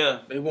 too. Yeah.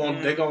 They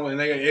won't. They gonna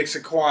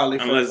exit quietly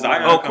for Unless the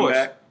Zion Oh, of come course.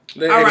 back.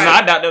 They All exit-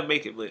 right. I doubt they'll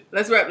make it, but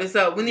Let's wrap this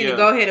up. We need Yeah. to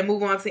go ahead and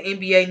move on to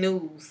NBA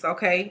news.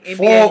 Okay, NBA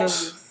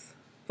Folks. news.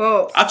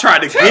 Folks. I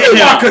tried to Tell get me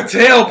why him.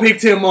 Cattell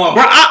picked him up.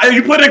 Bro,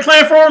 you put in a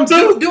claim for him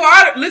too? Do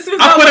our listeners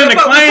I know put what in the a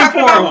fuck we claim talking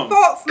for about? him.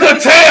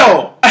 Folks,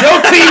 Cattell,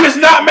 your team is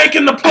not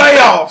making the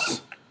playoffs.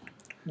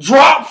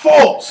 Drop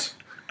Fultz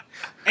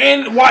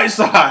and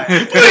Whiteside,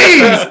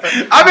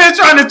 please. I've been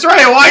trying to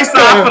trade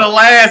Whiteside for the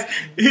last.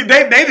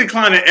 They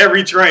declining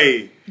every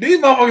trade. These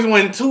motherfuckers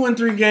win 2 and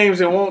 3 games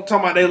and won't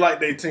talk about they like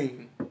their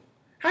team.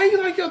 How you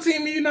like your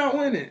team and you not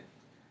winning?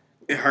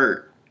 It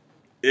hurt.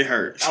 It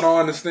hurts. I don't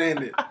understand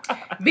it.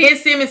 Ben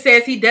Simmons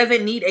says he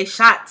doesn't need a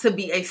shot to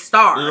be a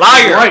star.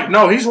 liar. Right?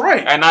 No, he's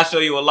right. And I show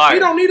you a liar. He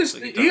don't need a. What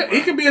you talking He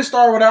about? can be a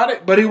star without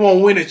it, but he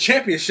won't win a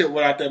championship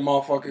without that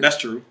motherfucker. That's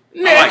true. I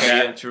like Next.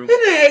 that. Yeah, true.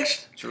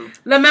 Next. True.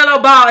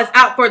 LaMelo Ball is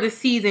out for the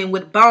season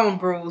with bone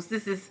bruise.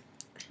 This is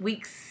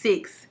week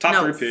 6. Top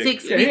 3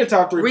 pick. 6 Yeah, he a week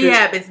top 3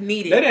 rehab pick. is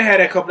needed. They didn't have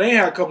that couple. They ain't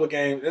had a couple of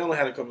games. They only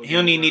had a couple of He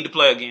don't games. even need to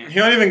play again. He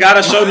don't even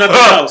gotta show nothing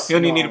else. He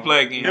don't even He need to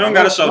play again. don't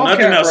gotta show No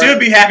nothing cap, else. bro. He'll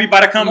be happy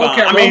by the combine. No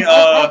cap, I mean,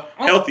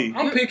 I'm healthy.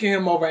 I'm picking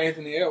him over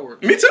Anthony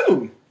Edwards. Me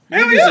too.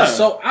 Hell Niggas yeah. is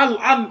so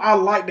I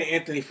like the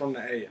Anthony from the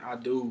A. I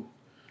do.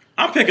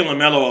 I'm picking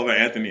LaMelo over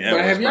Anthony Edwards.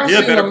 But have y'all He a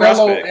seen better LaMelo?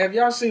 prospect. Have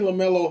y'all seen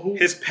LaMelo hoop?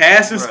 His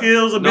passing Right.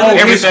 skills, No,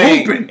 ability. his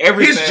everything- hooping,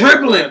 everything. his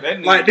dribbling. That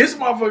nigga Like this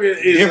motherfucker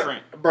is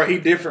different. Bro, he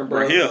different, bro.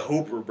 Bro, he a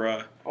hooper,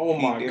 bro. Oh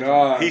my different.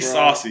 god, He's bro.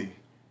 saucy.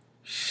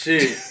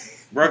 Shit,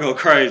 Bro, go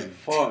crazy.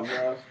 fuck,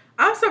 bro.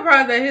 I'm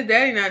surprised that his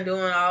daddy not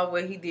doing all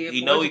what he did.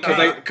 He for know what he you can't.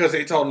 call it. Because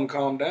they told him to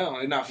calm down.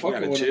 They're not fucking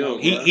gotta with chill,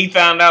 him. bro. He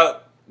found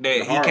out that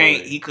The he hard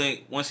can't. way. He couldn't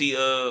once he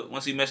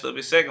messed up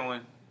his second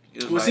one.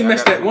 It was Once like, he I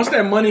missed gotta- that, once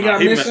that money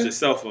got He messed missing,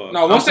 himself up.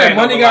 no, I'm once that saying,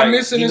 money but, got like,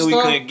 missing he and knew he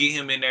stuff, couldn't get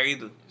him in there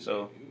either.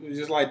 So it was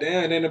just like,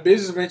 damn. And then the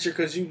business venture,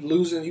 because you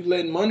losing, you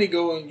letting money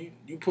go, and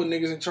you put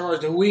niggas in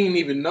charge that we ain't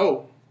even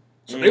know.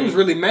 So they was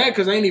really mad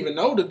because they ain't even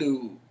know the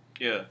dude.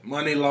 yeah,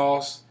 Money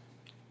loss.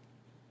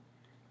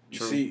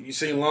 True. You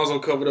see Lonzo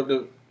covered up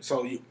the.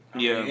 So you. I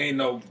mean, Yeah. he ain't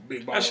no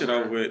big ball. That shit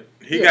over with.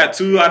 He Yeah. got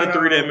 2 out of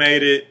 3 that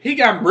made it. He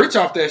got rich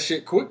off that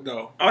shit quick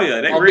though. Oh yeah,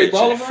 they Our rich big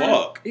baller as brand,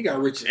 fuck. He got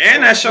rich. as And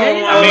fuck. that show Yeah, on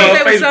you know I mean,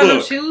 what they was selling them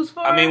Facebook. shoes for?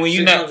 I mean when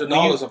you not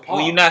 $600 a pop.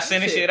 when you not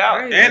sending Shit shit out.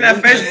 crazy. And that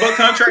Facebook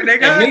contract they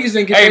And got. niggas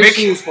didn't get Hey, their they-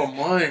 shoes for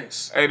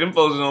months. Hey, them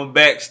folks was on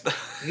back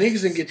stuff.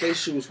 Niggas didn't get their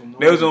shoes for months.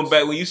 They was on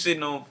back when you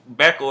sitting on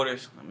back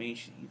orders. I mean,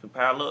 you can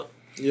pile up.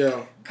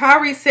 Yeah.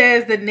 Kyrie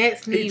says the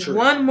Nets need Petrie.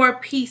 one more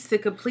piece to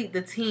complete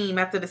the team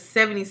after the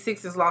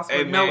 76ers lost Hey,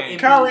 with no man. Embiid.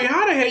 Kyrie,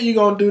 how the hell you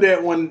gonna do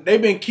that when they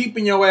been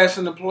keeping your ass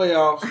in the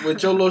playoffs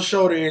with your little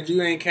shoulder injury,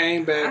 you ain't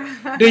came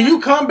back? Then you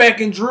come back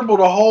and dribble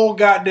the whole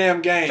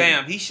goddamn game.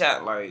 Fam, he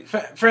shot like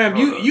Fam,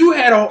 Hold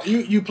up.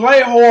 you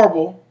played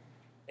horrible,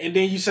 and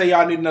then you say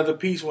y'all need another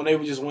piece when they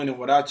were just winning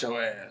without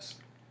your ass,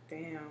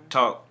 Damn.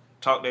 talk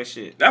that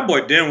shit. That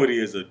boy Dinwiddie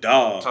is a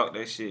dog. Talk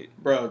that shit.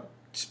 bro.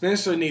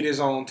 Spencer need his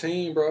own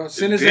team, bro.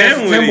 Send his ass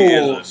to Dinwiddie is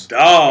Timberwolves. a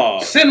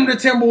dog. Send him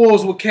to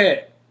Timberwolves with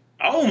Cat.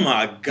 Oh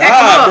my Pack him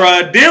god,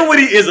 up. bro.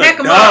 Dinwiddie is a Pack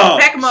him dog. up.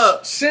 Pack him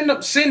up.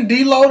 Send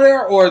D'Lo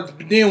there or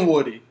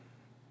Dinwiddie.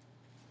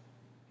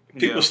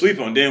 People Yeah. sleep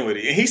on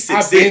Dinwiddie, and he's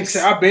I've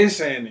 6'6". been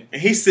saying it.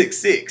 And he's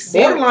 6'6".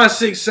 Borderline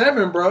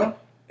 6'7", bro.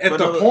 at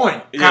the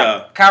point.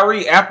 Yeah.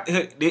 Kyrie,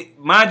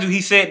 mind you,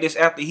 he said this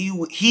after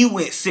he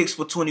went 6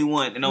 for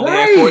 21 and only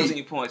Right. had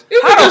 14 points.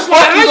 It was How the just fuck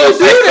like, you how gonna you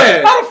say do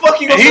that? that? How the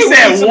fuck you gonna He say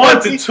said we 1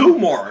 somebody- to 2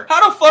 more.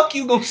 How the fuck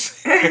you gonna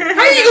say?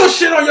 How you gonna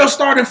shit on your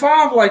starting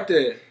five like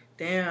that?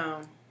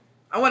 Damn.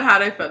 I wonder how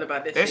they felt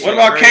about this That shit. What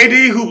about crazy.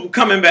 KD who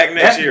coming back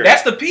next year?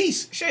 That's the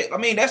piece. Shit, I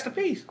mean that's the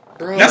piece.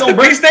 Bro. That's the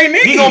piece they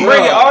need. He gonna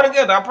bring it Bro. all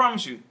together. I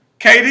promise you,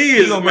 KD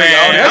is gonna bring it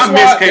man. all That's I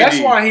miss why. KD. That's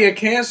why he had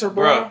cancer,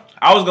 bro. bro.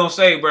 I was gonna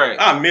say, bro.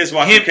 I miss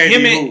watching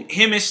KD hoop.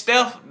 Him and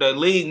Steph, the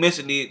league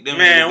missing them.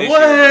 Man, this what?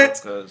 year,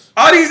 bro, 'cause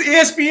All these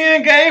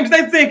ESPN games,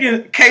 they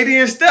thinking KD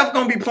and Steph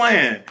gonna be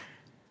playing.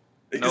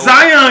 No.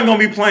 Zion gonna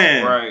be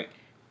playing. right.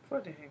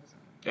 What the heck?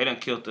 They done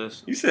killed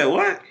us. You said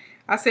what?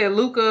 I said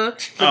Luka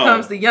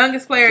becomes the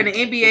youngest player in the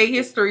NBA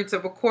history to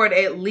record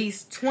at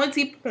least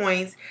 20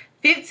 points,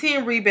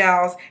 15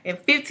 rebounds, and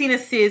 15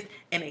 assists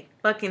in a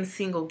fucking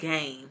single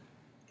game.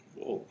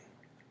 Whoa.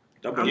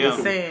 I'm Yeah.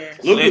 just saying.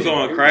 Luka's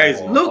going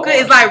crazy Luka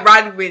is like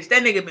Roddy Rich.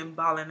 That nigga been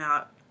balling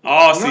out.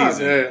 all Not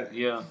season. that.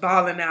 Yeah,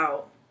 Balling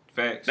out.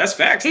 facts. That's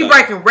facts. He though.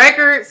 breaking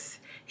records.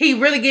 He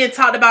really getting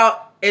talked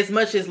about as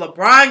much as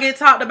LeBron get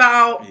talked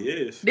about. He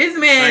is. This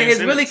man Same has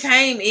really sentence.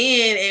 came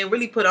in and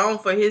really put on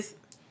for his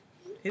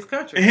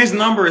country. And his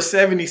number is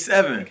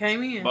 77.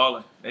 Came in.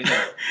 balling. They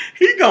just-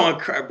 He going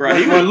crazy, bro.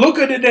 He When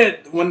Luka did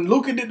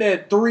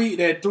that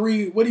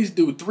three, what he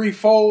do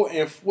 3-4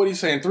 and what he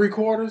saying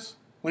 3/4?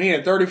 When he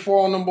had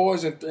 34 on them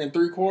boys and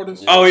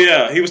 3/4. Oh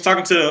yeah, he was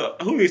talking to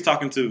who he was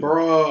talking to.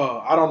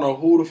 Bruh, I don't know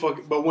who the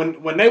fuck. But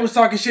when they was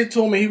talking shit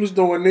to him and he was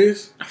doing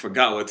this, I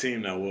forgot what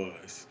team that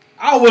was.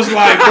 I was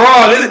like,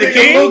 bro, Is this it the nigga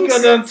Kings?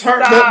 Luka done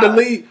turned up the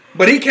league.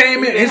 But he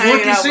came in He his been hanging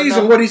rookie out with season.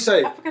 them. What he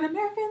say? African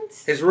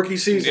Americans. His rookie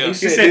season. Yeah. He He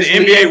said, said this the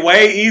league- NBA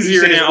way he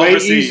easier said than it's way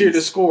overseas. easier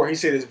to score. He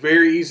said it's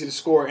very easy to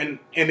score, and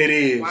it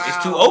is. Wow.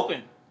 It's too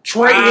open.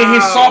 Trey in his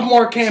Wow.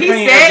 sophomore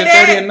campaign said averaged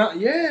 30 that? and 9.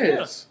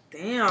 Yes.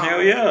 Damn.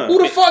 Hell yeah. Who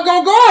the fuck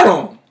gonna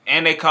guard him?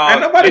 And they call.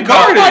 Ain't nobody they call-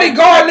 guarding. Nobody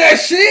guard that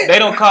shit. They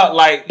don't call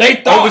like They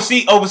thought-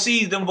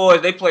 overseas. Them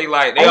boys they play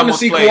like they I wanna almost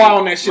see play. Kawhi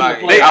on that shit in the Like,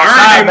 play. They outside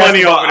earn their money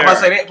basketball. over I'm about to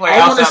say there. they play I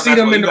want to outside see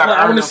them in the basketball. play. You I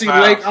gotta want to earn see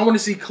them Lake. fouls. I want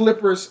to see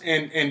Clippers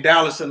and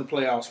Dallas in the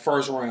playoffs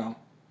first round.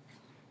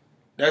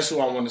 That's who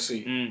I want to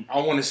see. Mm. I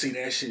want to see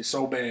that shit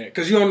so bad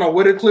because you don't know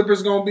where the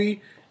Clippers gonna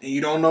be and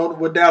you don't know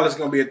what Dallas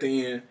gonna be at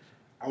the end.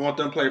 I want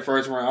them to play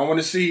first round. I want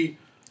to see.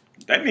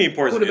 They need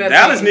Who the Porzingis. best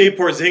Dallas team? need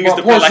Porzingis Well,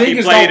 to play like he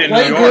Porzingis played don't in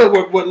play New good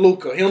York. with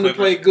Luka. He only Clippers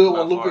played good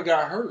when by Luka far.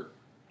 got hurt.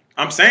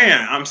 I'm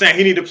saying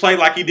he need to play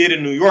like he did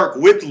in New York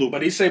with Luka.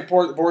 But he said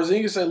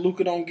Porzingis said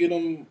Luka don't get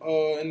him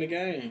in the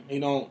game. He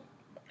don't.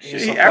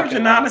 It's He a averaging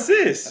fucking 9 lie.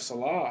 assists. That's a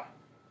lie.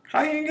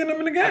 How you ain't getting him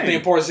in the game? I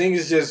think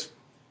Porzingis just.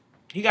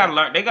 He gotta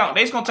learn. They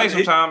just gonna take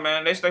some time,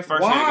 man. They stay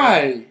first.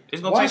 Why? It's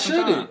gonna Why take some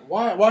should time. it?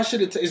 Why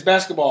should it? It's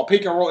basketball,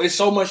 pick and roll. It's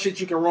so much shit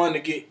you can run to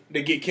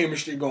get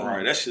chemistry going.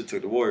 Right, that shit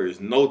took the Warriors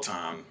no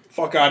time.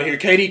 Fuck out of here.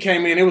 KD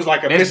came in. It was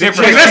like a That's missing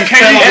different. chest. That's He KD.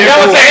 fell off That's the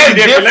what I'm floor. saying. That's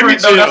different. Let me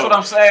different, though. chill. That's what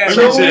I'm saying. Let me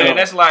So, chill. man,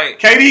 that's like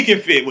KD can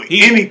fit with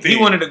anything. he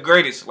one of the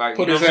greatest. Like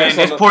Put you know his what I'm ass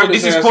saying. on the- put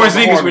This his is ass on the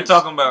Porzingis we're Hornets.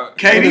 talking about.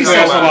 KD Put his so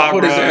ass fly, on-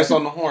 Put his bro. ass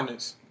on the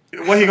Hornets.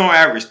 What he gonna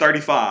average?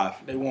 35.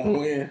 They won't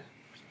win.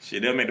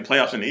 Shit, they'll make the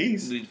playoffs in the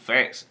East.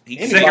 Facts. He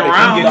Anybody Second can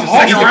round. get to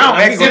Second Hawks-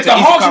 round. He go If to the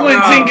East Hawks win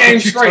Conference. 10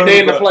 games straight, they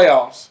in the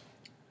playoffs.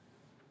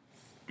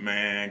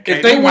 Man, If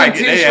KD they win might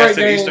 10 get their ass to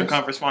straight the Eastern games-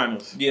 Conference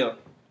Finals. Yeah,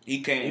 he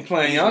can. He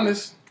playing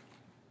Giannis.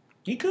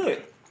 He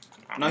could.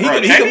 No, he Bro,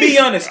 could. He could be KD's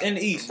honest in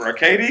the East Bro,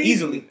 KD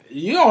easily.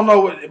 You don't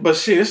know what, but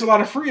shit, there's a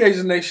lot of free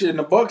agents next year, and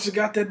the Bucks have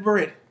got that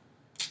bread.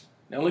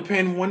 They only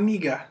paying one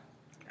nigga.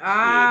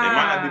 Ah. they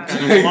might not be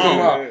Come paying him on.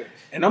 long.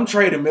 And I'm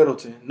trading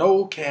Middleton.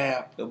 No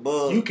cap. The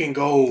bug. You can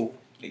go.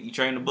 You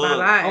train the My bug.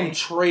 life. I'm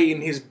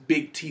trading his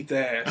big teeth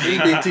ass. His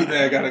big teeth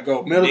ass gotta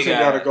go. Middleton Big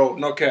gotta ass. go.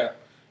 No cap.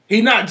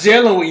 He not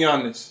gelling with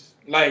Giannis.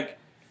 Like,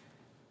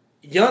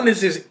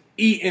 Giannis is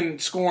eating,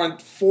 scoring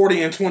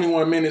 40 and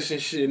 21 minutes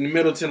and shit. And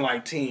Middleton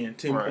like 10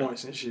 Right.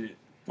 points and shit.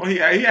 Well, he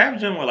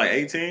averaging what, like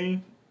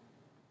 18?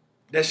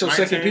 That's your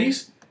 19? second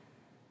piece?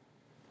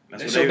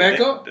 That's That's what your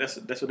backup?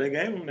 That's what they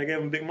gave him. They gave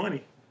him big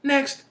money.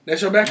 Next.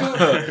 That's your backup?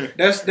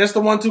 That's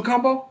the 1-2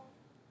 combo?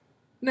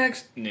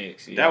 Next.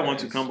 Next. Yeah, That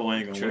 1-2 it's combo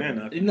ain't gonna true. win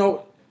nothing. You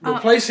know,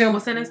 replace him.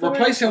 what's in that story?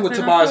 Replace him with What's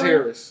in that Tobias story?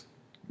 Harris.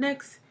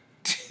 Next.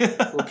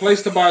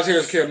 Replace Tobias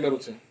Harris, Kevin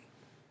Middleton.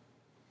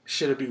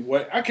 Should it be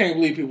what? I can't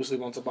believe people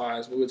sleep on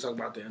Tobias, but we'll talk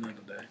about that another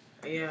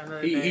day. Yeah,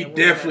 another He day. We'll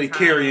definitely have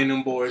time. carrying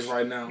them boys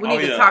right now. We Oh,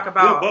 need to yeah. talk Good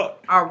about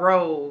buck. our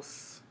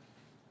Rose.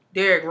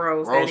 Derrick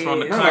Rose. Rose that from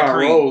the is. Not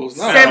concrete. Rose.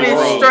 Not Seven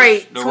Rose.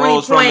 straight The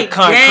Rose from the 20-point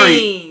concrete.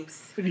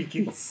 games. Pretty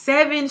cute.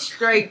 7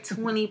 straight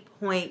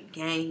 20-point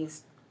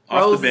games.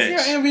 Off Rose the is-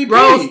 bench. Yeah, MVP.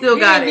 Rose still He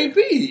got it.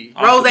 MVP.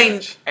 Off Rose the ain't.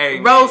 bench. Hey,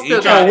 Rose man, still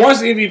he got trying- it.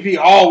 Once MVP,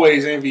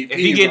 always MVP. If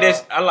he get bro.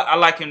 this, I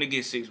like him to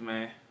get 6,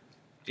 man.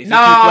 If he No,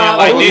 keep playing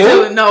like Lou this,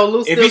 still- no, Lou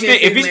if still he still,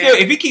 getting if he six, still,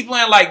 man. if he keep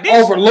playing like this,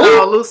 over Lou,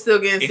 No, Lou still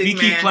getting if six, he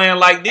keep man. playing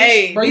like this,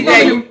 Hey, Bro, you DJ,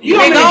 know you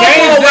how been many gone games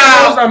for a that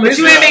while, Rose done but missed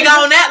you ain't been now?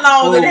 gone that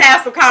long to Who?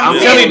 have some I'm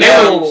conversation.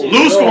 telling you, No.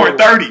 Lou scoring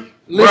 30.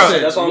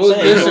 Listen, That's what I'm Lou,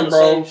 saying. listen, Doing the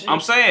bro. same shit.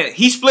 I'm saying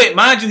he split.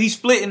 Mind you, he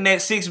split in that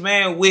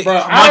 6-man with Bro,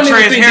 I don't even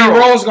Montrezl think Harrell.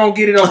 D-Rose gonna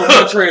get it over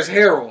Montrezl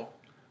Harrell.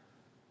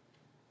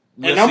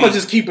 We'll And I'm gonna see.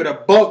 just keep it a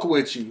buck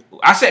with you.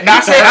 I said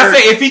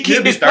if he keep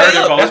He'll be this play third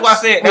in up, that's votes. why I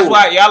said. That's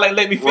why y'all ain't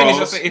let me finish. I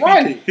Rose. said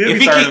Right. He'll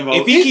be third in votes.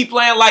 if he keep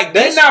playing like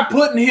They're this, not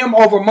putting him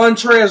over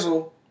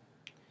Montrezl.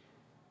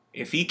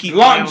 if he keep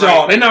playing Lockjaw.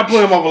 like, They're not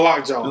putting him over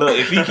Lockjaw. look,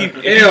 if he keep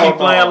Hell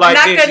playing no. like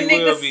Knock this, a he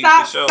nigga will be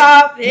stop, for sure.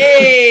 stop.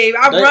 Hey,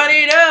 I They- run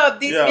it up.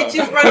 These Yeah.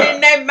 bitches running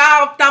their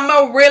mouth. I'm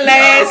a real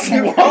ass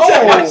Whoa.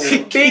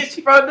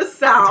 bitch from the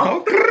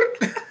south.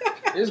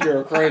 This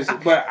girl crazy.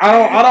 But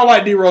I don't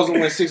like D-Rose to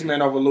win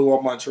 6-man over Lou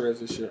or Montrezl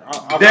this year.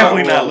 I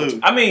Definitely not Lou. Lou.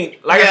 I mean,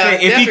 like Yeah, I said, if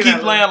he definitely keep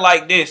not playing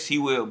like this, he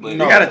will. But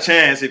No. He got a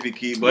chance if he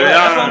keep, but Yeah,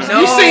 that's what I'm saying.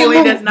 No, You seen he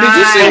Lou? does Did not.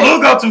 you see But Lou?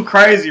 Lou go too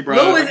crazy, bro.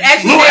 Lou is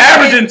actually Lou naming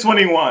averaging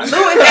 21. Lou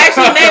is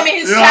actually naming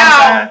his You know what I'm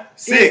child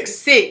saying? Six.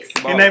 Six.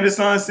 He named his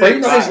son Bro, you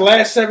 6. know his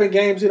last 7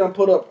 games he done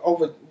put up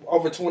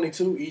over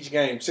 22 each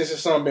game since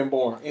his son been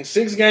born. In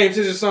 6 games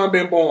since his son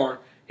been born,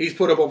 he's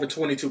put up over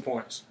 22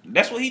 points.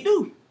 that's what he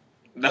do.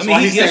 That's I mean, why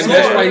he he's gets saying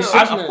that's scored. why he's Of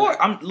 6-man. course,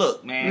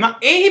 look, man. Not-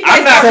 And he I'm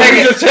plays not So more he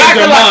taking- minutes. just changed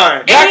your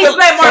mind. And he played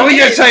more So he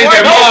minutes. just changed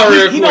their More mind minutes.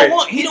 real He quick. don't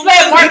want. He don't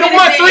played more want. He don't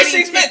want minutes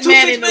 3 than 6 men, any 2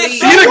 man 6 in the men.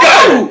 league. He the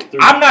GOAT.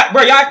 I'm not,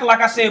 bro. Y'all acting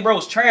like I said, bro,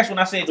 it's trash when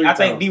I said 3 I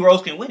think times.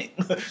 D-Rose can win it.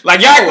 Like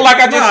y'all acting like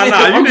I just said.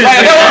 Nah, you I'm didn't like,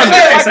 say that's what I'm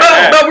that.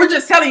 saying. But we're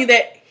just telling you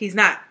that he's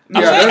not.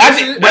 I'm Yeah, saying, that's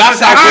I it. but I That's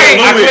said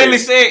how I Lou clearly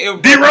is. said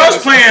if D-Rose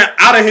playing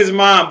out of his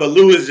mind, but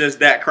Lou is just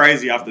that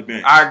crazy off the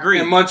bench. I agree.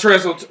 And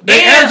Montrezl,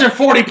 they Yeah. averaging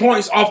 40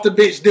 points off the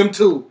bench, them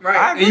two.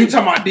 Right. And you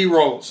talking about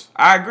D-Rose.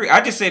 I agree. I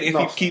just said if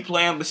No. you keep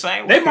playing the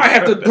same They way. might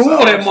have to That's duel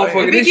all that I'm saying.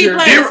 motherfucker If he this keep year.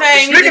 playing the same,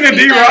 he Speaking just of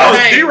keep playing D-Rose,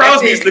 the same. D-Rose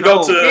That's needs it. to go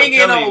No. to He ain't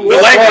getting no The war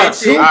Lakers. and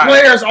shit. Two Alright.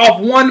 players off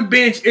one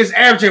bench is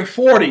averaging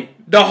 40.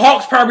 The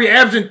Hawks probably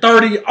averaging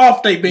 30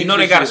 off their bench. You know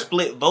they this got to year.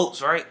 split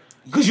votes, right?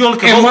 Because you only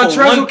can And vote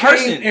for one Montrezl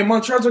person. came, and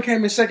Montrezl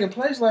came in second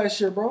place last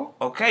year, bro.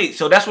 Okay,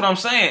 so that's what I'm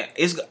saying.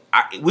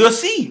 We'll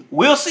see.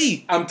 We'll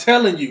see. I'm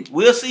telling you.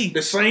 We'll see.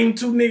 The same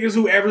 2 niggas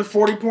who averaged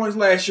 40 points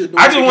last year.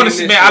 I just want to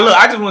see, man. I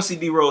I just want to see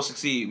D-Rose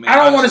succeed, man.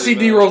 don't want to Honestly, see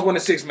man. D-Rose win a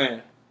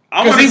 6-man.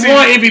 I Because want to he see.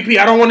 won MVP.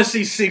 I don't want to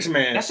see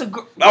 6-man. That's a.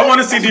 I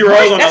wanna see that's D-Rose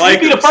great. on the That's- he'd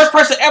be the Lakers. first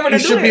person ever to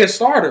He do should that. be a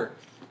starter.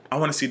 I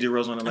want to see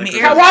D-Rose on the I mean,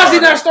 Lakers. every- Why is he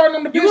not starting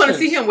on the You Pistons? want to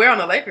see him where on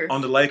the Lakers?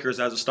 on the Lakers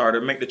as a starter?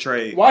 Make the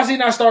trade. Why is he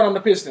not starting on the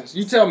Pistons?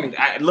 You tell me.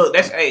 Look,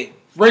 that's a.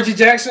 Reggie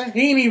Jackson,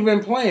 he ain't even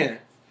been playing.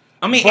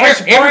 I mean,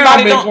 Bryce Brown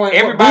everybody been don't. playing.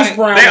 Everybody. Bruce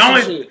Brown They some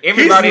only. shit.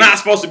 Everybody- He's not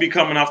supposed to be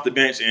coming off the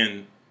bench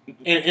in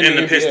in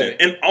the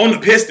Pistons. On the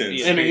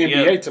Pistons. In the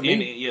NBA to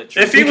me. Yeah,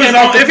 true. If he He was came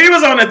on, off if he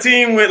was on a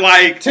team with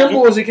like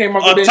Timberwolves, he came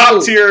off the a bench top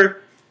too. tier,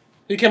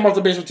 He came off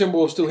the bench with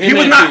Timberwolves too. Him he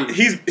was and not. Teague.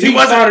 He Teague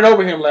wasn't. started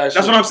over him last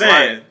That's year. what I'm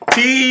saying.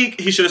 Teague,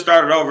 he should have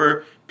started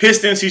over.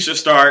 Pistons, he should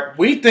start.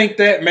 We think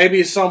that maybe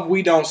it's something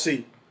we don't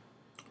see.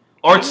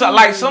 Or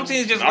like some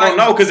teams just I like don't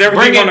know, 'cause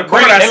everything on the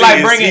court I they see like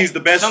is bringing, he's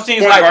the best Some teams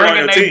point like guard on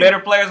bringing your their team. better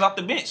players off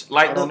the bench.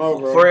 Like I don't know,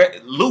 bro. for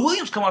Lou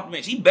Williams come off the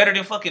bench, he better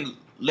than fucking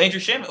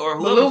Landry Shamet or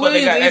whoever. Lou the fuck they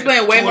Williams, got he's at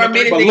playing way 2 more or 3.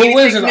 minutes But than Lou any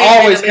Williams 6 man in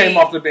always the came league.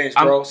 off the bench,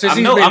 bro. I'm- Since I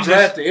he's know, been I'm just-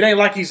 drafted, it ain't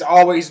like he's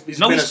always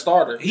No, been a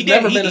starter. He He's did.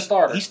 never He, been a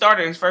starter. He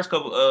started his first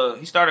couple.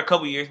 He started a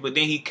couple years, but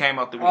then he came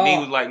off the. then he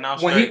was like, "No, I'm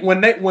straight."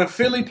 when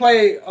Philly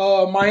played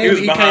Miami, He was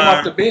he came behind.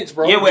 off the bench,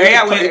 bro. Yeah, well,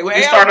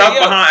 He started off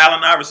behind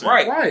Allen Iverson.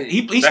 Right. Right.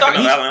 He Backing started.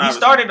 up Allen He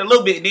Iverson. started a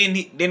little bit.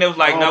 Then it was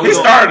like, Oh, no, he we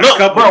gonna- started a look,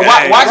 couple bro.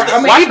 Watch games. the. I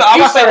mean, Watch he the. I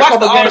was started saying, a watch couple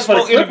the all the games for the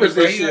smoke Clippers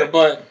interviews this year,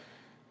 but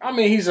I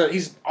mean,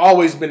 he's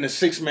always been the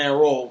 6-man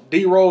role.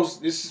 D Rose,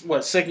 this is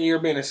what, second year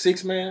being a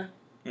 6-man.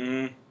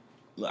 Mhm.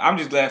 Look, I'm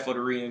just glad for the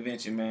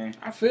reinvention, man.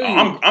 I feel you.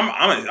 I'm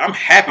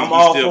happy I'm he's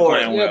all still for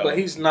it. playing yeah, well. but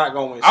he's not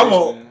going to win I 6-man.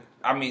 won't-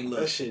 I mean, look.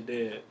 That shit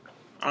dead.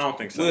 I don't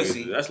think so. We'll either.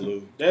 see. That's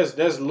Lou.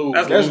 That's Lou.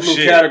 That's That's Lou Lou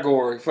shit.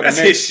 category for That's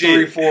the his next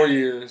shit. 3-4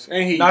 years.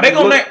 And he Now they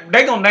look-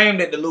 gonna name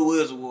that the Lou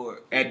Wills Award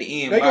at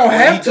the end. They When gonna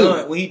have he to.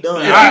 done, when he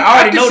done. Yeah. I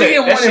already can know see that.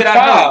 him That winning shit 5. I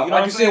know. You know I what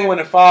I'm can see him saying?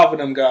 winning 5 of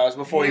them guys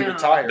before he Yeah.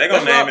 retired. They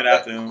gonna That's name what- it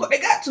after him. They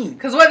got to.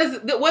 Because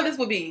what this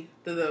would be?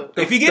 The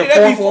If you get the it,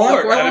 that'd be fourth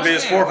one? four. That'd be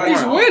his fourth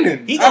He's one.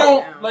 winning. He I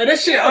don't gonna- like that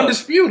shit. Yeah.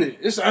 Undisputed.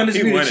 It's an He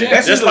undisputed winning.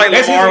 champion. Just like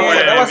that's his Lamar award.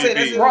 winning That's why I said MVP.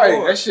 that's his Right,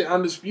 award. that shit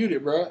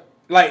undisputed, bro.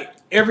 Like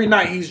every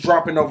night he's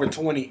dropping over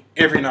 20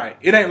 every night.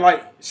 It ain't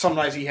like some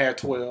nights he had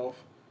 12.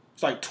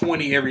 It's like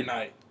 20 every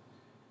night.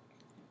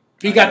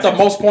 He got the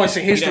most points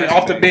in history That's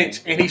off the fair.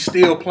 bench, and he's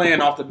still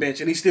playing off the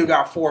bench, and he still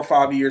got 4 or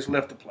 5 years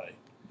left to play.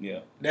 Yeah.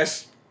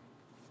 That's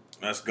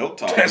That's GOAT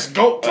talk. GOAT Of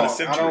the talk. I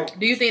century. don't.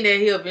 Do you think that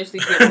he'll eventually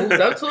get moved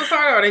up to a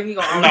starter, or think he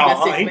gonna always be a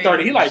No, 6 he man?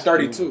 30. He like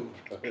 32.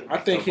 I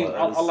think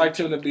I like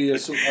him to be a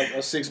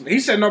 6-man. He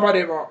said nobody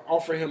ever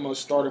offered him a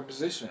starting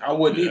position. I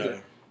wouldn't Yeah.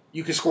 either.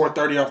 You can score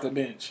 30 off the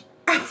bench.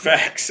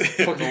 Facts.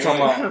 Fuck you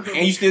talking about?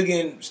 And you still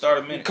getting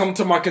started minutes. Come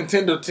to my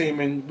contender team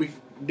and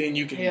then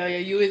you can. Hell yeah,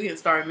 you is getting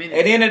starting minutes.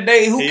 At the end of the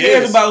day, who He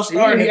cares is. about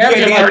starting? He If you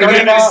averaging ain't like in the 30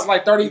 game, minutes.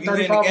 like 30, if you in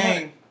the 35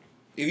 game,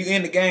 if you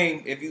in the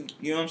game, if you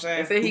know what I'm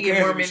saying. They say he Who get cares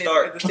more if you minutes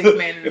start? as a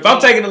 6-man in the If I'm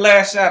league. taking the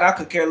last shot, I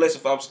could care less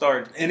if I'm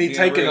starting. And he Being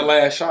taking real. the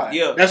last shot.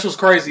 Yeah. That's what's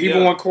crazy. Even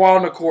Yeah. when Kawhi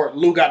on the court,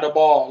 Lou got the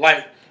ball.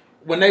 Like,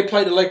 when they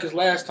played the Lakers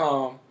last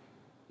time,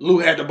 Lou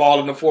had the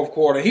ball in the fourth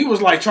quarter. He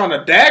was like trying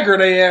to dagger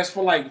their ass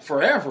for like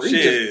forever.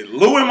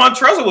 Lou and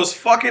Montrezl was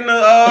fucking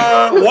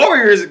the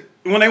Warriors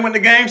when they went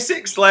to Game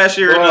 6 last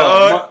year in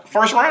the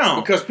first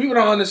round. Because people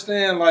don't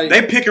understand, like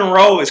they pick and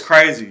roll is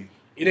crazy.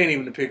 It ain't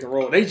even the pick and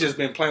roll. They just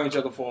been playing with each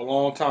other for a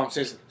long time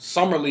since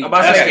summer league.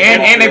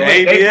 And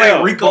they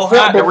play Rico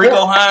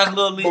Hines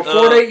little league.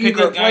 Before they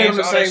even played on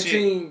the same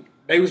team,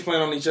 they was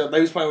playing on each other.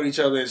 They was playing with each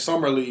other in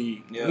summer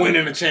league,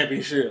 winning the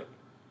championship,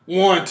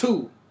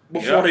 1-2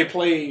 before they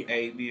played.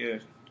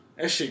 ABS.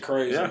 That shit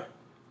crazy. Yeah.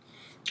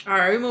 All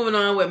right, we're moving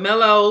on with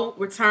Melo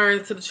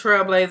returns to the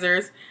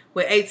Trailblazers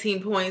with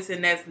 18 points,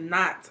 and that's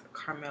not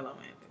Carmelo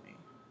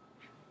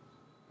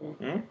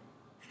Anthony.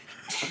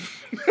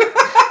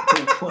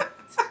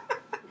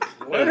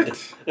 What? He returned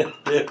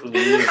to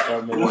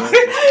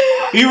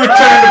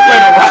play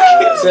the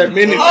Rockets. That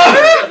minute.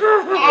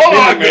 Oh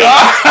my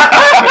God.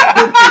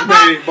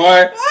 Maid,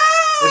 boy.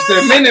 It's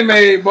that Minute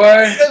Maid, boy.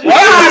 Why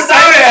did you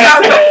say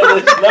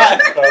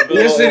that?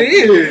 Yes, it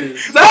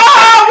is.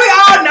 Oh, we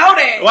all know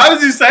that. Why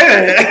did you say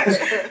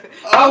that?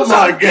 Oh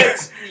my God.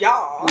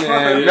 Y'all.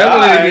 Man, Melo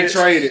need to be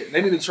traded.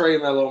 They need to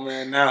trade Melo,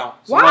 man, now.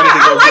 Why?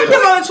 I like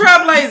him on the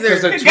Because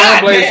Trailblazers. the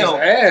Trailblazers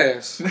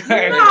ass.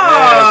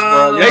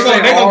 No.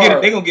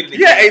 They gonna get it.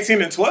 He had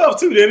 18 and 12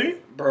 too, didn't he?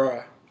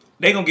 Bruh.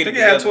 They gonna get it He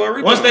had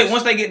together. 12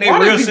 Once they get their Why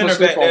real do people center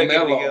sleep back, on they'll get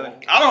it Melo? together.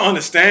 I don't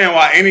understand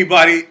why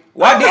anybody.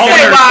 Why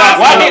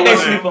did they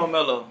sleep on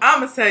Melo?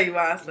 I'm gonna tell you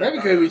why. Maybe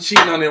because we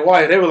cheating on their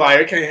wife. They were like,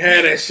 they can't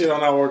have that shit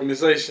on our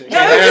organization. No,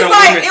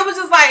 it was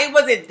just like it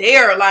wasn't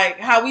there. Like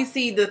how we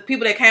see the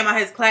people that came out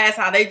his class,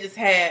 how they just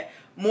had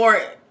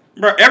more.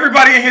 Bro,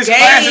 everybody in his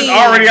class is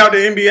already out the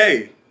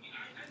NBA.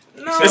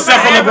 No,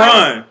 except for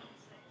LeBron.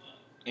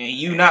 And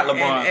you not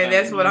LeBron. And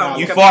that's what I'm.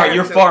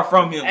 You're far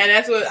from him. And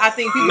that's what I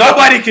think people.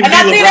 Nobody can. And be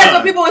I think LeBron. that's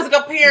what people was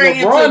comparing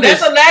him to.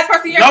 That's the last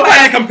person you're.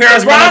 Nobody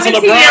compares LeBron to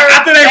LeBron.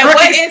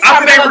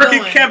 After their rookie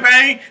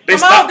campaign, they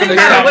stopped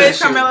comparing. What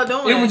is Carmelo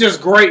doing? It was just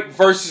great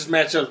versus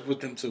matchups with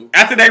them two.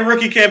 After their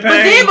rookie campaign,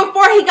 but then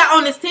before he got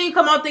on this team,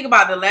 come on, think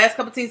about the last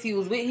couple teams he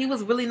was with. He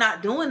was really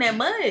not doing that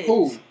much.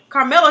 Who?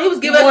 Carmelo, he was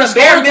giving us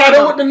the bare minimum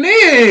minimum. With the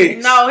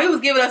Knicks. No, he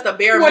was giving us the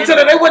bare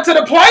minimum. They went to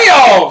the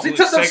playoffs. He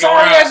took them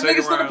sorry ass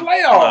niggas to the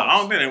playoffs. I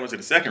don't think they went to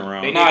the second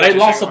round. They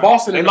lost to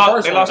Boston in the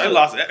first round. They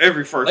lost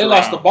every first round. They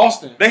lost to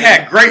Boston. They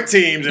had great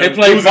teams. They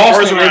played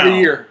Boston every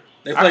year.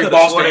 They played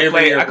Boston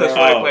every year. I could have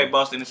sworn they played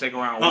Boston in the second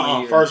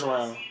round. First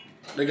round.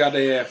 They got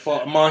their ass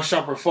fucked. Mon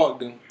Shumpert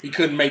fucked him. He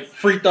couldn't make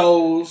free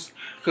throws.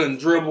 Couldn't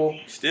dribble.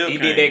 He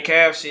did that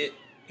calf shit.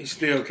 He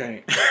still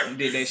can't.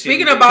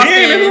 Speaking of Boston, he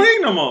ain't in the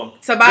league no more.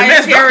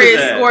 Tobias Harris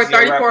scored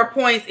 34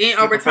 points in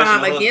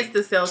overtime against the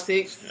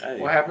Celtics. Hey.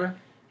 What happened?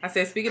 I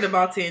said, speaking of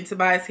Boston,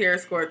 Tobias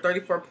Harris scored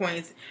 34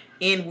 points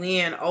in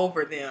win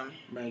over them.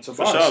 Man,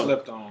 Tobias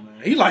slept on,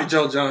 man. He like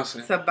Joe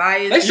Johnson.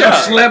 Tobias. They should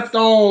slept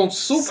on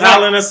super.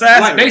 Silent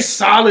assassins. Like they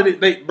solid.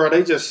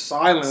 They just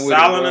silent with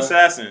Silent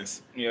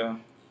assassins. Yeah.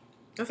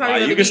 That's how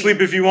you can sleep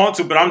if you want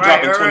to, but I'm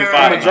Right, dropping 25.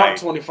 I'm gonna drop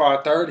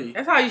 25, 30.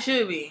 That's how you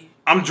should be.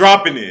 I'm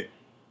dropping it.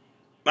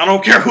 I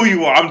don't care who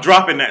you are. I'm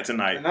dropping that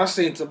tonight. And I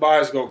seen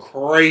Tobias go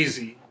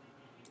crazy.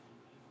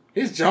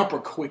 His jumper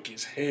quick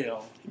as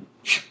hell.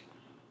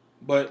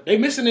 But they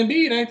missing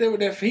Embiid, ain't they? With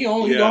that, he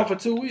only gone for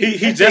 2 weeks.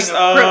 He just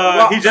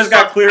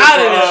got cleared out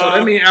of for, there. So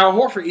that mean Al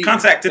Horford eating.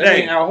 Contact today. That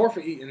mean Al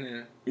Horford eating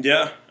there.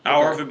 Yeah,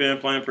 Al Horford been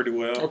playing pretty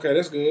well. Okay,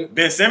 that's good.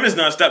 Ben Simmons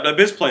done stepped up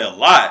his play a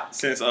lot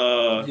since.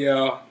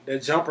 Yeah,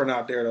 that jumper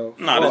not there though.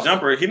 Nah, the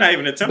jumper he not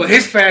even attempting. But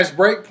his fast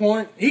break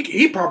point,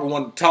 he probably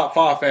one of the top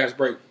 5 fast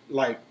break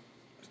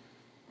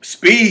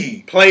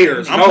speed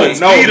players. I'm putting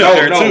speed up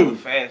there too.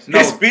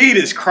 His speed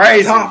is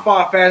crazy. Top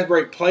 5 fast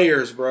break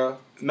players, bro.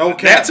 No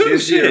cap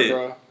this year,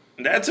 bro.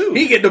 That too.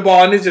 He get the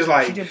ball and it's just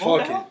like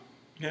fuck it.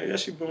 Yeah,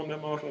 she boomed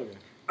that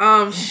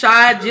motherfucker.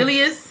 Shai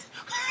Gilgeous.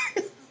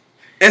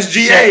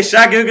 SGA,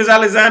 Shai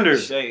Gilgeous-Alexander.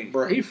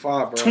 Bro, he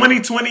fine, bro.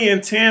 20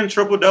 and 10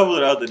 triple-double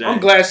the other day. I'm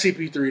glad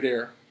CP3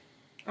 there.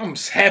 I'm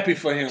happy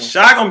for him.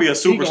 Shai gonna be a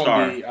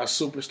superstar. He gonna be a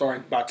superstar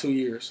in about 2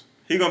 years.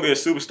 He gonna be a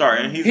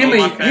superstar, and he's him on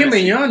my and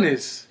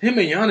fantasy.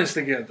 Giannis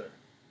together.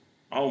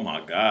 Oh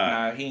my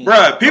god,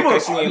 bruh! People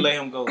ain't let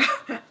him go.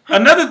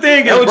 Another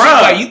thing is,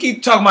 bruh, you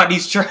keep talking about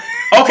these trades.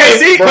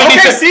 OKC got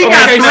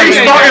 3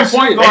 starting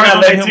point guards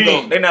on their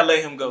team. They not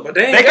letting him go. But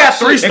they got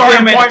 3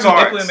 starting point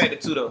guards. They put him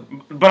at the 2 though.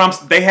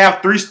 But they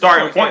have 3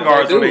 starting point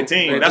guards on their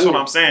team. That's what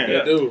I'm saying.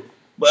 They do.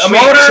 But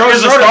Schroeder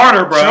is a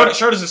starter, bro.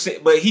 Schroeder's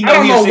but he I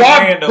don't know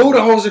why Budenholzer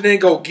Budenholzer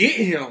didn't go get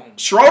him.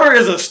 Schroeder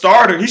is a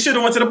starter. He should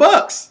have went to the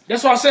Bucks.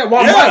 That's why I said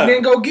why Mike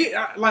didn't go get.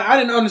 I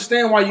didn't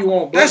understand why you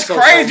won't. That's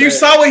crazy. So you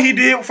saw what he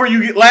did for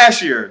you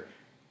last year,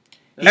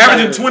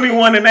 averaging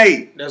 21 and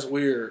 8. That's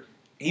weird.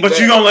 But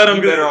you gonna let him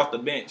be better off the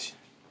bench.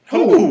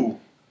 Who?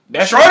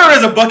 Schroeder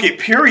is a bucket,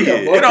 period. He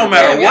a bucket, It don't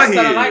matter Damn, what y'all he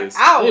sounded like is.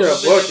 owl He a up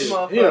in this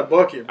bucket. He a motherfucker.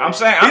 bucket. Bro. I'm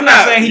saying He I'm not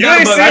not- saying he you doesn't,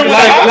 ain't but seen I him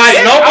just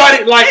like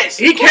nobody, like Yes.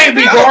 he can't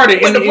be No,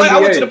 guarded but in the I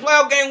went to the NBA.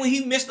 playoff game when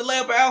he missed the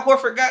layup, but Al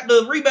Horford got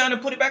the rebound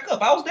and put it back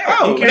up. I was there.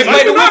 Oh, He can't so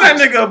you know that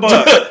Wizards. nigga a buck.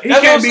 He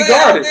That's what can't I'm be saying,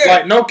 guarded. out there.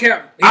 Like no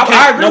cap.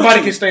 I agree with Nobody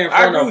you. can stay in I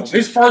front agree of him. with you.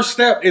 His first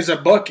step is a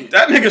bucket.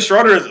 That nigga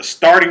Schroeder is a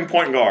starting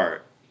point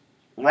guard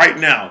right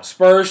now.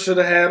 Spurs should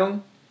have had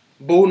him.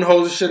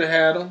 Budenholzer should have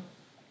had him.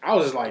 I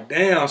was just like,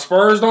 damn,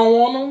 Spurs don't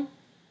want him.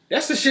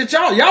 That's the shit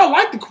y'all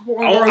like the.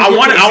 I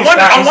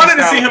wanted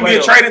to see him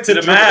get traded to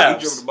the He Mavs.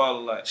 dribbled the ball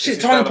a lot. Shit, It's his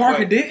Tony style of Parker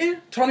play.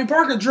 didn't. Tony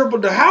Parker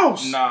dribbled the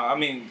house. Nah, I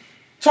mean,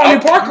 Tony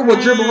Parker would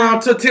dribble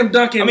around to Tim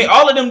Duncan.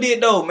 all of them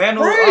did though, man.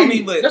 right. I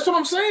mean, but That's what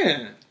I'm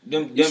saying.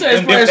 them said it's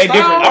they playing different.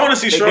 style. I want to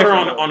see They Schroeder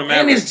different, on the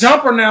And his Mavericks.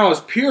 jumper now is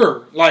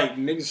pure. Like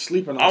niggas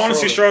sleeping on. I want to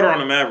see Schroeder. Schroeder on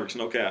the Mavericks.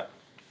 No cap.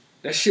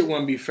 That shit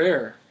wouldn't be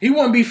fair. He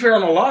wouldn't be fair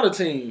on a lot of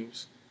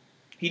teams.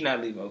 He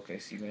not leaving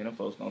OKC, man. Them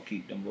folks gonna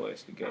keep them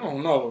boys I together.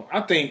 don't know. I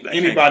think They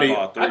can't anybody.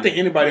 ball three. I think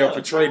anybody up for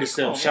trade Come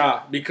except on,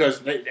 Shy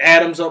because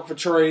Adams up for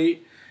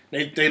trade.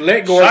 They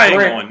let go Shai of ain't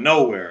Grant. going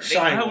nowhere. That's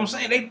what I'm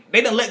saying.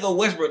 They done let go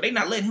Westbrook. They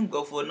not letting him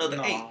go for another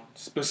 8. No.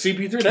 But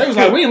CP3, they was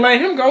like, we ain't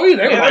letting him go either.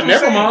 They was Yeah, like,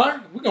 that's never what I'm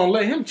mind. We're gonna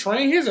let him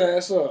train his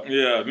ass up.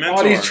 Yeah, mentor.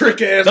 All these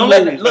trick ass Don't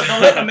moves.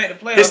 let them make the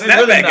playoffs. His They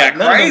really snapback not- got none of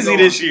them crazy going.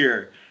 this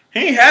year. He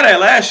ain't had that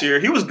last year.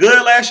 He was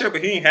good last year,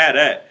 but he ain't had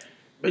that.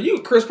 But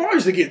Chris Paul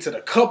used to get to the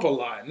cup a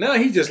lot. Now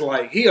he just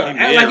like he'll act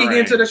like he get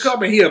into the mid-range.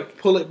 cup and he'll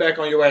pull it back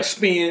on your ass,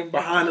 spin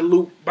behind the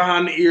loop,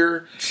 behind the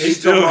ear. He's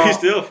still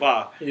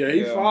fine. Yeah,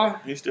 he Yeah. fine.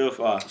 He's still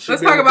fine. Should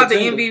Let's be a talk about the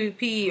contender.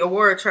 MVP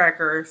award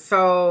tracker.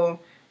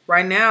 So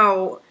right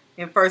now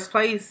in first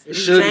place It is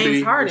shouldn't James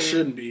be. Harden. It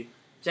shouldn't be.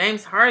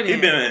 James Harden. He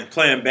been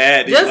playing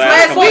bad these Just last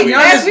last couple week, of weeks.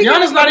 last week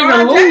Giannis not even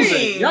LeBron losing.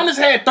 James. Giannis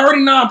had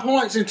 39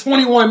 points in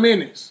 21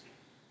 minutes.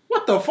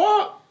 What the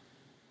fuck?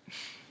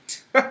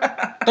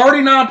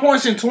 39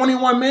 points in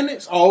 21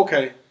 minutes? Oh,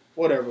 okay.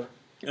 Whatever.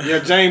 Yeah,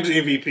 James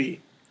MVP.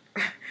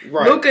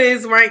 Right. Luka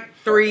is ranked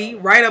 3,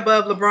 right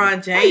above LeBron How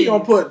you James.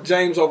 gonna put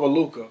James over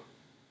Luka?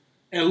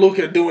 And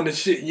Luka doing the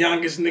shit,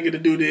 youngest nigga to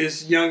do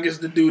this,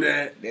 youngest to do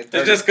that. It's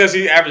just because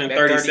he's averaging that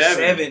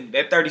 37.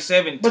 That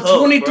 37 But tough,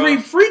 23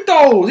 bro. free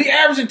throws. He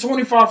averaging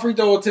 25 free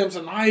throw attempts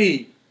a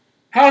night.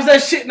 How's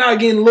that shit not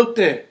getting looked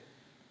at?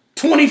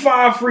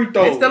 25 free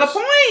throws. It's still a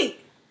point.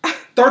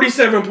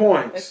 37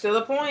 points. It's still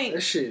a point.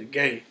 That shit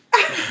gay.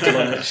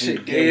 That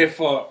shit gay as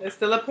fuck. It's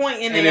still a point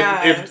in And their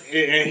eyes.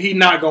 and he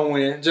not gonna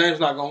win. James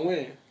not gonna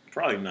win.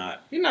 Probably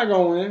not. He not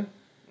gonna win.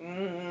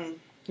 Mm-mm.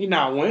 He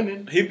not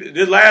winning.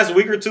 This last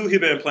week or two, he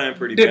been playing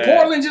pretty Did bad.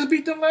 Portland just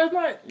beat them last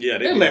night? Yeah,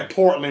 They did. let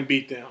Portland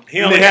beat them.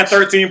 He only had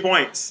 13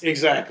 points.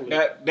 Exactly.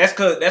 That's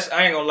cause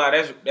I ain't gonna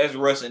lie. That's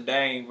Russ and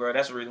Dame, bro.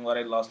 That's the reason why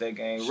they lost that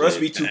game. Shit, Russ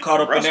be too man. caught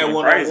up Russ in that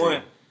went 1-on-one.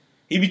 crazy.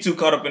 He be too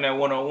caught up in that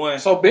 1-on-one.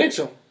 So bench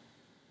him.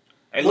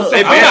 Hey, What's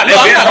look, the I'm fuck? not- They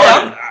look, bench I'm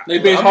not- Harden. They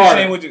bench I'm just Harden.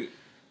 saying what you.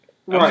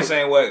 I'm Right. just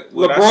saying what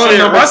LeBron I Shit, said.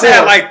 number Russ 4.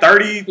 had like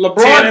 30,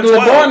 10, and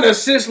 12. LeBron the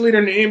assist leader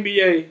in the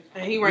NBA.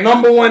 And he ranked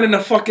Number 1 in the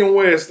fucking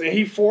West. And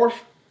he 4th.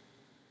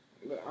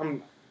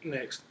 I'm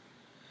next.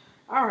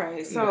 All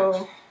right,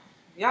 so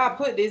y'all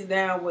put this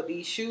down with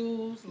these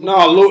shoes.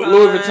 No, Louis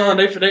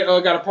Vuitton, they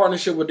got a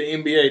partnership with the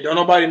NBA. Don't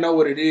nobody know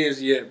what it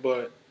is yet,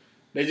 but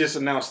they just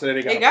announced that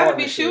they got It a gotta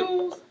be partnership.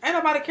 shoes. Ain't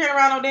nobody carrying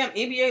around no damn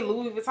NBA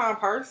Louis Vuitton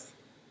purse.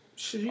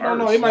 Shit, you don't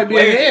know. It might be a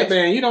Players.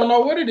 headband. You don't know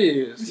what it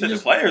is. He You said the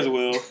just- players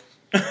will.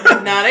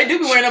 Nah, they do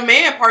be wearing them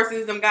man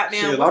purses. Them goddamn.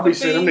 Shit, what's I'll be them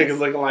seeing them things? niggas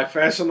looking like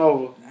Fashion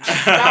Nova.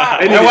 Stop.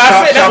 They need That's to why I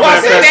stop said- that's why I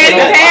shopping said at Fashion Fanny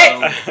Nova.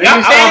 packs. They need to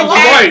Fanny stop,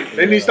 packs. right.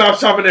 They need to stop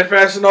shopping at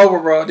Fashion Nova,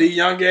 bro. These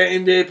young ass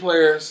NBA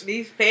players.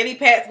 These fanny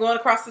packs going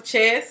across the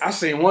chest. I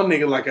seen one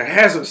nigga like a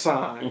hazard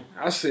sign.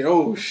 I said,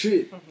 oh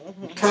shit.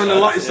 Turn the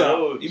lights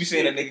out. You be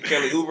seeing that nigga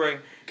Kelly Oubre?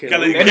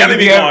 Kelly That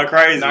be nigga going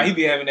crazy. Nah, he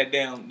be having that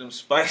damn them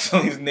spikes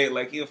on his neck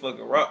like he a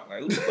fucking rock.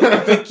 Like who the fuck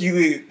you think you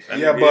is? That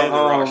Yeah, nigga but,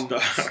 is a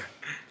rock star.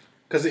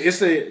 Because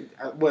it's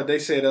what they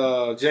said,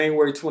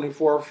 January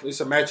 24th, it's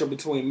a matchup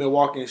between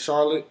Milwaukee and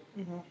Charlotte.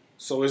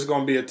 So it's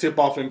going to be a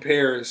tip-off in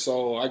Paris.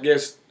 So I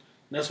guess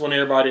that's when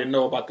everybody will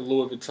know about the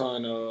Louis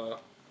Vuitton.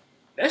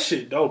 That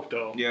shit dope,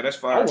 though. Yeah, that's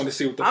I fire. want to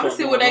see what the I'm fuck gonna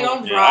see what they going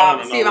gonna on. Yeah, I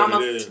wanna drop. See if know I'm what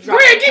gonna it is. drop.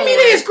 Greg, the give me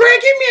coin. this.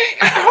 Greg, give me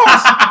a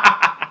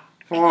horse.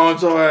 Come on,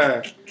 your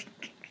ass.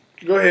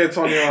 Go ahead,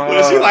 Tonio.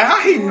 Well, she like, how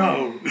he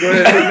know? Go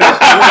ahead, take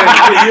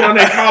that. Get on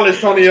that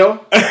college,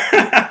 Tonio.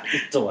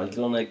 Get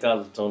on that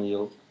college,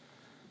 Tonio.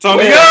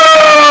 Tony, We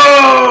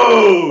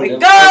go! Them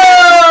go!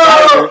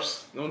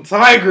 Tigers Them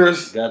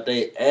Tigers. got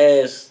their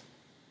ass.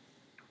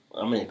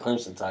 I mean,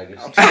 Clemson Tigers.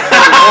 Oh,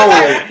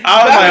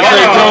 I was like,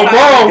 Hey, hold Joe on.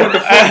 Burrow, what the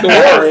fuck the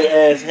Got word?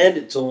 their ass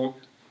handed to them.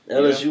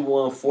 LSU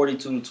won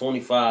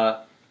 42-25.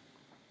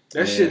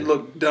 That shit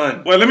looked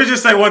done. Well, let me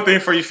just say one thing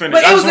before you finish.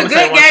 But I it just was a wanna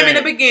say good one game in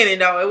thing. the beginning,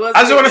 though. It was.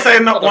 I just want to say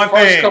The one first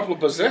thing. couple of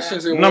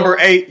possessions, it Number was.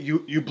 8,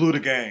 you blew the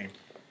game.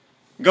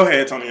 Go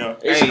ahead, Tonio.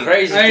 It's Hey.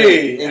 crazy.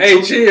 Hey, In hey,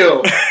 two-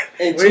 chill. In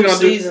We ain't two gonna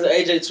do- seasons,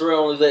 AJ Terrell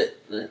only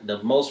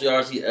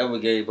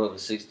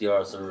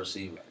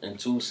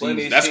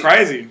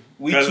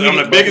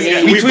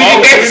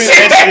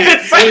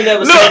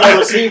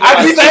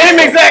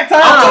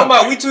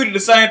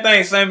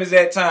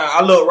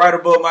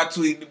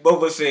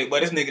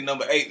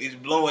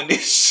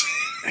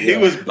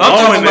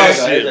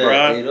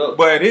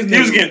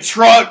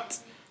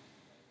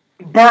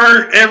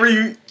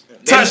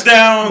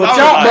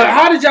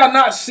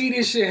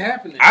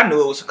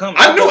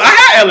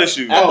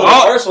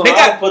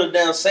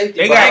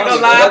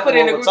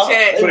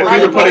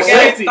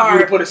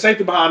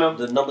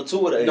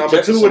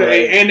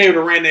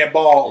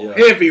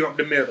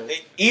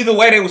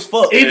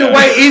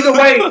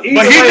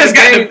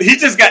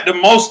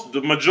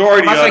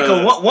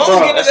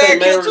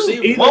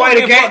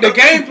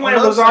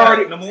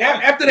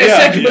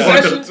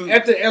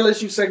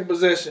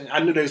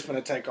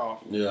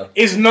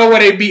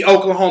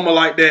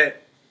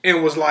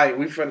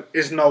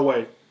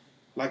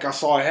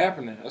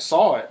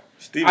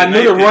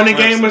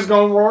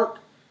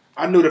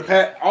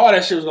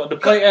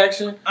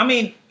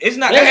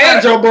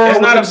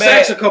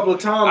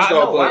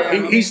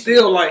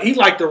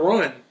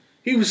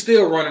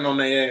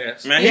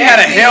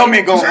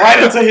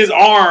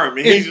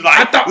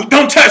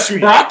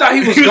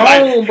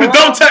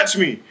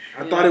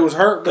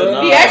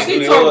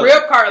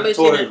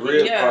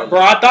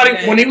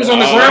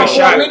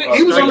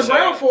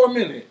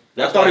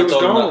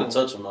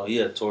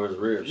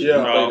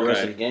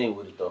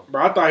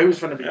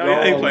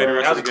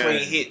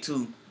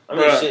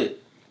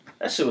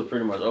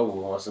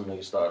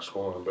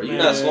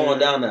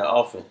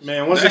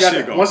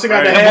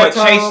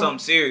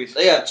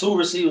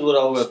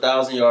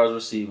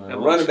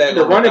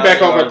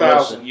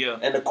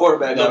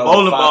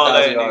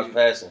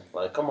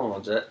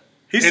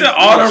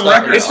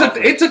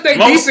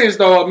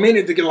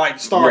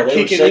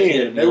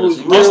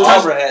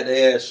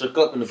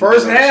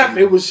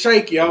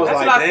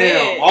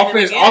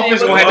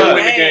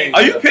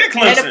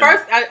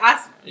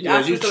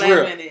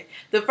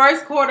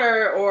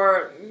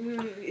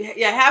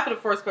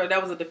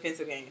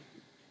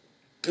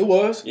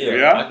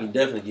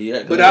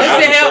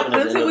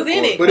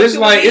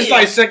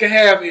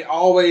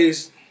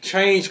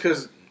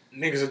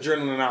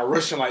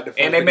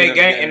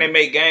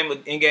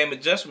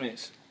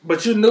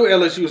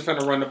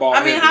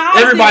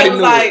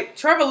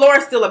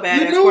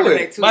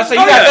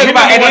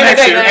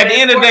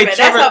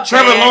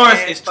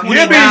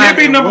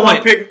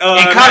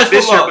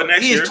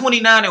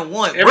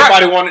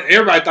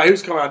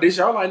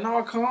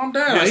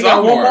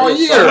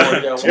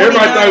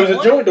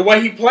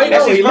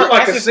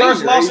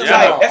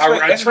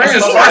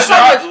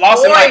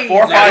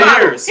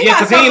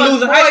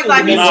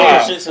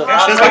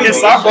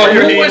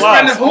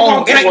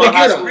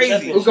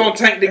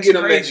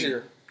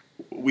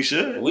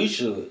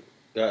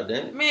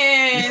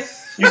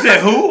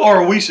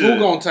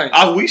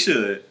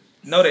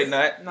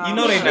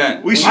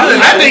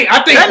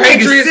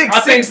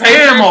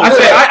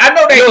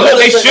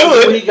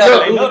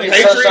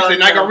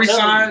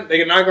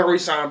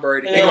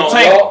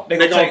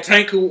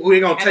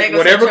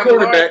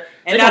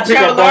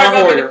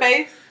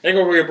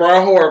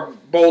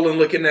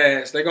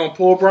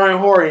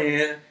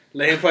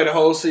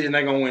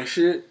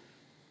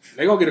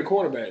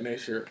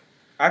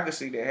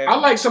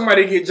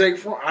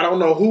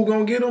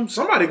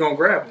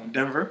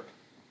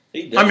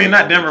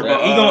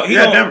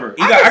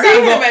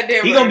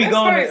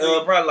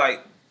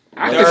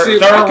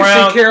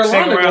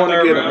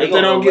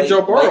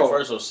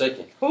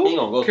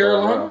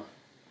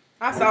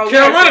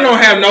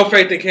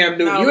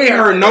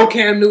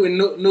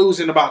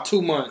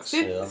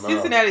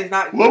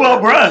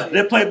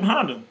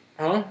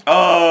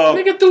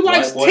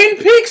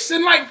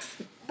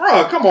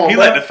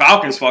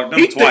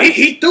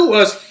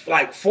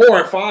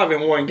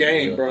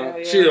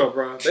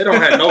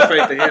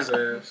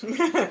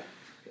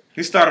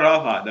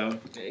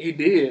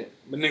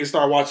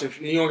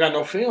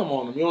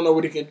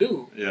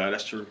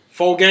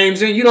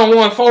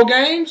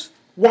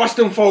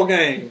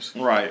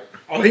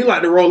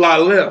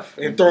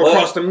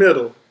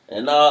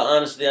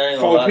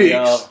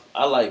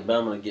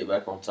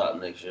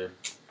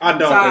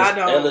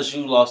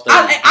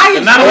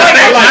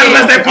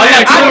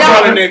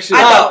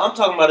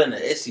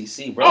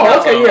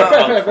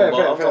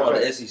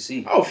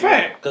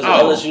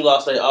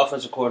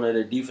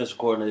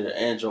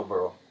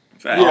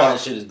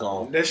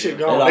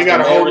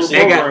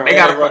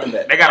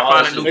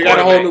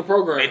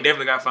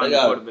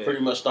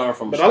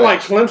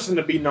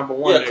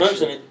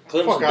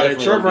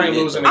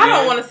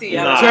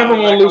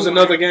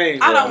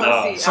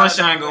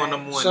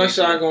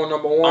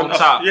number one. On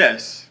top.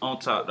 Yes. On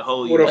top the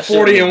whole With year. a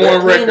 40-1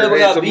 He record. never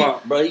got hit beat, them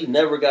up. bro. He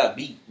never got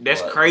beat.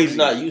 That's bro. crazy. He's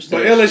not used to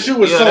But that LSU shit.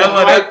 was Yeah, so that's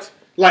what hyped.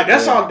 Like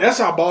that's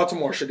Yeah. how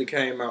Baltimore should have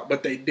came out,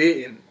 but they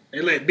didn't.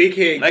 They let Big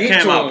Head They get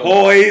came to out him.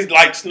 poised,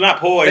 like not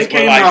They poised, but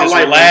came like out just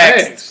like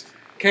relaxed.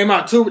 Came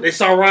out too. They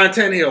saw Ryan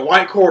Tannehill,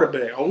 white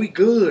quarterback. Oh, we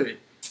good.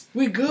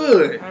 We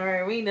good. All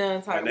right, we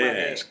done talking Got about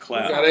their ass that.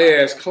 clapped. Got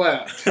their ass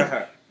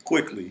clapped.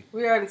 Quickly.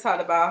 We already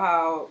talked about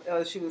how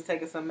LSU was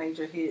taking some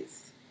major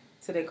hits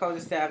to their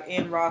coaching staff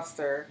and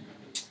roster.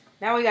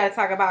 Now we got to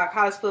talk about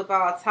college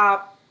football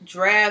top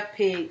draft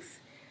picks.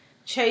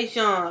 Chase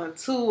Young,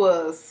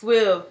 Tua,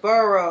 Swift,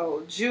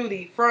 Burrow,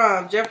 Judy,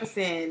 Fromm,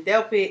 Jefferson,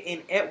 Delpit,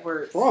 and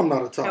Edwards. Well, I'm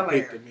not a top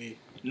Hilaire. pick to me.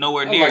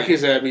 Nowhere I near. like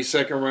his ass be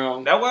second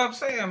round. That's what I'm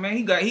saying, man.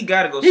 He got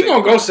to go. He second.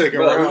 gonna go second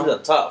Bro, round. he's a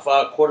top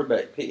 5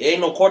 quarterback pick.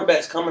 Ain't no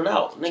quarterbacks coming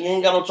out. Nigga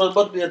ain't got no choice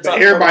but to be a top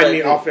But everybody quarterback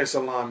need pick.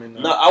 offensive linemen.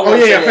 Though. No, I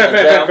wouldn't say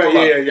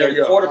fact.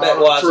 Yeah. Quarterback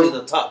wise, True. he's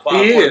a top 5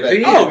 He is, quarterback. he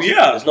is. Oh,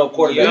 yeah. There's no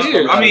quarterback. He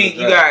is. I mean,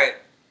 you got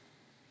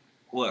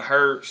what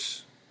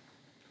Hurts.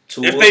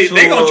 If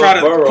they gonna try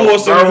to pull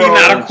some, he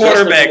not a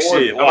quarterback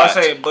shit. I'm about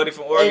to say Buddy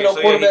from Oregon. Ain't no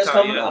so yeah, he quarterbacks top,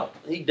 coming yeah. out.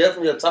 He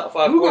definitely a top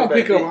 5 Who gonna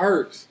quarterback. pick up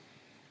Hurts?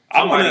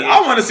 I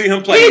want to see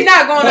him play. He's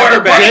not going to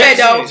quarterback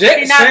though.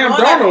 He's not Sam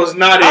going Darnold is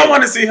not I it.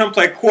 want to see him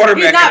play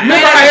quarterback. He's not in the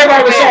playing Remember how NFL.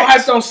 everybody was so quarterback.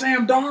 hyped on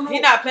Sam Darnold? He's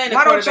not playing the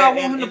Why don't quarterback y'all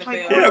want him in to play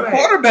NFL. Yeah,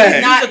 quarterback.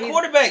 He's not- He's a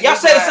quarterback. Y'all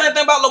he's say the not. same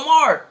thing about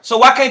Lamar. So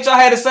why can't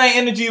y'all have the same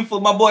energy for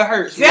my boy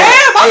Hurts? Damn,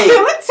 I'm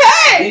feeling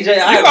tagged. DJ,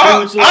 I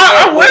agree with you.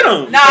 I'm with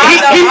him. Nah, He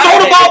I throw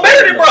the know. ball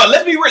better than bro.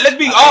 Let's be real. Let's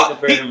be I all. can't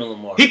compare him to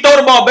Lamar. He throw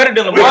the ball better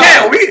than We Lamar.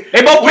 can't.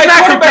 They both We're play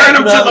not comparing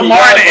quarterback. him to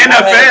Lamar in the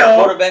NFL.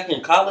 Quarterback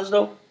in college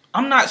though.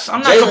 I'm not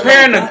Jalen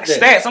comparing the got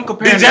that. stats. I'm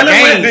comparing Did the Jalen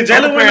game. win- did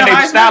I'm Jalen win comparing the their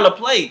Heisman? style of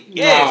play.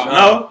 Yes.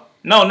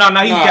 No. No.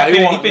 He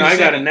He finished got a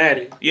second.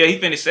 natty. Yeah, he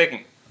finished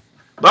second.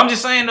 But I'm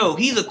just saying though,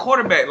 he's a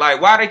quarterback.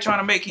 Like, why are they trying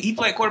to make? He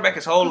played quarterback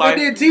his whole They life.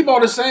 did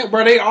Tebow the same,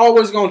 bro. They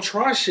always gonna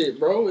try shit,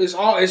 bro. It's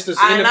this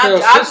I NFL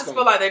just system.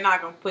 feel like they're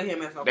not gonna put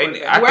him as no They-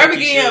 quarterback. I think Whoever he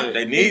get him, should. They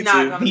he's need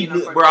not to. gonna be no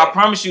quarterback. Bro, I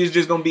promise you, it's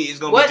just gonna be. It's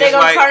gonna What be they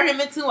just gonna like turn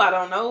him into, I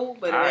don't know,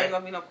 but it Alright. ain't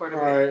gonna be no All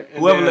quarterback. right, and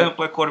whoever then let him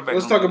play quarterback.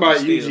 let's gonna talk about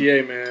steal.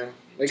 UGA, man.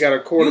 They got a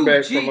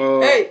quarterback from who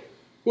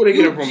they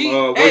get him from?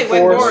 UGA, Wake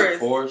Wake Forest.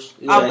 Forest.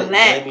 Yeah, A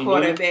black Jamie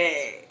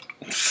quarterback.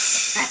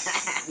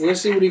 We'll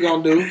see what he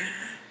gonna do.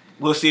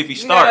 We'll see if he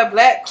You got a start.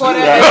 black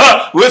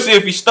quarterback. We'll see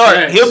if he start.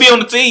 Thanks. He'll be on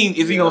the team.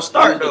 Is he gonna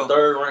start He's the though?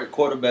 third ranked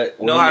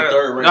quarterback. Know how to-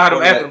 third ranked know how them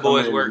quarterback acting boys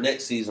coming in work.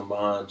 next season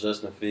behind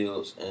Justin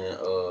Fields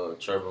and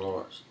Trevor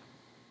Lawrence.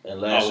 And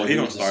Oh, last well, year he he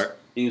gonna was start.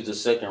 He was the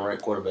second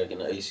ranked quarterback in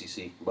the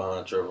ACC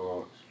behind Trevor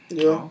Lawrence.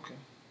 Yeah. Okay.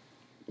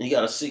 He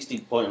got a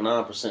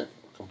 60.9%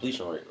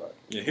 completion rate. Like,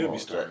 Yeah, he'll come be on,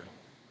 starting.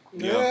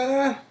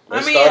 Yeah. They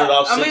I mean, started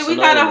off we 6-0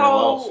 got a and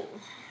whole.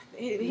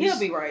 He'll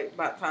be right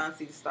by the time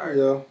he starts.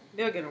 Yeah.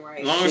 They'll get him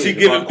right. As long as he Shit,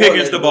 giving if our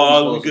Pickens the coordinator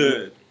ball, we was supposed to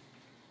good.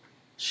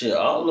 Shit,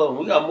 all of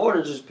them. We got more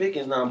than just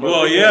Pickens now, bro.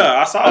 Well, yeah,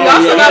 I saw We Oh,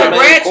 also yeah, got a yeah,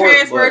 grad court,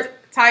 transfer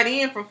tight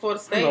end from Florida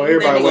State. You know, His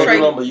name everybody is went Trey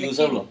We don't use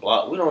him to McKinney.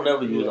 block. We don't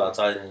never use our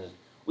tight ends.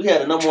 We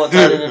had the number one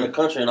tight end in the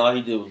country, and all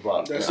he did was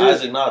block. That's And it.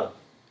 Isaac Nada.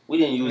 We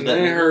didn't use And that.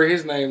 I ain't nigga. heard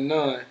his name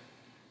none.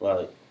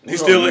 Like, we He's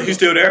don't still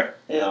use him. there.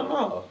 Hell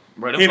no.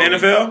 Bro, He in the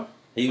NFL.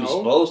 He was No.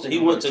 supposed to. He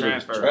went to the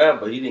Transfer.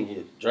 draft, but he didn't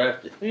get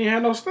drafted. He ain't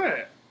had no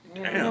stat. He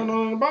don't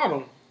know on the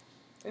bottom.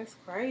 That's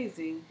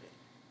crazy.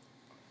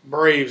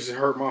 Braves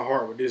hurt my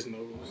heart with this news.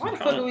 Why the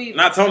fuck do we even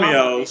Not talk about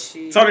Tonio's. this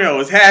shit? Tonio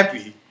was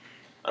happy.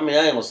 I mean, I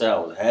ain't gonna say I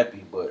was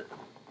happy, but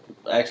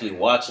actually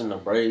watching the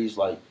Braves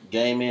like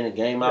game in and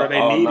game Bro, out they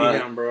all needed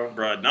night. him, bro.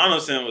 Bro,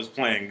 Donaldson was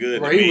playing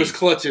good Bro, to he me. was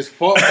clutch as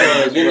fuck.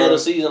 At the beginning of bro. the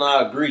season,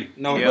 I agree.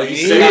 No, Yeah, but he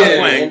he said he was at the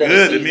playing end of the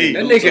good to season, me. That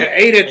due nigga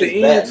to ate at the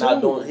his end, bat not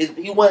too.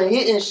 doing. He wasn't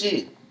hitting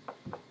shit.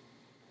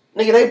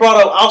 Nigga, they brought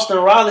up Austin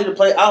Riley to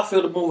play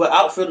outfielder, move an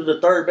outfielder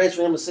to third base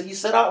for him to sit. He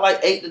set out like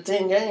 8 to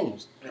 10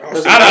 games. Out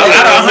of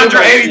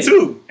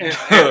 182.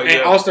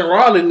 And Austin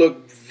Riley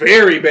looked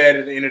very bad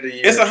at the end of the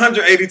year. It's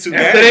 182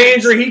 After the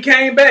games. injury, he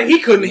came back. He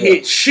couldn't Yeah.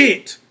 hit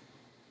shit.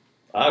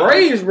 I agree.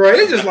 Braves, bro.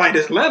 It's just like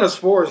this Atlanta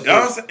sports.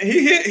 Donaldson,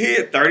 he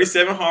hit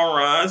 37 home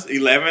runs,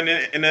 11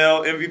 in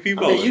NL MVP I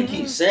voting. mean, you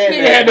keep saying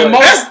Nigga that. had the but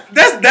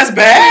most. That's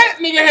bad.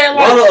 Nigga had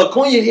like. Ronald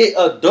Acuna hit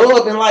a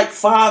dub in like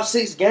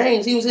 5-6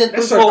 games. He was in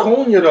That's 3-4.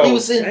 Acuna, though. He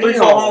was hitting 3-4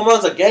 Damn. home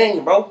runs a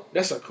game, bro.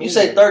 That's Acuna. You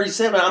say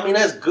 37. I mean,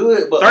 that's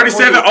good, but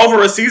 37 Acuna,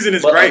 over a season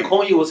is but great.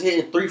 Acuna was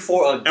hitting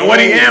 3-4 a game. And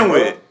what he in bro.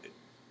 with?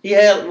 He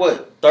had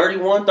what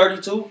 31,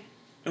 32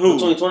 Who?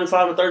 between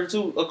 25 and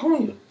 32.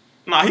 Acuna.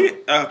 Nah,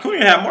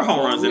 Acuna had more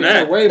home runs than Yeah,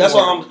 that. way That's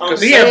more. what I'm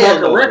Because he had saying, broke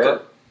a though, record, bro.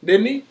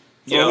 didn't he? For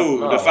Yeah. who?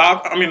 No.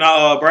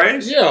 The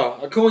Braves? Yeah,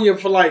 Acuna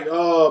for like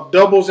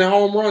doubles and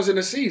home runs in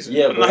the season.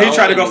 Yeah, No, but he I don't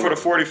tried to think go for the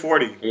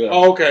 40-40. Yeah.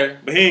 Oh, okay.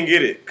 But he didn't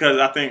get it because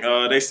I think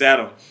they sat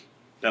him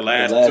the The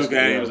last 2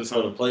 games or for the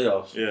something.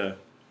 playoffs. Yeah.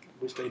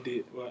 Which they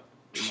did. What?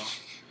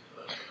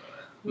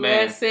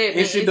 Man. That's it.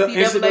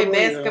 NCAA, NCAA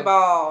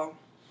basketball.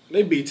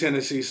 They beat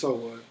Tennessee, so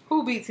what?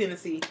 Who beat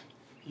Tennessee?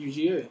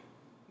 UGA.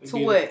 They To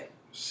beat what?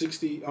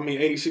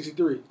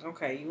 80-63.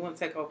 Okay, you want to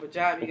take over a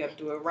job, you got to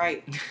do it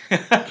right.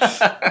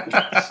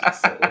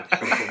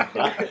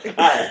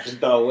 I just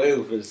thought Wade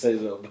was going to say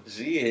something, but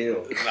she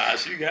held. Nah,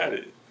 she got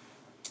it.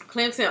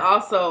 Clemson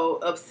also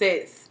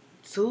upsets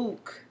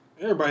Duke.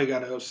 Everybody got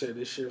to upset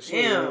this year. So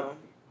Damn.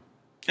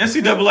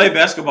 NCAA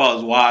basketball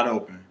is wide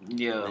open.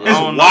 Yeah, It's I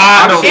don't know.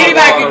 wide I don't open. know.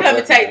 Anybody can come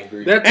and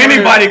take. That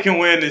Anybody can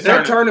win this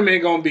That tournament.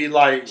 tournament going to be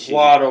like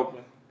wide open.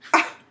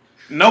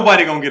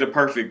 nobody gonna get a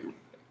perfect.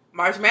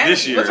 March Madness.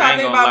 This year, What I y'all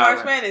ain't think gonna about lie,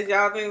 March Madness?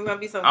 Y'all think it's gonna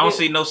be something? I don't good?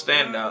 see no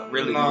standout.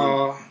 Really,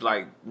 No.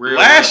 like real.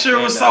 Last year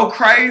was so standout.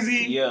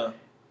 crazy. Yeah,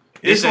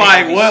 It's This ain't like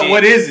gonna be what? shit.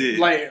 What is it?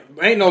 Like,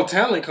 ain't no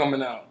talent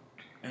coming out.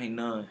 ain't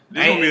none.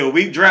 This gonna be a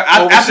weak draft.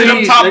 After them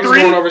Overseas, top niggas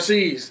 3, going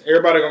overseas.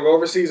 Everybody gonna go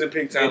overseas and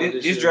pick Yeah, talent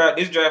this this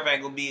draft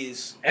ain't gonna be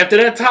as. After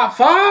that top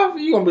 5,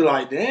 you gonna be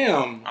like,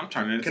 damn. I'm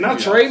turning it. Can I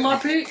trade my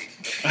pick?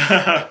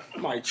 I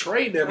might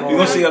trade that. We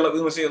gonna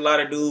see a lot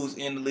of dudes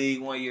in the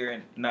league one year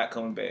and not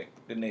coming back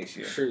the next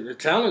year. Sure, the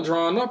talent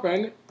drawing up,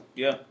 ain't it?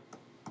 Yeah.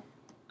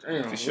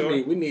 Damn, For sure.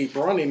 we need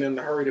Bronny and them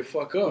to hurry the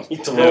fuck up. He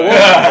told Throw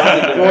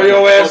me-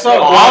 your ass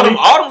up, All Bronny.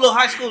 them little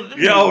high school.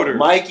 You're older.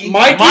 Mikey.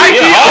 Mikey, Yeah,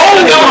 oh, all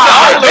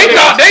no,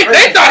 them-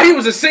 they thought he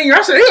was a senior.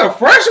 I said he a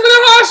freshman in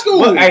high school.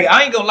 Look, hey,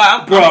 I ain't gonna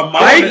lie, Bruh,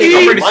 I'm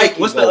pretty Mikey sick.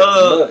 What's the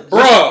go nuts.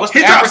 Bruh, what's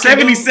He the dropped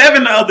African dude?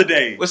 77 the other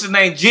day. What's his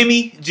name?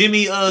 Jimmy. Get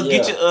your I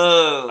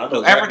know the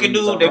exactly African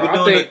what you're dude. They be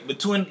talking doing about. the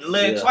between the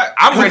legs. Yeah. Like,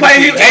 I'm Who ready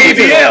played to see his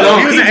his ABL? dunk.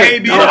 He was He an just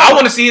ABL. dunked. I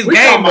want to see his We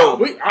game talking though.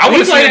 about- I want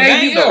to see his played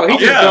game ABL. though. He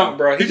just Yeah. dunked,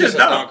 bro. He He just just a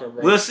dunked. dunker,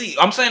 bro. We'll see.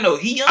 I'm saying though,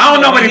 he young. I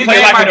don't know what he His played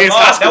game like might against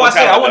evolve. high school That's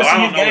why I said I want to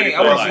talent, see though. his I don't know what game. he I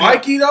want to played see. like.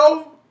 Mikey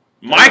though,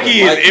 Mikey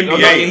is Mikey. No,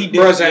 NBA. he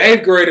bro, as an different.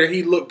 8th grader,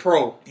 he looked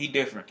pro. He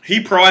different. He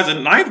pro as a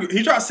 9th.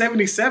 He dropped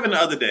 77 the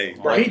other day.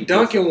 Bro, he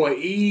dunking with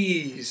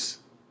ease.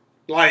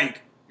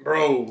 Like,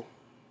 bro,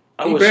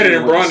 I he wish better he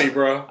than would've- Bronny,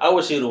 bro. I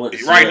wish he'd have went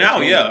to Right Sierra now,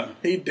 King. yeah.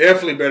 He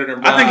definitely better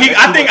than Bronny.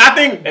 I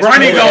think That's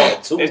Bronny too go.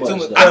 bad. Too It's much, too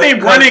much. though. I think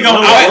Bronny gonna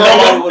Lil Wayne-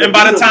 outgrow him, and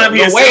by the time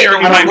he's Lil Wayne senior,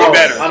 don't he get might no be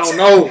better. I don't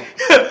know.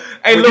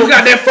 Hey, When you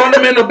got that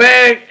fundamental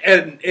bag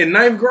in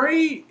 9th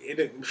grade,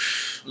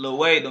 Lil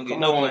Wade don't get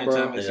Come no on, playing bro.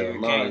 time this year. Yeah,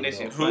 nah, Kane, you that shit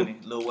don't. funny.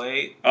 Lil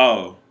Wade.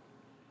 Oh,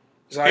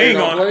 Zion He ain't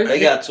don't gonna- play. They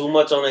got too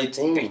much on their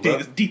team, bro.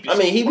 Niggas deep I as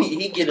mean, fuck.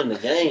 he get in the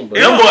game, but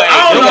I don't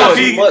them know boys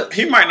if too much.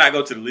 he might not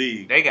go to the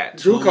league. They got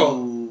Juco.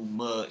 too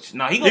much.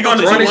 Nah, he He gonna going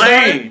go to to Bronny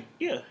Tulane.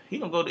 Yeah, he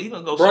gonna go. He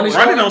gonna go. Bronny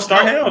somewhere. Bronny don't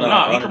start. Hell no.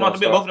 Nah, he Bronny come don't out the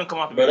bed. start. Both of them come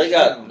out the Bro, bed. they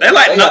got They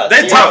like got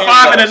they top 10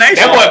 5 in the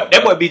handcuffs. nation.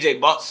 That boy BJ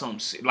bought some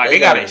shit. Like they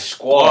got a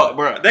squad,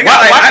 bro. They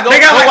got like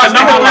the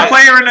number one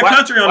player in the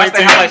country on Watch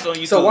their the highlights team. on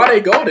YouTube. So why they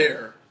go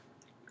there?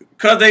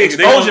 Cause they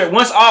exposure?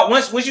 Once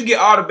you get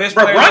all the best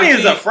Bro, players, on Bronny the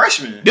is a team,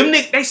 freshman, them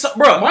niggas they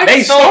bro. Mikey's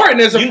They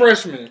starting as a you-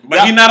 freshman.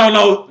 but he not on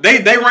no. They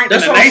ranked in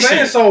That's the what I'm nation.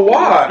 saying. So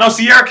why? No,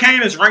 Sierra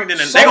Kane is ranked in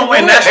the. So They gonna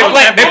win what? national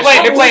They play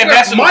championship. a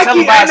national Mikey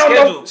televised ain't on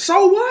schedule. no.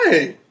 So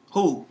what?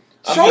 Who?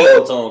 I So- feel where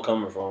Tom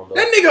coming from, though.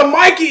 That nigga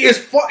Mikey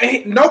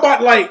is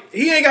nobody like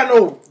he ain't got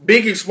no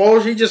big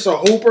exposure. He just a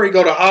hooper. He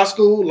go to high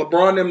school.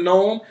 LeBron them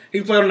know him.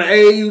 He played on the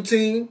AAU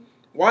team.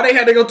 Why they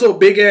had to go to a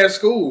big ass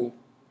school?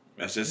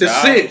 That's just To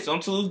how. sit. Some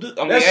tools do.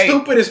 I mean, That's hey,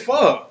 stupid as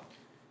fuck.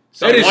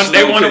 some That is one-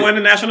 They want to stupid. win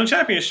the national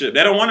championship.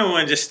 They don't want to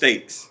win just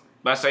states.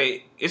 But I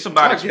say it's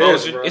about I guess,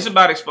 exposure. bro. It's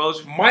about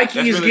exposure. Mikey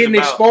That's is really getting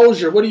about-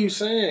 exposure. What are you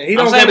saying? He I'm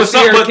don't saying, go but to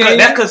Sierra King.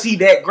 that's because he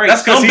that great.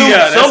 That's 'cause some he- dudes, yeah,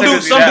 that's some 'cause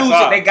dudes, he some that dudes,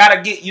 far. they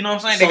gotta get. You know what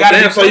I'm saying? So They gotta.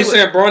 damn, get so you to it.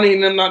 saying Bronny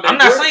and them not that I'm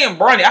not good? saying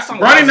Bronny. I'm talking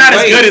Bronny about not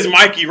as Wade. good as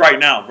Mikey right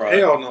now, bro.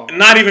 Hell no.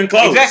 Not even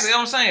close. Exactly what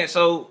I'm saying.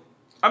 So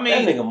I That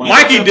mean, nigga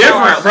Mikey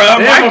different, bro.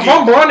 Damn, if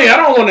I'm Mikey. Bronny, I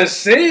don't want to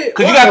sit.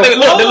 Cause you got to think,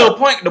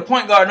 look, the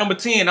point guard number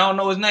 10. I don't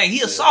know his name.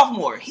 He a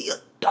sophomore. He a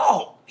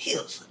dog. He a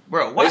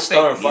bro. They Watch that.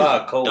 starting He's a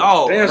 5 cold.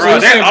 dog. Damn, Bro, so you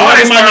that- saying all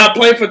Bronny they might start- not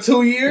play for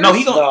 2 years? No,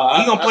 he gonna No,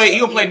 he gonna I play. said He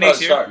gonna play he next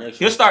probably year. start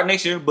next year. He'll start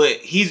next year, but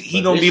he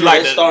But gonna this be year like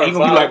they the starting he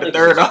gonna be like the five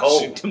third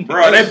niggas is option.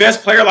 Bro, they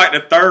best player like the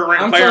third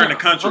ranked player in the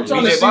country. I'm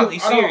trying to BJ see. Boston,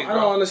 he's I serious, don't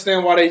bro.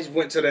 understand why they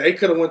went to that. They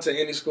could have went to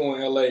any school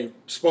in LA.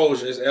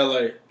 Exposure is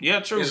LA. Yeah,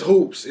 true. It's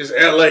hoops. It's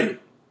LA.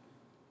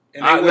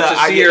 And they I- went look, to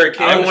I Sierra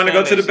get- I King. don't want to go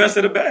to the understand best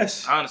of the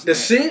best. I The understand.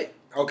 sit?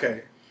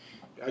 Okay.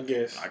 I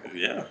guess.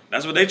 Yeah,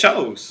 that's what they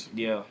chose.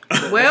 Yeah.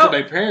 That's Well, what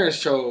their parents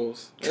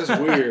chose. That's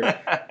weird.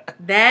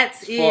 that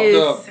fucked is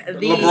up. the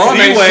LeBron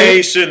ain't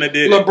Z-Wade shouldn't have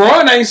did it.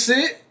 LeBron ain't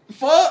sit.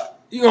 Fuck.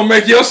 You gonna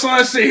make your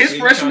son sit his Yeah,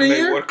 you freshman tryna make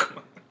year?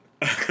 work.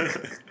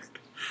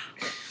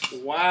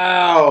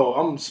 Wow.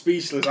 I'm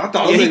speechless. I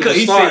thought Yeah, them niggas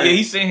he starting. said. Yeah,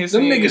 he sent his.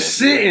 Them senior niggas year.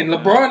 sitting.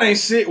 LeBron ain't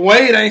sit.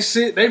 Wade ain't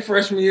sit. They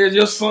freshman year.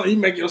 Your son, you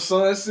make your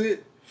son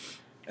sit.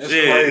 That's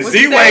Yeah, crazy. What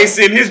you Z-Wade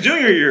say? in his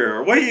junior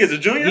year. What he is, a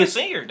junior? He a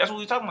senior. That's what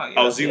we talking about.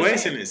 Oh, Yeah,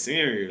 Z-Wade's yeah, in his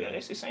senior year. Yeah,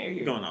 that's his senior He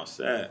year. going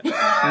outside.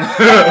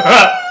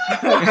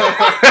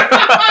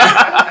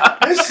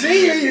 It's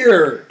senior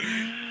year.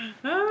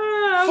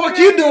 Fuck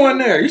you doing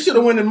there? You should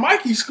have went to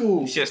Mikey's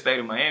school. He should have stayed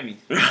in Miami.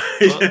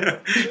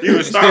 He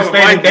was starting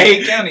with stayed in Mikey.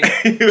 Dade County.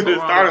 He was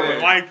starting with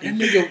That Mikey.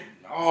 That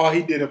nigga,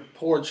 he did a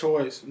poor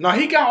choice. No,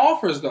 he got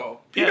offers though.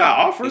 He got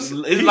offers.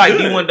 It's He like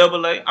good.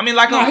 D1AA. I mean,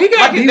 like No, he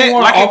got his dad-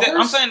 D1 like his dad-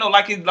 offers. I'm saying though,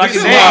 like his dad.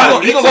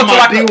 He He gonna go to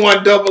like a,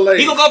 D1AA.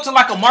 he gonna go to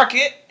like a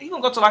Marquette. He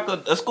gonna go to like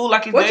a school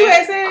like his What you dad.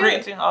 had said?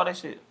 Creighton, all that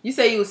shit. You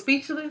say you were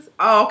speechless?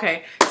 Oh,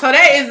 okay. So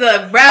that is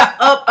a wrap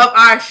up of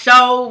our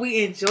show.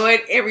 We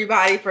enjoyed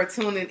everybody for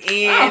tuning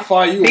I'll in,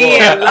 fire you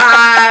being up.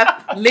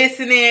 live,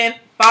 listening,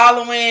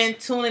 following,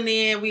 tuning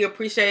in. We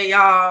appreciate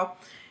y'all.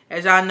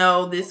 As y'all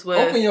know, this was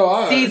Open your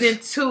eyes. season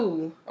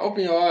 2,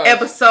 Open your eyes.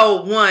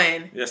 episode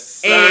 1. Yes,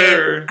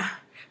 sir.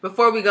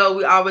 Before we go,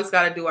 we always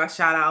got to do our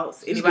shout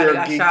outs. This Anybody girl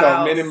got geeked shout off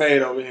outs? Minute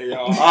Maid over here,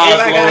 y'all.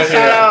 Anybody got Eyes a low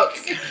shout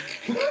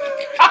ahead.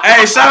 out?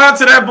 Hey, shout out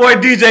to that boy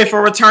DJ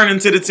for returning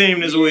to the team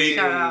this week.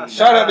 Shout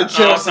out to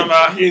Chelsea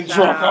somebody. getting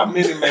drunk off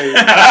Minute Maid.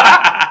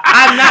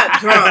 I'm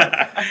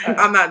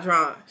not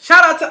drunk.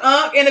 Shout out to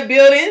Unc in the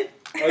building.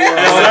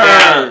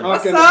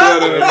 What's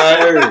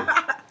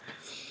up?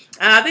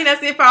 And I think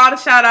that's it for all the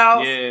shout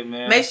outs. Yeah,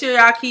 man. Make sure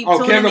y'all keep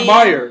tuning Kevin in.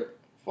 Byard.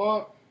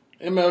 Fuck.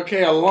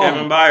 MLK alone.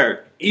 Kevin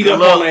Byard. Eat Good up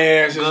luck. on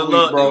their ass this Good week,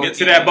 luck. bro. Get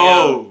to that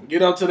bowl.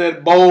 Get up to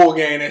that bowl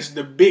game. That's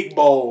the big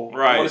bowl.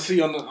 Right. I want to see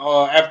on the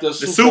after the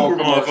The Super Bowl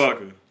super commercial.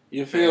 motherfucker.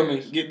 You feel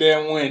me? Get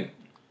there and win.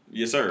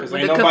 Yes, sir. With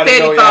Ain't the nobody know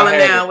confetti y'all falling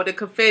had down. it. With the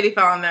confetti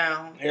falling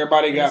down.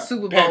 Everybody got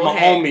Super Pat Bowl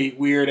hat. Mahomes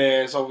weird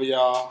ass over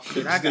y'all. I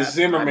The got-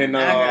 Zimmerman,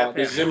 I got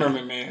the Pat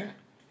Zimmerman man.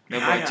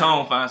 That I boy got-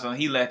 Tone finds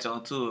something. He latch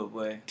on to it,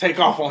 boy. Take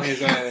off on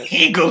his ass.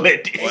 He ain't gonna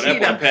let Well, this.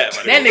 that boy Pat.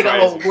 That nigga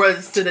hold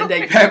brothers to the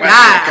day he Pat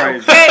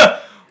died. crazy. Okay?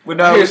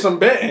 I hear some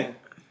betting.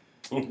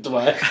 I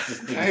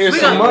hear We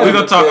some gonna- money. we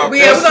gonna talk We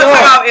gonna talk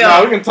about Nah,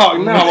 L. we can talk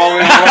now. While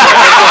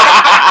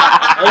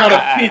I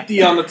got a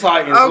 50 on the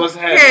Titans. What's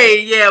happening?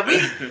 Okay, yeah.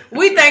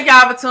 We thank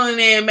y'all for tuning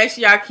in. Make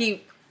sure y'all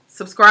keep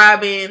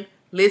subscribing,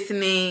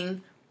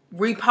 listening,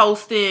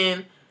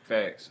 reposting,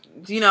 Facts.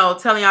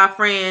 telling y'all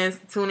friends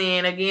to tune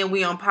in. Again,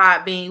 we on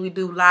Podbean. We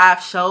do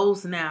live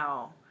shows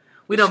now.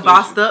 We done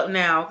bossed up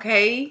now,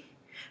 okay?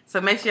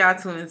 So make sure y'all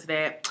tune into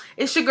that.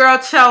 It's your girl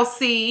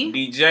Chelsea.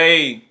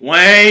 DJ.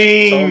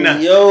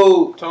 Wayne.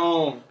 Yo,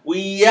 Tone.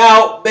 we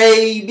out,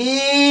 baby.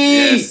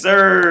 Yes,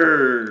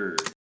 sir.